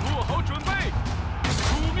做好准备，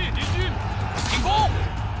诛灭敌军，进攻。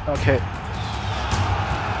Okay.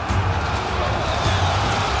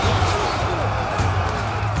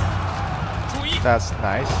 That's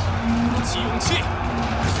nice. 鼓起勇气，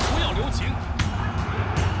不要留情。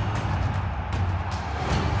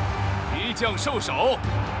敌将受首，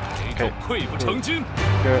敌众溃不成军。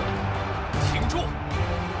Good. 挺住。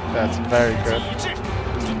That's very good. 一致，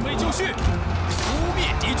准备就绪，诛灭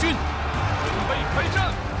敌军。准备开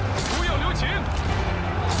战，不要留情。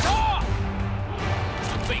杀！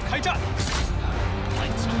准备开战。慢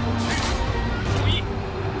枪不去，注意。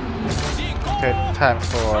进攻。Okay, time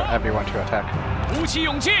for everyone to attack. 鼓起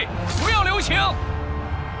勇气，不要留情。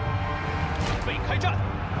准备开战。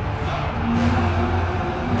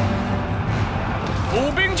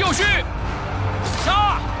府兵就绪，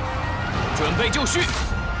杀！准备就绪。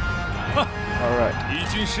All right. 敌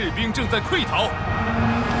军士兵正在溃逃。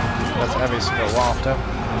That's every single one of them.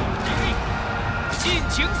 尽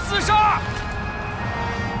情厮杀。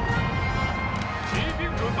骑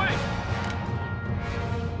兵准备。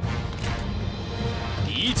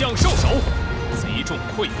敌将受首，贼众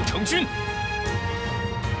溃不成军。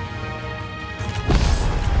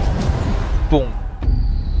Boom.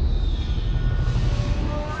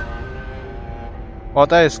 Well,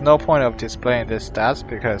 there is no point of displaying these stats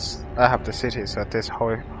because I have the city, so this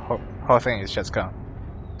whole thing is just gone.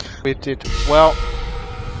 We did well.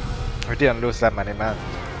 We didn't lose that many men.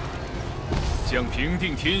 将平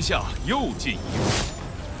定天下又进一步。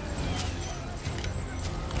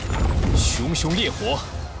熊熊烈火，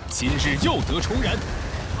今日又得重燃。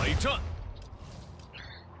开战。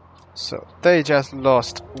 So they just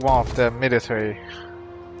lost one of their military,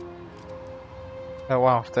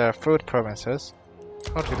 one of their food provinces.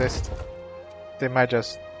 How do this? They might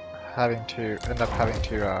just end up having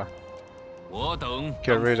to 我等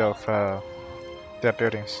get rid of their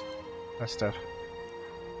buildings and stuff.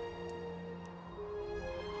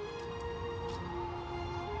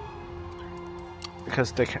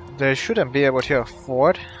 Because they shouldn't be able to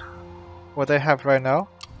afford what they have right now.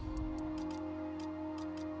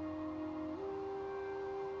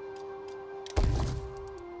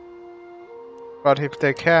 But if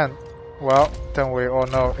they can, well, then we all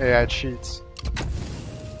know AI cheats.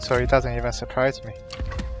 So it doesn't even surprise me.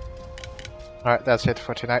 Alright, that's it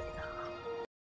for tonight.